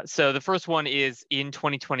 So the first one is in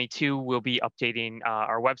 2022, we'll be updating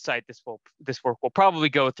our website. This work will probably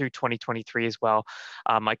go through 2023 as well.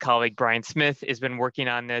 My colleague Brian Smith has been working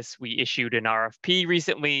on this. We issued an RFP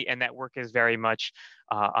recently, and that work is very much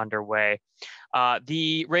underway.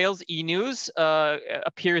 The Rails e-news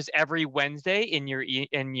appears every Wednesday in your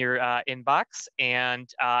inbox, and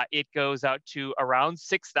it goes out to around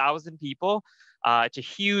 6,000 people. It's a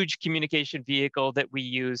huge communication vehicle that we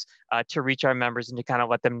use to reach our members and to kind of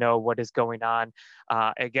let them know what is going on.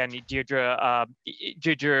 Again, Deirdre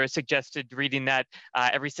suggested reading that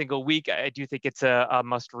every single week. I do think it's a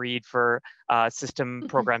must read for system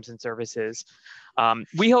programs and services.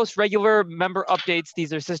 We host regular member updates.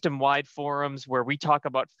 These are system-wide forums where we talk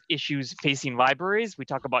about issues facing libraries. We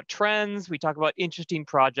talk about trends. We talk about interesting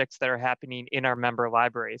projects that are happening in our member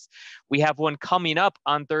libraries. We have one coming up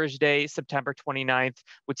on Thursday, September 29th,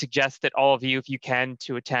 would suggest that all of you, if you can,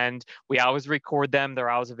 to attend. We always record them. They're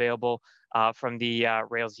always available from the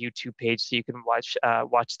Rails YouTube page, so you can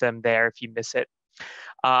watch them there if you miss it.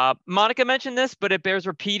 Monica mentioned this, but it bears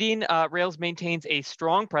repeating. Rails maintains a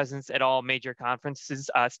strong presence at all major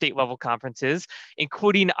conferences, state level conferences,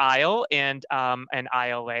 including ISLE and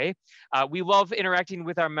ILA. We love interacting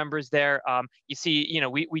with our members there. You see, you know,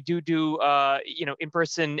 we do you know,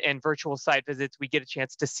 in-person and virtual site visits. We get a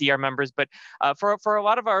chance to see our members, but for a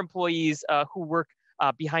lot of our employees who work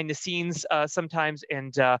behind the scenes sometimes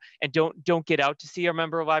and don't get out to see our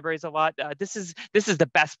member libraries a lot, this is the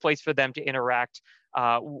best place for them to interact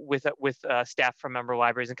with staff from member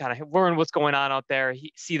libraries and kind of learn what's going on out there,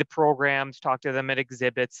 see the programs, talk to them at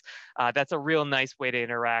exhibits. That's a real nice way to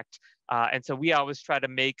interact. And so we always try to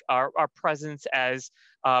make our presence as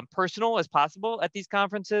personal as possible at these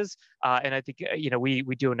conferences. And I think, you know, we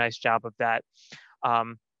do a nice job of that.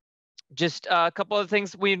 Just a couple of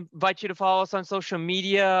things. We invite you to follow us on social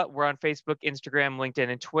media. We're on Facebook, Instagram, LinkedIn,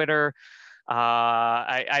 and Twitter.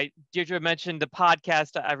 Deirdre mentioned the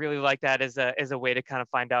podcast. I really like that as a way to kind of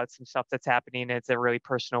find out some stuff that's happening. It's a really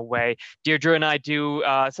personal way. Deirdre and I do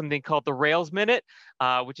something called the Rails Minute,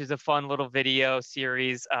 which is a fun little video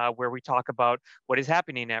series where we talk about what is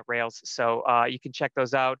happening at Rails. So you can check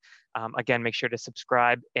those out. Again, make sure to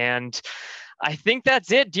subscribe. And I think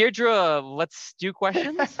that's it. Deirdre, let's do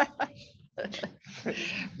questions.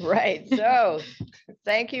 Right. So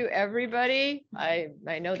thank you, everybody. I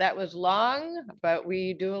know that was long, but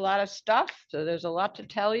we do a lot of stuff. So there's a lot to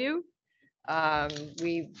tell you.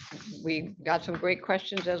 We got some great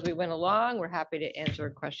questions as we went along. We're happy to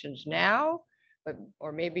answer questions now. but,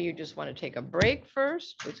 or maybe you just want to take a break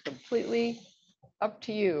first. It's completely up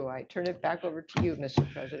to you. I turn it back over to you,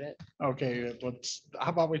 Mr. President. Okay,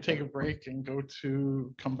 how about we take a break and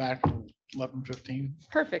come back to 11:15?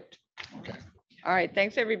 Perfect. Okay. All right,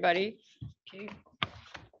 thanks, everybody.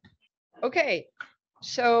 Okay,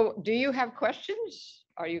 so do you have questions?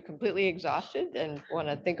 Are you completely exhausted and want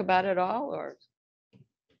to think about it all, or?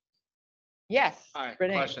 Yes, Hi,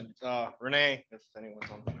 Renee. question. Renee, if anyone's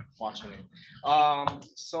watching me.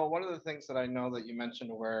 So one of the things that I know that you mentioned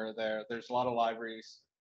where there's a lot of libraries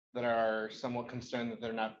that are somewhat concerned that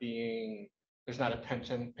there's not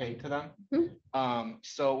attention paid to them.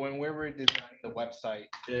 So when we were designing the website,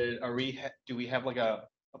 do we have like a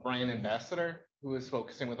brand ambassador who is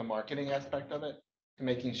focusing with the marketing aspect of it to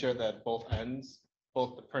making sure that both ends,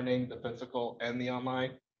 both the printing, the physical and the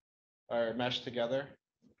online are meshed together?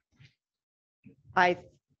 I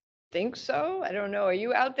think so. I don't know. Are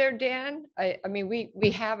you out there, Dan? I mean,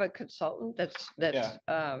 we have a consultant that's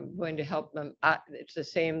going to help them. It's the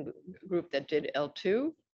same group that did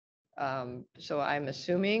L2. So I'm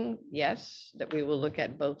assuming, yes, that we will look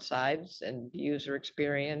at both sides and user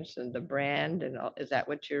experience and the brand and all. Is that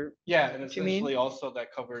what you're? Yeah, and what you mean? essentially also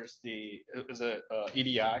that covers is it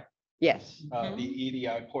EDI? Yes. The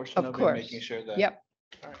EDI portion Of of it, course. making sure that. Yep.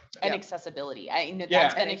 And accessibility. I know Yeah.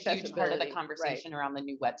 that's been a And huge part of the accessibility, conversation around the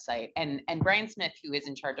new website. And Brian Smith, who is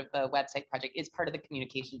in charge of the website project, is part of the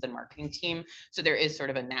communications and marketing team. So there is sort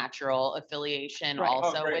of a natural affiliation Right.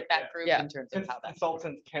 also Oh, great, with that group in terms of how that.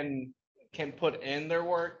 Consultants can put in their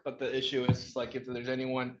work, but the issue is like if there's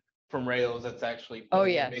anyone from Rails that's actually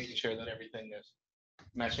making sure that everything is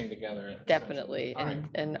meshing together. Definitely. All right.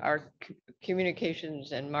 And our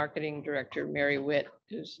communications and marketing director, Mary Witt,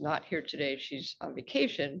 who's not here today, she's on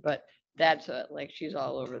vacation, but that's like, she's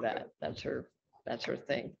all over that. That's her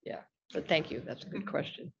thing. Yeah. But thank you. That's a good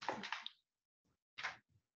question.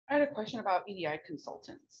 I had a question about EDI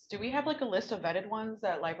consultants. Do we have like a list of vetted ones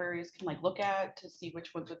that libraries can like look at to see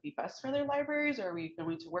which ones would be best for their libraries? Or are we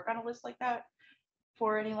going to work on a list like that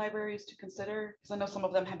for any libraries to consider? Because I know some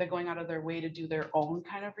of them have been going out of their way to do their own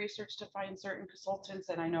kind of research to find certain consultants.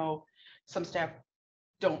 And I know some staff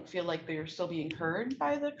don't feel like they're still being heard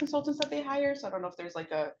by the consultants that they hire. So I don't know if there's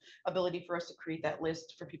like a ability for us to create that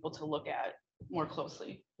list for people to look at more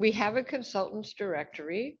closely. We have a consultants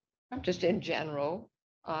directory, just in general,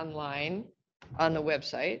 online on the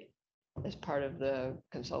website as part of the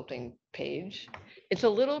consulting page. It's a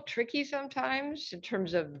little tricky sometimes in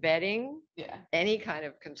terms of vetting any kind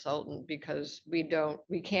of consultant because we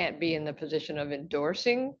can't be in the position of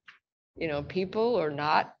endorsing, people or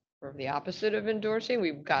not, or the opposite of endorsing.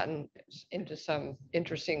 We've gotten into some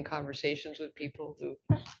interesting conversations with people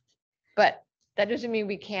but that doesn't mean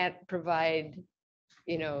we can't provide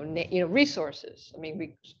resources. I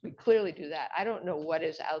mean, we clearly do that. I don't know what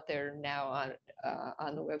is out there now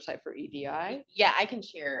on the website for EDI. Yeah, I can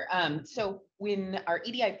share. So when our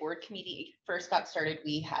EDI board committee first got started,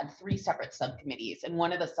 we had 3 separate subcommittees, and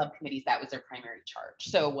one of the subcommittees that was their primary charge.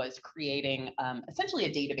 So was creating essentially a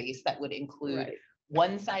database that would include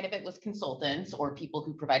one side of it was consultants or people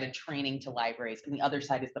who provided training to libraries, and the other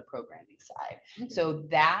side is the programming side. So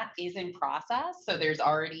that is in process. So there's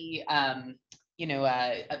already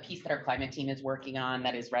a piece that our climate team is working on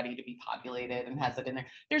that is ready to be populated and has it in there.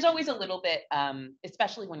 There's always a little bit,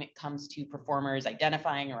 especially when it comes to performers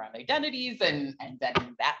identifying around identities and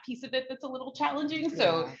vetting that piece of it that's a little challenging.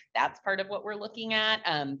 So that's part of what we're looking at.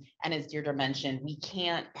 And as Deirdre mentioned,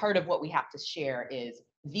 part of what we have to share is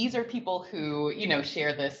these are people who,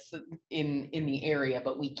 share this in the area,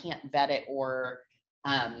 but we can't vet it or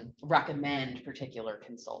recommend particular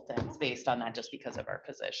consultants based on that just because of our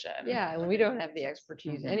position. Yeah, and we don't have the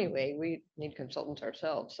expertise anyway. We need consultants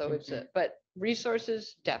ourselves. So but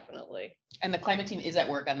resources, definitely. And the climate team is at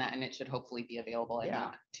work on that, and it should hopefully be available in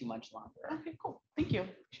not too much longer. Okay, cool. Thank you.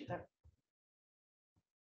 Appreciate that.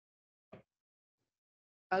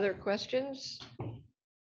 Other questions?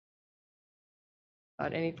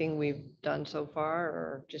 About anything we've done so far,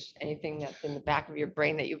 or just anything that's in the back of your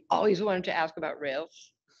brain that you've always wanted to ask about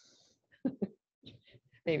Rails?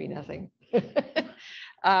 Maybe nothing.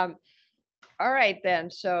 All right, then.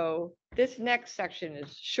 So this next section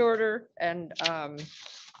is shorter, and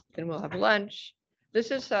then we'll have lunch. This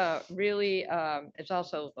is really, it's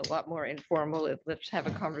also a lot more informal. Let's have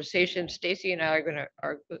a conversation. Stacy and I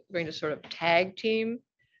are going to sort of tag team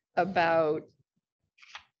about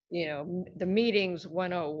the meetings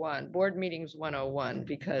 101, board meetings 101,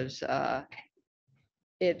 because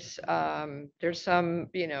it's there's some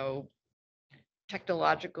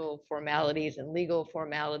technological formalities and legal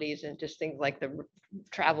formalities and just things like the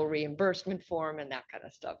travel reimbursement form and that kind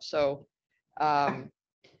of stuff. So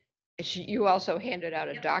You also handed out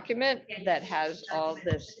a document that has all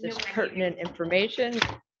this pertinent information.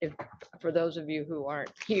 If, for those of you who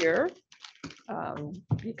aren't here,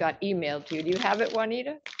 you got emailed to you. Do you have it,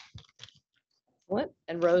 Juanita? What?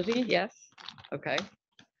 And Rosie, yes? Okay.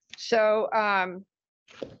 So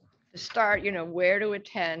to start, where to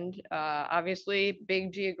attend, obviously,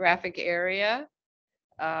 big geographic area.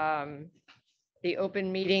 The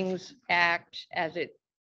Open Meetings Act, as it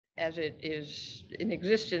is in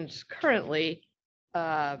existence currently,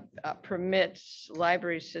 permits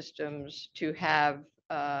library systems to have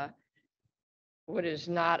what is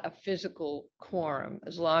not a physical quorum,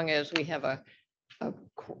 as long as we have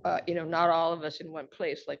not all of us in one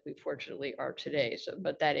place like we fortunately are today. So,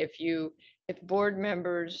 but that if board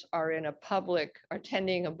members are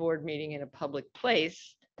attending a board meeting in a public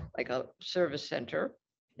place, like a service center,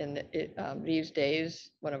 and these days,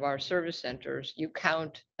 one of our service centers, you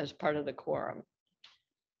count as part of the quorum.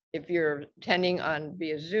 If you're attending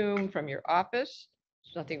via Zoom from your office,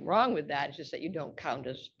 there's nothing wrong with that. It's just that you don't count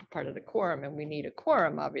as part of the quorum, and we need a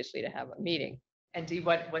quorum, obviously, to have a meeting. And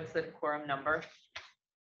what's the quorum number?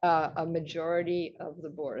 A majority of the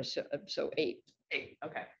board, so 8. 8,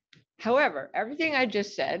 okay. However, everything I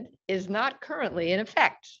just said is not currently in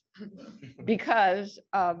effect because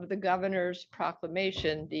of the governor's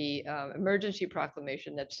proclamation, the emergency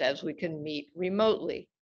proclamation that says we can meet remotely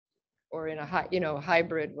or in a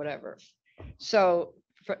hybrid, whatever. So,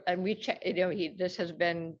 and we check, this has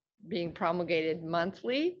been being promulgated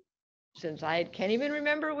monthly since I can't even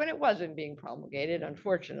remember when it wasn't being promulgated,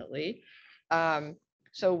 unfortunately.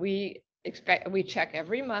 So we check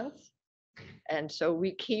every month. And so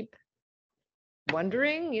we keep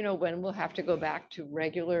wondering, when we'll have to go back to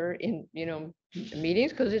regular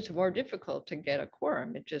meetings, because it's more difficult to get a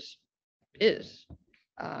quorum. It just is,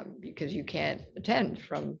 because you can't attend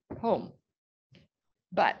from home.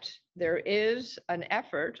 But there is an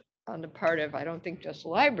effort on the part of, I don't think just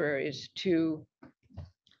libraries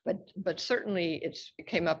but certainly it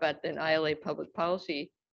came up at an ILA Public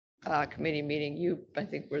Policy Committee meeting. You, I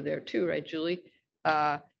think, were there too, right, Julie?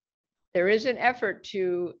 There is an effort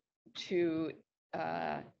to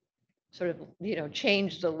sort of,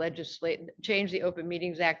 change the Open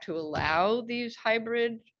Meetings Act to allow these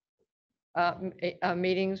hybrid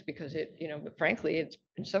meetings, because frankly, it's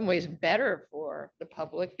in some ways better for the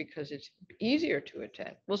public because it's easier to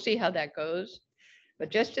attend. We'll see how that goes. But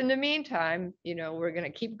just in the meantime, we're going to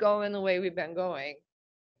keep going the way we've been going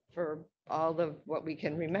for all of what we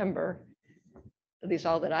can remember, at least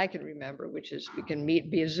all that I can remember, which is we can meet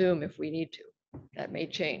via Zoom if we need to. That may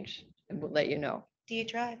change, and we'll let you know. Do you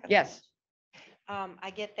drive? Yes.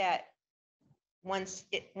 I get that once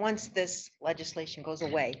this legislation goes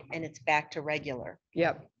away and it's back to regular.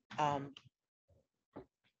 Yep. A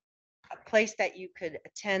place that you could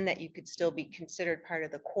attend that you could still be considered part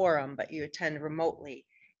of the quorum, but you attend remotely.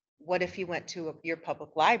 What if you went to your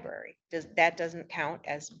public library? Doesn't count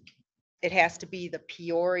as, it has to be the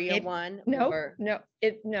Peoria one?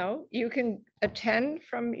 No, you can attend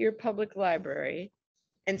from your public library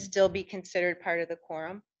and still be considered part of the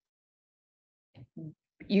quorum?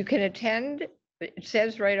 You can attend, it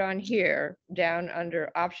says right on here, down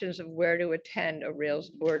under options of where to attend a Rails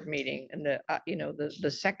board meeting, and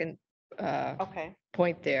the second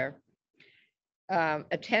point there.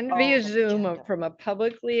 Attend via Zoom from a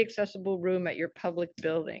publicly accessible room at your public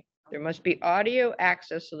building. There must be audio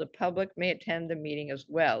access so the public may attend the meeting as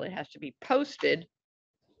well. It has to be posted,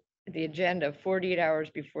 the agenda, 48 hours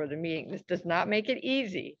before the meeting. This does not make it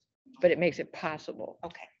easy, but it makes it possible.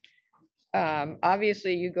 Okay.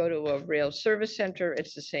 Obviously, you go to a Rails service center,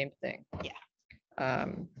 it's the same thing. Yeah.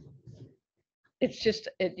 It's just,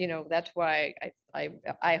 that's why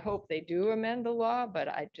I hope they do amend the law, but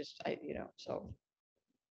so.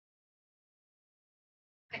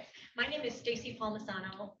 Okay. My name is Stacy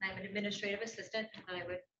Palmisano. I'm an administrative assistant, and I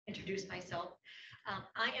would introduce myself.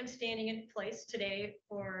 I am standing in place today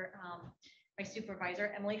for my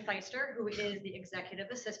supervisor, Emily Feister, who is the executive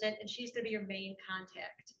assistant, and she's going to be your main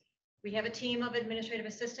contact. We have a team of administrative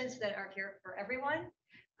assistants that are here for everyone,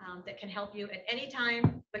 that can help you at any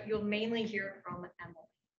time, but you'll mainly hear from Emily.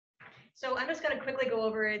 So I'm just going to quickly go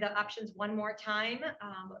over the options one more time.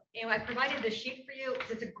 I provided the sheet for you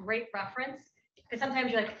because it's a great reference, because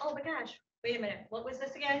sometimes you're like, oh my gosh, wait a minute, what was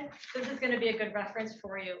this again? This is going to be a good reference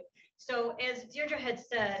for you. So as Deirdre had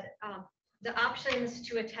said, the options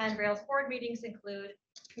to attend Rails board meetings include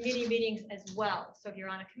committee meetings as well. So if you're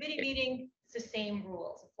on a committee meeting, it's the same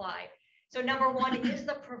rules apply. So number one is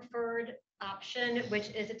the preferred option, which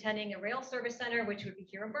is attending a Rails service center, which would be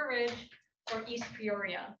here in Burridge or East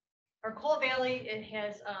Peoria. Or Coal Valley, it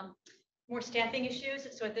has more staffing issues.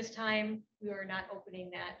 So at this time, we are not opening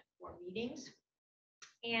that for meetings.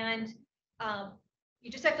 And you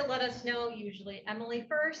just have to let us know, usually Emily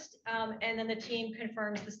first, and then the team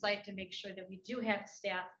confirms the site to make sure that we do have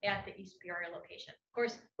staff at the East Peoria location. Of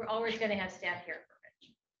course, we're always going to have staff here for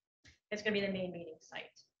Ridge. It's going to be the main meeting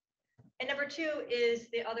site. And number two is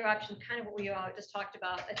the other option, kind of what we all just talked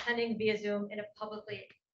about, attending via Zoom in a publicly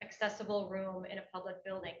accessible room in a public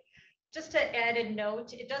building. Just to add a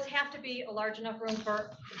note, it does have to be a large enough room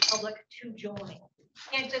for the public to join.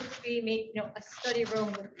 Can't just be a study room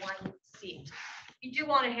with one seat. You do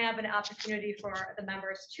want to have an opportunity for the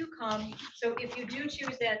members to come. So if you do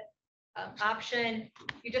choose that option,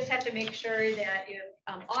 you just have to make sure that you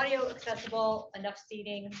have audio accessible, enough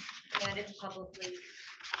seating, and it's publicly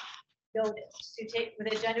noticed. To take,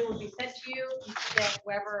 the agenda will be sent to you, that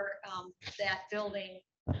whoever that building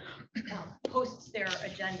posts their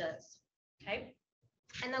agendas. Okay.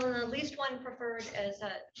 And then the least one preferred, as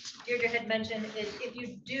Deirdre had mentioned, is if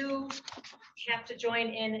you do have to join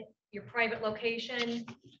in your private location,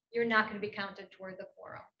 you're not going to be counted toward the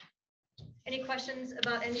quorum. Any questions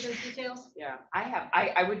about any of those details? Yeah,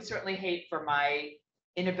 I would certainly hate for my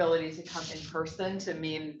inability to come in person to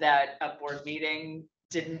mean that a board meeting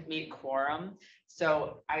didn't meet quorum.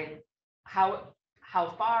 So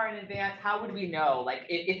how far in advance, how would we know? Like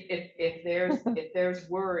if there's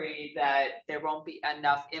worry that there won't be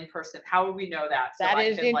enough in person, how would we know that? So That I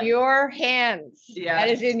is can, in like, your hands. Yeah. That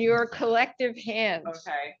is in your collective hands.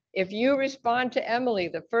 Okay. If you respond to Emily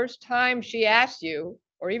the first time she asks you,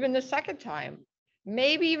 or even the second time,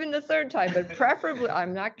 maybe even the third time, but preferably,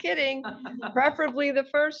 I'm not kidding, preferably the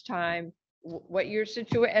first time, what your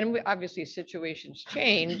situation, and obviously situations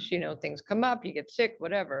change, things come up, you get sick,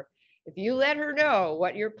 whatever. If you let her know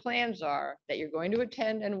what your plans are, that you're going to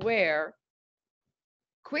attend and where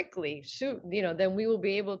quickly, soon, then we will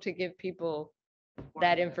be able to give people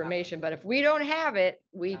that information. But if we don't have it,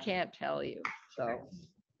 we can't tell you.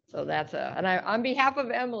 So that's and on behalf of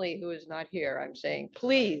Emily, who is not here, I'm saying,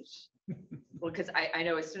 please. Well, because I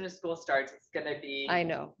know as soon as school starts, it's going to be I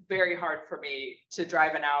know very hard for me to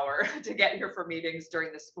drive an hour to get here for meetings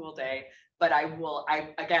during the school day. But I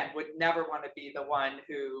again would never want to be the one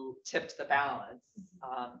who tipped the balance.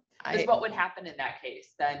 Because what would happen in that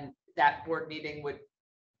case? Then that board meeting would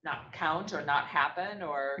not count or not happen,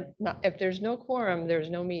 or if there's no quorum, there's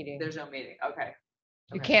no meeting. There's no meeting. Okay.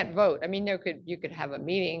 You can't vote. I mean, you could have a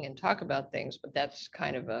meeting and talk about things, but that's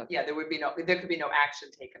kind of a. Yeah, there could be no action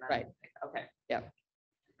taken on Right. anything. Okay. Yeah.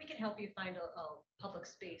 We can help you find a public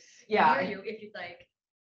space. Yeah, near you if you'd like.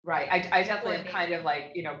 Right. I definitely am Coordinate. kind of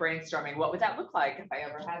like, brainstorming, what would that look like if I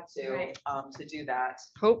ever had to do that?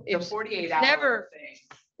 Hope The it's 48 never- hour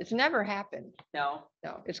thing. It's never happened. No,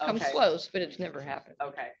 No, it's come Okay. close, but it's never happened.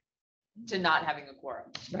 okay. To not having a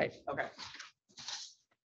quorum. Right. Okay.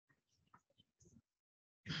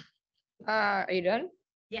 Are you done?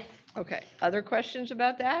 Yes. Okay. Other questions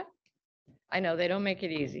about that? I know they don't make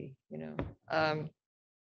it easy,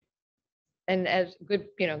 And as good,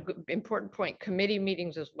 good, important point, committee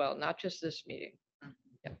meetings as well, not just this meeting.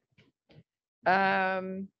 Yeah.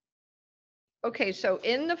 Okay, so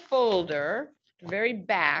in the folder, very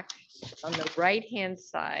back on the right-hand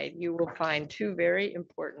side, you will find two very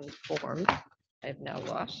important forms. I've now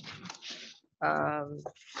lost.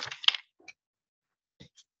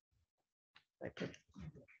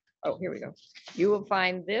 Oh, here we go. You will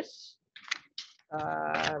find this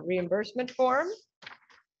reimbursement form,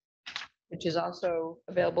 which is also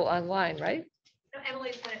available online, right? No,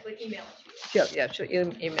 Emily's going to email it to you.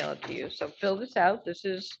 She'll email it to you. So fill this out. This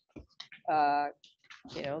is,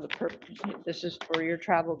 this is for your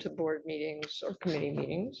travel to board meetings or committee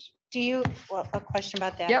meetings. A question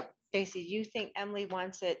about that? Yep. Stacy, do you think Emily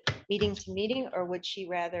wants it meeting to meeting, or would she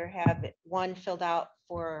rather have it one filled out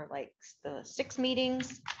for like the 6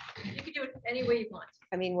 meetings? You can do it any way you want.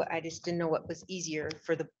 I mean, I just didn't know what was easier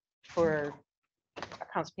for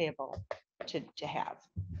accounts payable to have.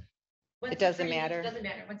 Once It doesn't you turn matter? It doesn't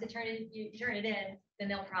matter. Once you turn it in, then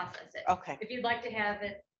they'll process it. Okay. If you'd like to have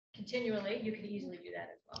it continually, you can easily do that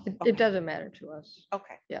as well. It doesn't matter to us.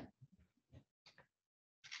 Okay. Yeah.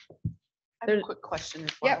 I have a quick question as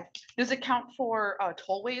Yep. well. Does it count for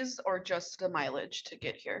tollways or just the mileage to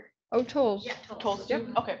get here? Oh, tolls. Yeah, Tolls Yep.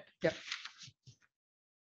 too? Okay. Yep.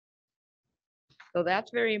 So that's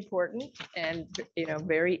very important and,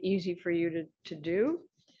 very easy for you to do.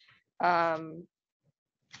 And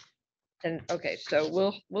okay, so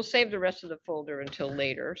we'll save the rest of the folder until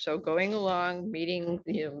later. So going along,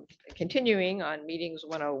 continuing on meetings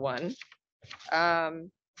 101.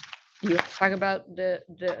 You talk about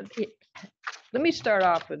let me start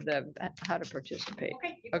off with how to participate.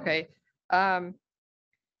 Okay. Okay.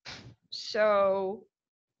 So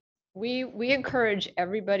we encourage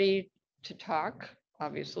everybody to talk,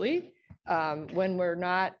 obviously. When we're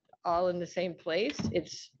not all in the same place,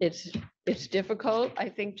 it's difficult, I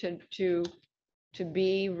think, to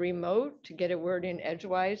be remote, to get a word in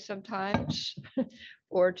edgewise sometimes,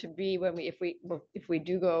 or to be when if we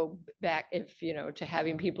do go back, to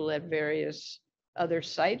having people at various other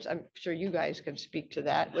sites. I'm sure you guys can speak to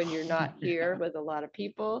that. When you're not here with a lot of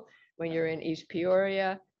people, when you're in East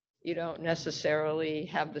Peoria, you don't necessarily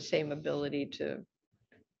have the same ability to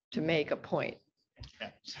make a point. Yeah.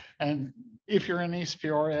 And if you're in East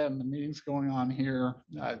Peoria and the meeting's going on here,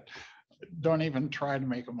 don't even try to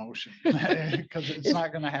make a motion because it's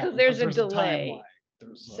not going to happen. There's a time delay.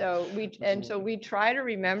 lag. So we try to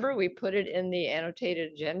remember, we put it in the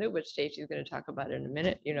annotated agenda, which Stacey's going to talk about in a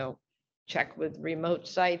minute, check with remote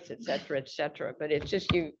sites, et cetera. But it's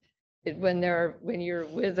just when you're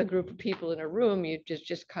with a group of people in a room, you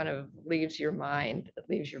just kind of leaves your mind, it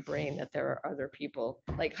leaves your brain that there are other people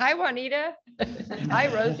like, hi, Juanita. Hi,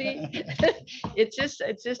 Rosie. It's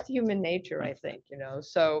just human nature, I think,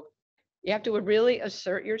 so you have to really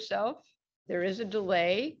assert yourself. There is a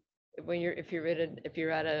delay when if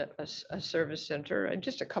you're at a service center,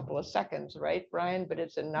 just a couple of seconds, right, Brian? But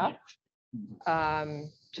it's enough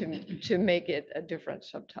to make it a difference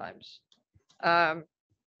sometimes. The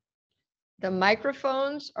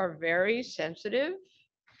microphones are very sensitive.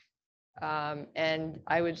 And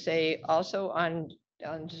I would say also on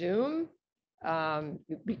Zoom,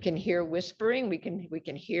 we can hear whispering. We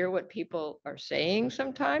can hear what people are saying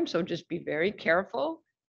sometimes. So just be very careful.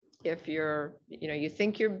 If you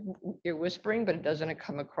think you're whispering, but it doesn't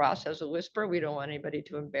come across as a whisper, we don't want anybody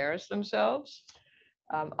to embarrass themselves.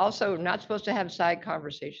 Also, not supposed to have side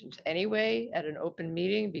conversations anyway at an open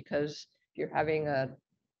meeting, because if you're having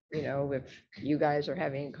if you guys are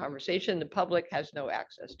having a conversation, the public has no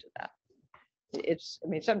access to that.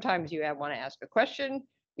 Sometimes you want to ask a question,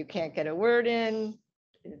 you can't get a word in,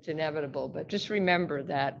 it's inevitable, but just remember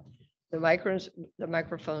that the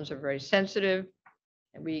microphones are very sensitive,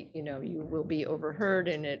 and you will be overheard,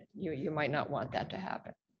 and you might not want that to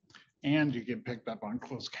happen. And you get picked up on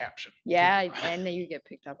closed caption. Yeah, and then you get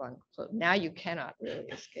picked up on, so now you cannot really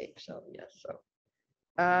escape. So yes,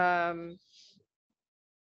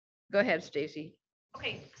 go ahead, Stacy.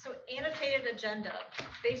 Okay, so annotated agenda.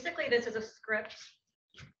 Basically, this is a script.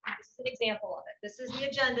 This is an example of it. This is the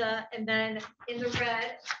agenda, and then in the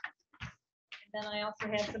red, and then I also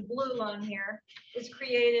have some blue on here, is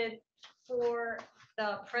created for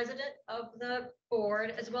the president of the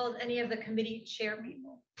board, as well as any of the committee chair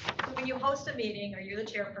people. So when you host a meeting or you're the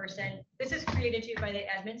chairperson, this is created to you by the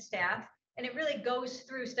admin staff, and it really goes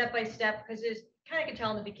through step by step, because there's kind of can tell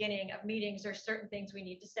in the beginning of meetings, there's certain things we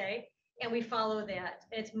need to say, and we follow that.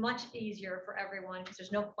 And it's much easier for everyone because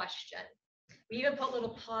there's no question. We even put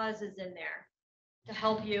little pauses in there to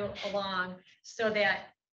help you along, so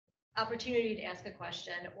that opportunity to ask a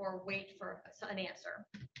question or wait for an answer.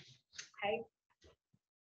 Okay.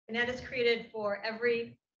 And that is created for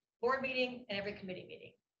every board meeting and every committee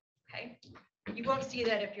meeting. Okay. You won't see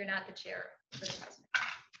that if you're not the chair or the president.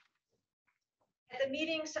 At the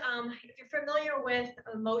meetings, if you're familiar with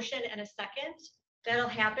a motion and a second, that'll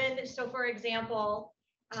happen. So for example,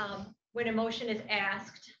 when a motion is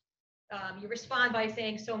asked, you respond by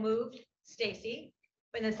saying, so moved, Stacy.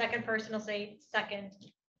 And the second person will say, second,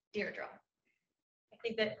 Deirdre. I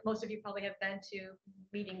think that most of you probably have been to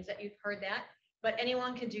meetings that you've heard that, but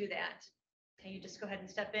anyone can do that. Okay, you just go ahead and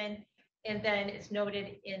step in, and then it's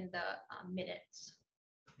noted in the minutes.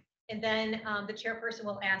 And then the chairperson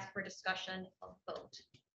will ask for discussion of vote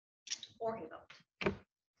or a vote.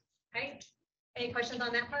 Okay, any questions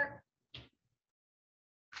on that part?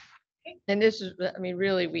 Okay. And this is,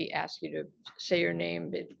 really, we ask you to say your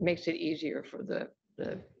name. It makes it easier for the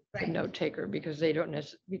note taker, because they don't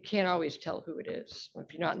necessarily, you can't always tell who it is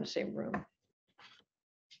if you're not in the same room.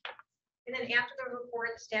 And then after the report,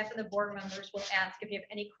 the staff and the board members will ask if you have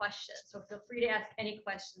any questions. So feel free to ask any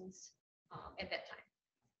questions at that time.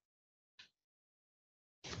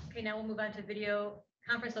 Okay, now we'll move on to video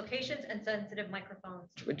conference locations and sensitive microphones.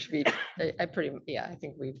 Which I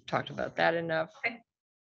think we've talked about that enough.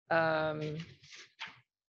 Okay.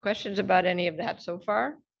 Questions about any of that so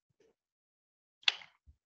far?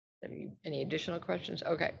 Any additional questions?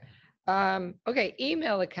 Okay. Okay,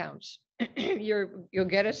 email accounts. You'll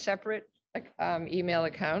get a separate email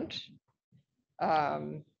account.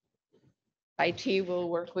 IT will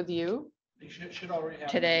work with you They should already have.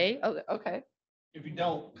 today. Oh, okay. If you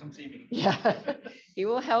don't, come see me. Yeah. He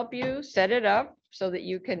will help you set it up so that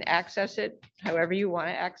you can access it however you want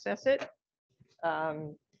to access it.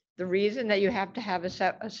 The the reason that you have to have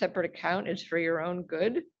a separate account is for your own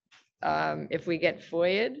good. If we get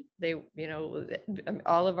FOIA'd,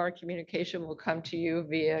 all of our communication will come to you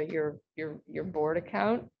via your board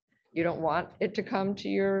account. You don't want it to come to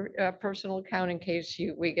your personal account in case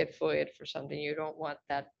we get FOIA'd for something. You don't want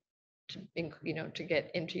that to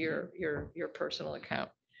get into your personal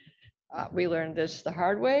account. We learned this the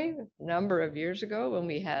hard way a number of years ago when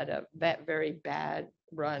we had a very bad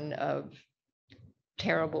run of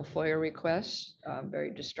terrible FOIA requests, very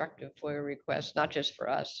destructive FOIA requests, not just for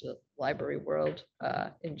us, the library world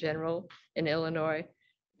in general in Illinois.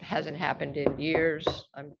 It hasn't happened in years.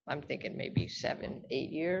 I'm thinking maybe 7, 8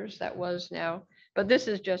 years that was now. But this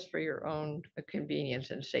is just for your own convenience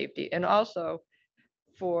and safety, and also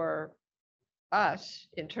for us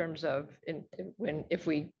in terms of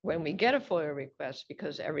when we get a FOIA request,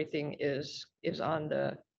 because everything is on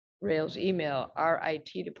the Rails email, our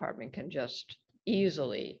IT department can just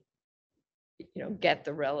easily get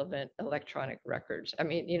the relevant electronic records. I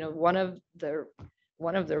mean, one of the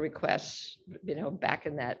requests back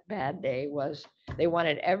in that bad day was they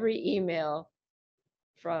wanted every email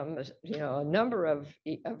from a number of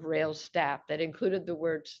Rails staff that included the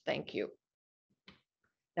words "thank you."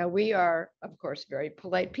 Now, we are, of course, very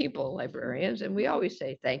polite people, librarians, and we always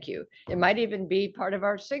say thank you. It might even be part of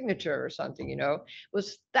our signature or something, It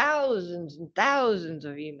was thousands and thousands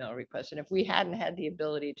of email requests. And if we hadn't had the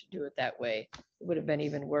ability to do it that way, it would have been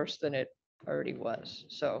even worse than it already was.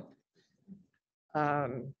 So,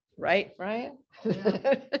 right, Ryan?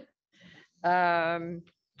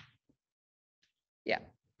 Yeah,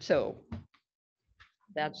 so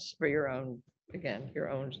that's for your own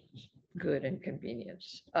good and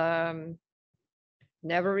convenience.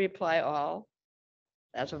 Never reply all.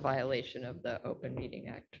 That's a violation of the Open Meeting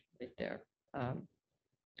Act right there.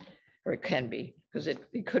 Or it can be, because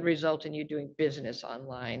it could result in you doing business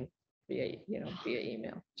online via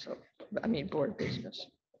email. So, I mean, board business.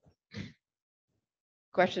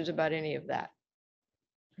 Questions about any of that?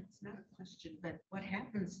 It's not a question, but what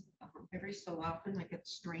happens every so often, I get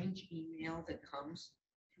strange email that comes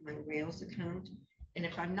to my Rails account. And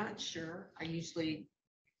if I'm not sure, I usually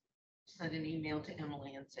send an email to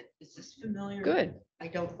Emily and say, is this familiar? Good. I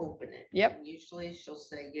don't open it. Yep. And usually she'll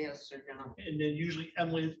say yes or no. And then usually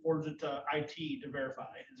Emily forwards it to IT to verify.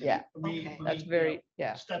 Yeah. That's very,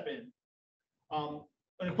 step in. On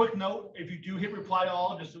a quick note, if you do hit reply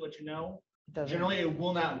all, just to let you know, generally it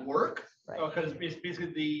will not work because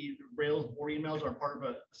basically the Rails board emails are part of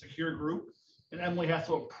a secure group, and Emily has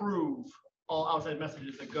to approve all outside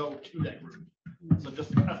messages that go to that group. So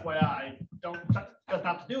just FYI, that's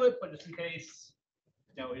not to do it, but just in case,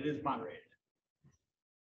 it is moderated.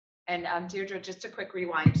 And Deirdre, just a quick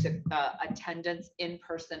rewind to attendance in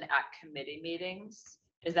person at committee meetings.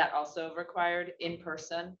 Is that also required in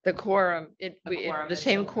person? The quorum, quorum the is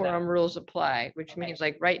same still quorum rules apply, which means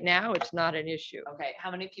like right now, it's not an issue. Okay, how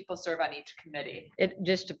many people serve on each committee? It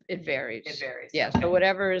varies. It varies. Yeah, so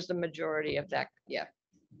whatever is the majority of that, yeah.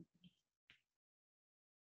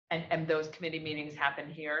 And those committee meetings happen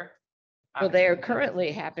here? Well, they are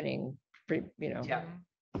currently happening, Yeah.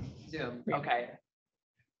 Zoom, okay.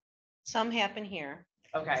 Some happen here.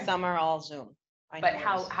 Okay. Some are all Zoom. But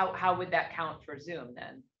how would that count for Zoom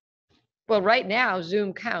then? Well, right now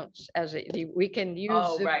Zoom counts as we can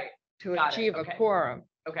use Zoom to Got it, achieve a okay. quorum.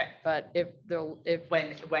 Okay. But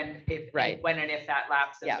when and if that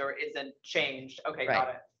lapses Yeah. or isn't changed, okay, Right. got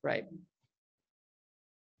it. Right.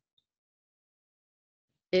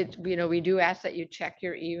 We do ask that you check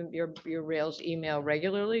your Rails email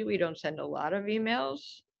regularly. We don't send a lot of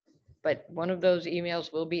emails, but one of those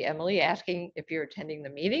emails will be Emily asking if you're attending the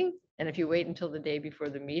meeting. And if you wait until the day before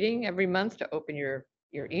the meeting every month to open your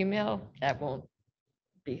email, that won't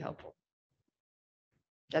be helpful.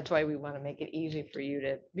 That's why we want to make it easy for you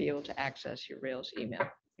to be able to access your Rails email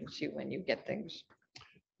and see when you get things.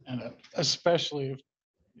 And especially if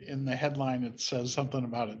in the headline, it says something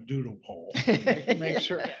about a doodle poll. Make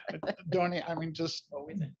sure, don't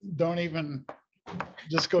even,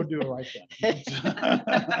 just go do it right then.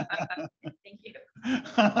 Thank you.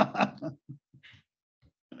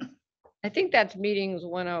 I think that's meetings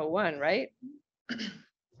 101, right?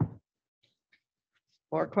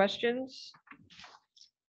 More questions?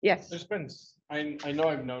 Yes. There's been, I know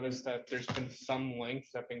I've noticed that there's been some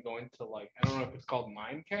links that have been going to I don't know if it's called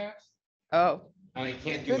Mimecast. Oh, And I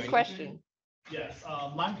can't do good anything. question. Yes,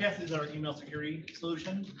 Mimecast is our email security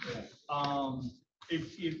solution.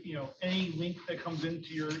 If any link that comes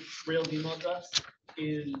into your Rails email address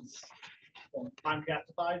is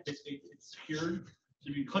Mimecast-ified, basically it's secured. So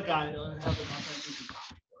if you click on it, it'll have the content.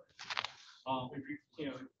 If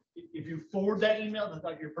if you forward that email to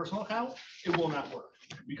like your personal account, it will not work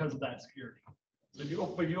because of that security. So if you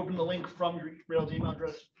open the link from your Rails email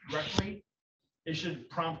address directly, it should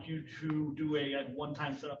prompt you to do a like,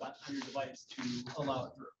 one-time setup on your device to allow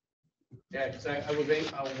it through. Yeah, because I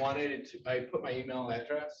wanted it to, I put my email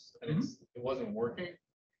address and it wasn't working.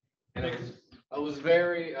 And I was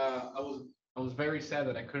very sad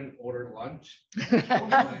that I couldn't order lunch. So,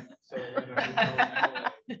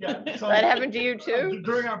 Yeah, so That happened to you too?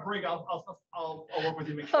 During our break, I'll work with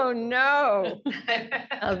you. Make sure. Oh, no.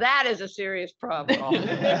 Now that is a serious problem.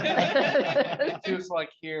 Just like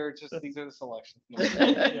here, just these are the selections.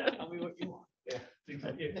 Yeah, tell me what you want. Yeah.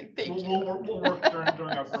 We'll work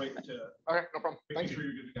during our break to. Okay, no problem. Make sure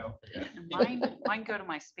you're good to go. Mine go to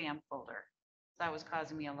my spam folder. That was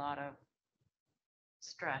causing me a lot of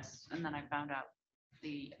stress. And then I found out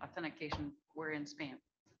the authentication were in spam.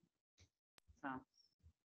 So.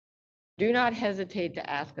 Do not hesitate to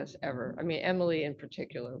ask us ever. I mean, Emily in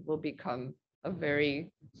particular will become a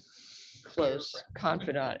very close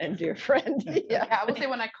confidant and dear friend. Yeah, I would say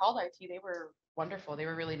when I called IT, they were wonderful. They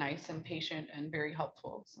were really nice and patient and very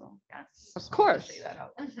helpful. So yes. Of course. Say that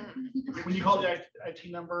out. When you call the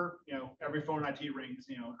IT number, every phone IT rings,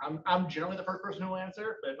 I'm generally the first person who will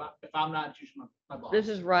answer, but if I'm not, it's usually my boss. This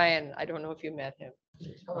is Ryan. I don't know if you met him.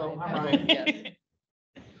 Hello, I'm Ryan. Yes.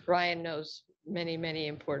 Ryan knows many, many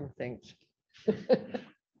important things.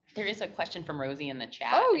 There is a question from Rosie in the chat.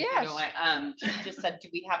 Oh, if you yes. don't mind. She just said, do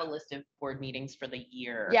we have a list of board meetings for the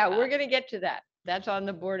year? Yeah, we're going to get to that. That's on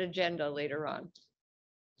the board agenda later on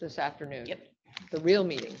this afternoon. Yep. The real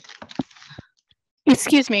meeting.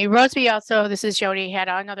 Excuse me, Rosie also, this is Jody, had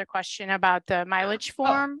another question about the mileage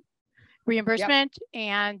form reimbursement,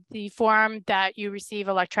 and the form that you receive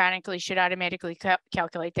electronically should automatically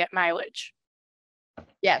calculate that mileage.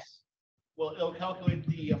 Yes. Well, it'll calculate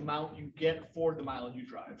the amount you get for the mileage you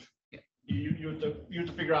drive. You have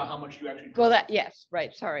to figure out how much you actually drive. Well, yes,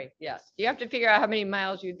 right. Sorry. Yes. You have to figure out how many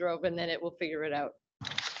miles you drove and then it will figure it out.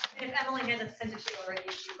 If Emily hasn't sent it to you already,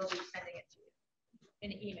 she will be sending it to you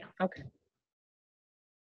in an email. Okay.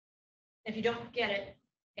 If you don't get it,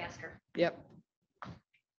 ask her. Yep.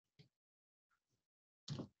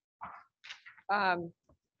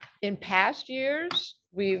 In past years,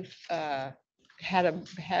 we've had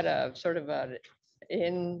a sort of a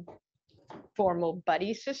informal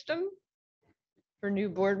buddy system for new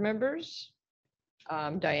board members.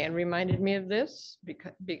 Diane reminded me of this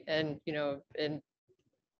because, and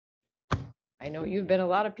I know you've been a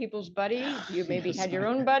lot of people's buddy. You maybe had your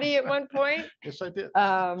own buddy at one point. Yes, I did.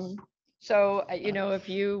 So, if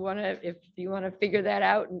you want to figure that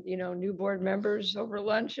out, new board members over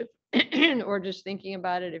lunch, or just thinking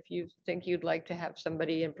about it, if you think you'd like to have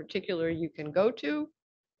somebody in particular you can go to,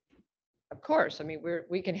 of course, I mean,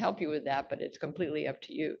 we can help you with that, but it's completely up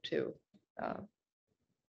to you too.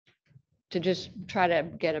 To just try to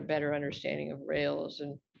get a better understanding of Rails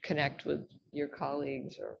and connect with your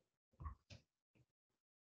colleagues or.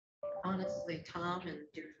 Honestly, Tom and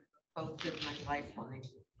Derek both been my lifeline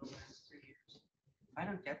for the last 3 years. If I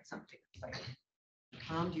don't get something, it's like,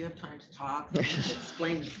 Tom, do you have time to talk?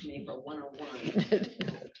 Explain this to me for 101.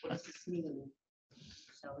 What does this mean?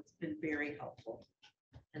 So it's been very helpful.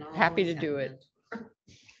 And I'll Happy to always do have it.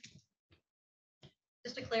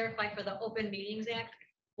 Just to clarify for the Open Meetings Act,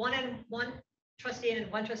 one trustee and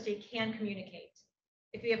one trustee can communicate.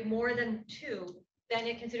 If you have more than two, then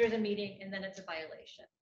it considers a meeting and then it's a violation.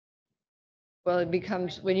 Well, it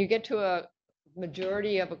becomes, when you get to a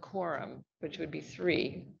majority of a quorum, which would be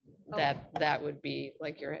 3, that would be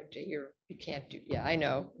like you can't do, yeah, I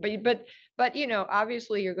know. But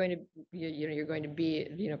obviously you're going to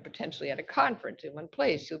be, potentially at a conference in one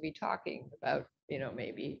place. You'll be talking about,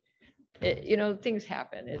 maybe, things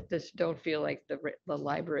happen. It just don't feel like the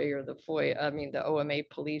library or the the OMA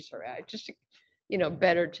police are just,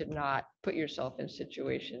 better to not put yourself in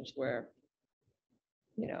situations where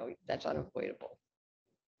that's unavoidable.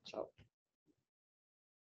 So.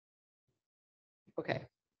 Okay.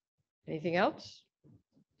 Anything else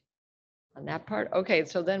on that part? Okay,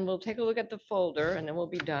 so then we'll take a look at the folder and then we'll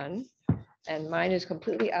be done. And mine is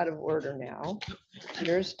completely out of order now.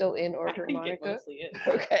 Yours still in order, Monica?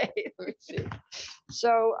 Okay, let me see.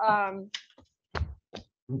 So,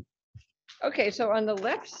 okay, so on the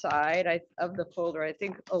left side of the folder, I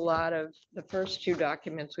think a lot of the first 2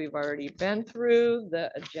 documents we've already been through,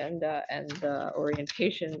 the agenda and the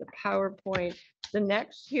orientation, the PowerPoint. The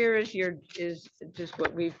next here is just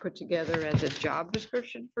what we've put together as a job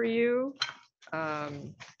description for you.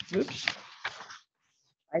 Oops.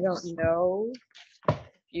 I don't know if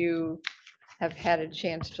you have had a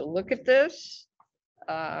chance to look at this.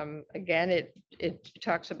 Again, it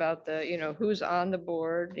talks about the, who's on the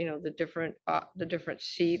board, the different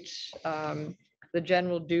seats, the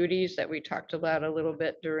general duties that we talked about a little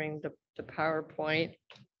bit during the PowerPoint.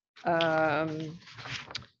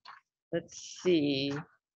 Let's see,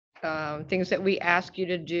 things that we ask you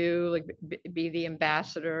to do, like be the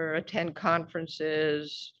ambassador, attend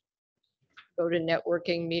conferences, go to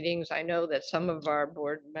networking meetings. I know that some of our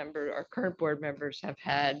current board members have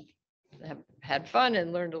had fun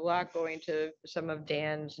and learned a lot going to some of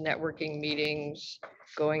Dan's networking meetings,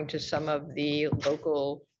 going to some of the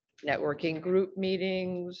local networking group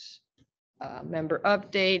meetings, member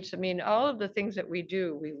updates. I mean, all of the things that we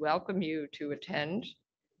do, we welcome you to attend.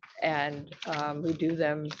 And we do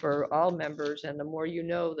them for all members. And the more you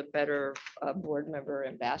know, the better board member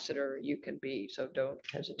ambassador you can be. So don't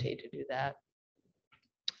hesitate to do that.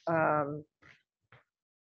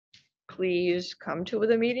 Please come to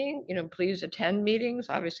the meeting, please attend meetings.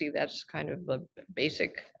 Obviously, that's kind of the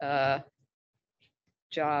basic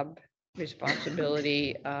job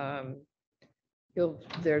responsibility.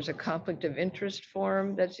 There's a conflict of interest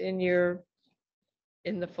form that's in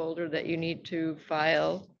the folder that you need to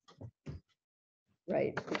file.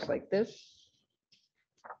 Right, looks like this.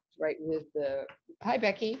 Right with the, hi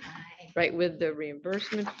Becky. Hi. Right with the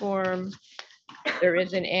reimbursement form. There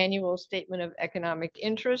is an annual statement of economic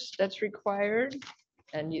interest that's required.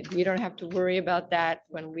 And you don't have to worry about that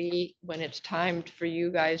when it's time for you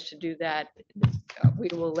guys to do that. We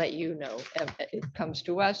will let you know. It comes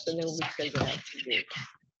to us and then we schedule that to you.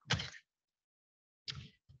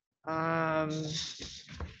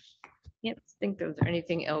 Can't think there's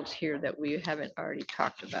anything else here that we haven't already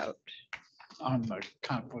talked about. On the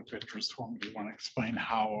conflict of interest form, do you want to explain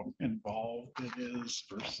how involved it is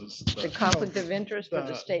versus The conflict of interest with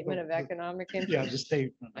the statement of economic interest? Yeah, the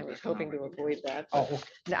statement. I was hoping to avoid that. Oh,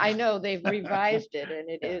 okay. I know they've revised it and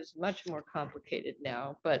it is much more complicated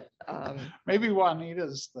now, but. Maybe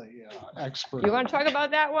Juanita's the expert. You want to talk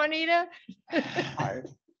about that, Juanita?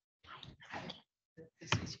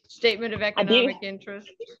 Statement of economic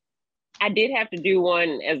interest. I did have to do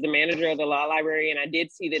one as the manager of the law library, and I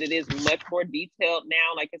did see that it is much more detailed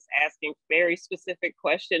now. Like it's asking very specific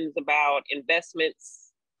questions about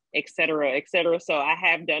investments, et cetera, et cetera. So I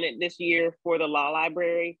have done it this year for the law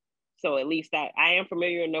library. So at least I am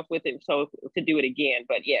familiar enough with it so to do it again.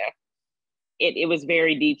 But yeah, it was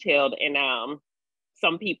very detailed. And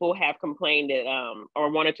some people have complained that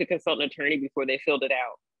or wanted to consult an attorney before they filled it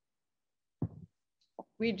out.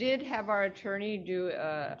 We did have our attorney do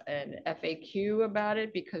an FAQ about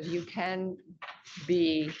it because you can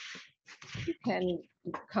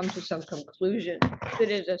come to some conclusion.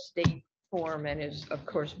 It is a state form and is of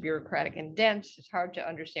course bureaucratic and dense. It's hard to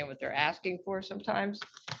understand what they're asking for sometimes.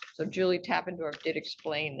 So Julie Tappendorf did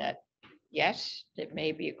explain that, yes, it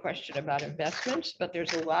may be a question about investments, but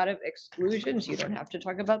there's a lot of exclusions. You don't have to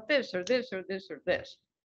talk about this or this or this or this.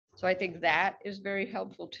 So I think that is very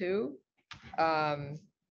helpful too.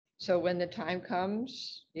 So when the time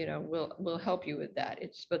comes, we'll help you with that.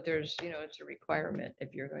 But there's, it's a requirement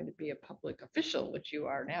if you're going to be a public official, which you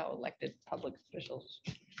are now, elected public officials.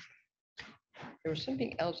 There was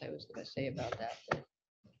something else I was going to say about that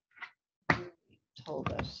you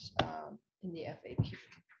told us in the FAQ.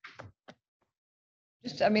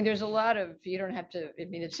 There's a lot of, you don't have to,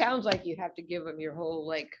 it sounds like you have to give them your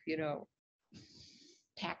whole,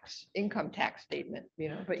 income tax statement,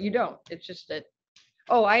 but you don't. It's just that,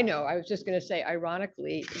 oh, I know. I was just going to say,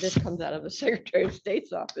 ironically, this comes out of the Secretary of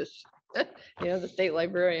State's office, the state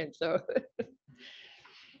librarian. So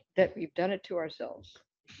that we've done it to ourselves.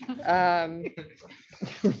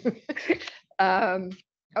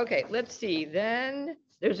 Okay, let's see. Then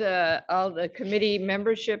there's all the committee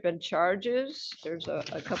membership and charges. There's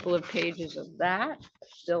a couple of pages of that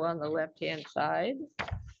still on the left-hand side.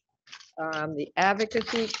 The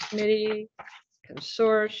advocacy committee,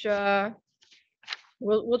 consortia.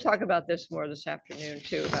 We'll talk about this more this afternoon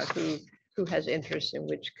too, about who has interest in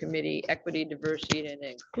which committee. Equity, diversity, and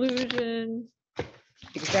inclusion.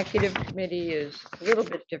 Executive committee is a little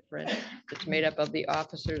bit different. It's made up of the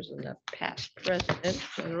officers and the past president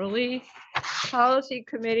generally. Policy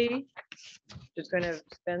committee is going to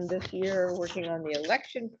spend this year working on the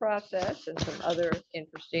election process and some other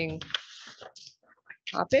interesting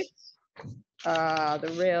topics.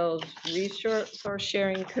 The Rails Resource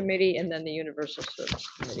Sharing Committee, and then the Universal Service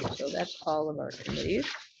Committee. So that's all of our committees.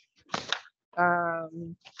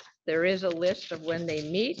 There is a list of when they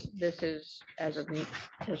meet. This is as of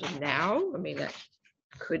now. That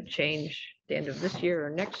could change at the end of this year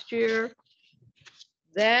or next year.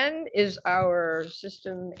 Then is our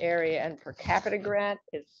system area and per capita grant.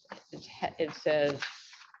 It says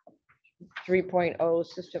 3.0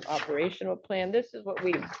 system operational plan. This is what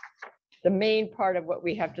the main part of what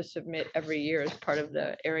we have to submit every year as part of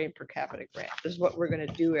the area per capita grant. This is what we're going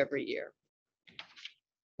to do every year.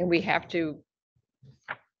 And we have to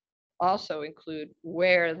also include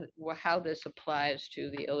how this applies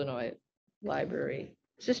to the Illinois Library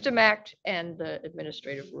System Act and the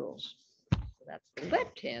administrative rules. So that's the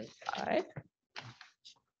left-hand side.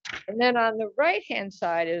 And then on the right-hand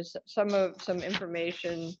side is some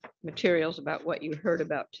information, materials about what you heard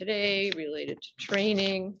about today related to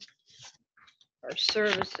training, our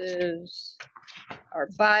services, our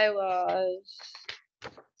bylaws,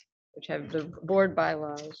 which have the board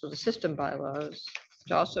bylaws, or the system bylaws,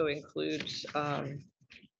 which also includes a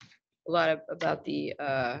lot about the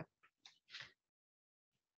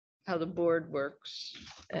how the board works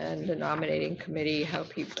and the nominating committee, how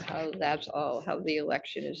the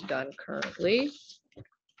election is done currently.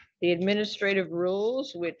 The administrative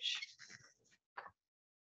rules, which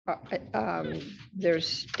there's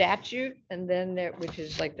statute, and then which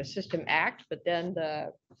is like the System Act, but then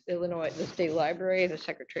the State Library, the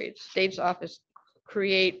Secretary of State's office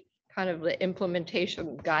create kind of the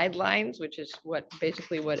implementation guidelines, which is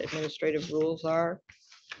basically what administrative rules are.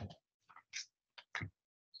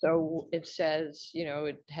 So it says,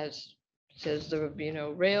 says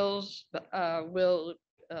the Rails will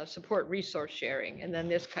support resource sharing, and then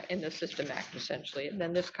this in the System Act essentially, and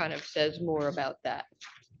then this kind of says more about that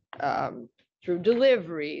through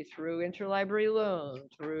delivery, through interlibrary loan,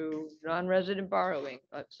 through non-resident borrowing.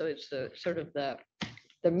 So it's the sort of the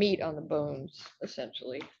meat on the bones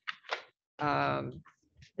essentially.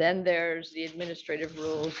 Then there's the administrative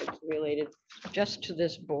rules related just to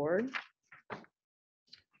this board.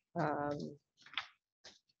 I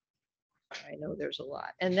know there's a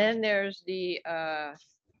lot. And then there's the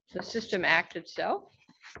System Act itself,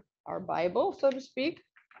 our Bible, so to speak.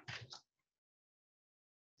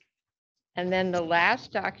 And then the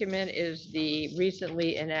last document is the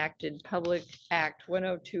recently enacted Public Act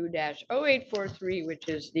 102-0843, which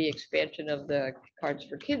is the expansion of the Cards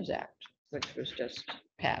for Kids Act, which was just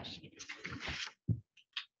passed.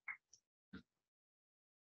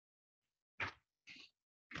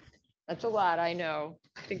 That's a lot, I know.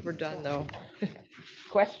 I think we're done, though.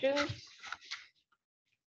 Questions?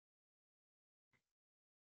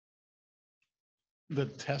 The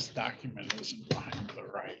test document isn't behind the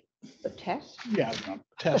right. The test? Yeah, the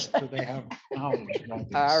test that they have knowledge about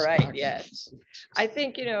these All right, documents. yes. I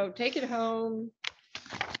think, take it home,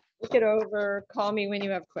 look it over, call me when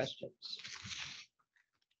you have questions.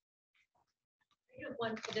 I have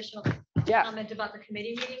one additional Yeah. comment about the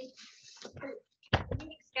committee meeting. The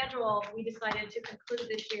meeting schedule, we decided to conclude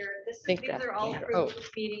this year. These are all approved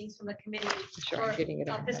meetings from the committee Sure, I'm getting it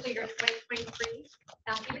for on. fiscal year 2023.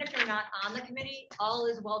 Even if you're not on the committee, all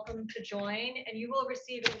is welcome to join, and you will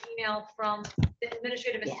receive an email from the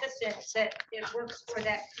administrative assistant that it works for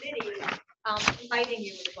that committee, inviting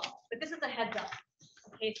you as well. But this is a heads up,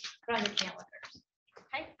 okay, put on your calendars,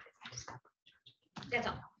 okay? That's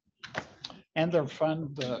all. And they're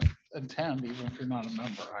fun to attend, even if you're not a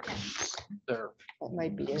member. I mean, there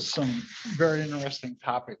might be some very interesting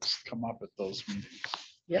topics come up at those meetings.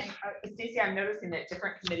 Yep. Stacey, I'm noticing that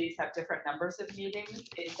different committees have different numbers of meetings.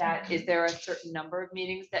 Is there a certain number of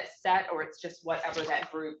meetings that's set, or it's just whatever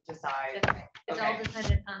that group decides? That's right. It's all Okay.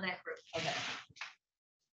 dependent on that group. Okay.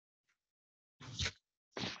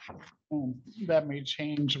 And that may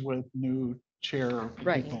change with new chair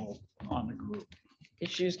Right. people on the group.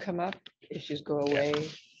 Issues come up, issues go away.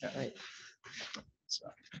 Yeah. Right. So,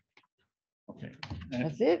 okay.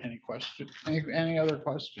 That's it. Any questions? Any other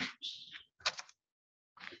questions?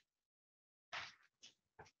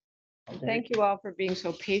 Okay. Thank you all for being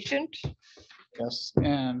so patient. Yes,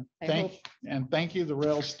 and I thank you, the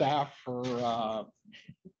rail staff, for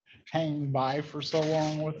hanging by for so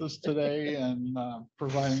long with us today and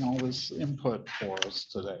providing all this input for us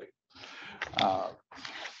today.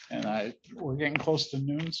 And we're getting close to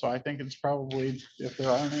noon, so I think it's probably, if there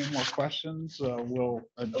aren't any more questions, we'll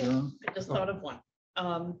adjourn. I just thought of one.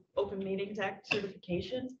 Open Meetings Act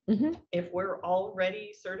certification. Mhm. If we're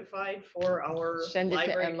already certified for our Send it to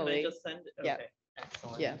library, can I Emily. just send it? Yeah. Okay,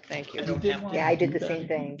 excellent. Yeah, thank you. I don't have to Yeah, I did do the that. same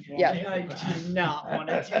thing. Yeah. I do not want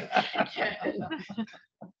to take that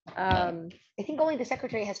again. I think only the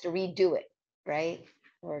secretary has to redo it, right?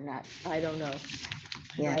 Or not? I don't know.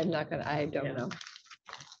 Yeah. I don't know.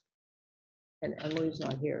 And Emily's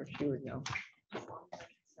not here, she would know.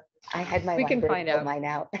 I had my We can library find pull out. mine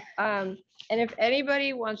out. And if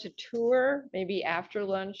anybody wants a tour, maybe after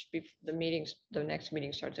lunch, the next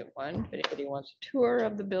meeting starts at 1. If anybody wants a tour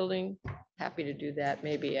of the building, happy to do that,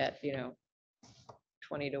 maybe at,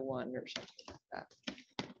 20 to 1 or something like that.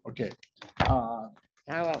 Okay. Now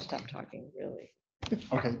I'll stop talking, really.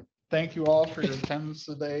 Okay. Thank you all for your attendance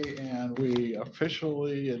today, and we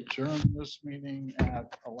officially adjourn this meeting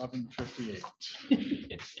at 11:58.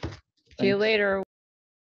 See you later.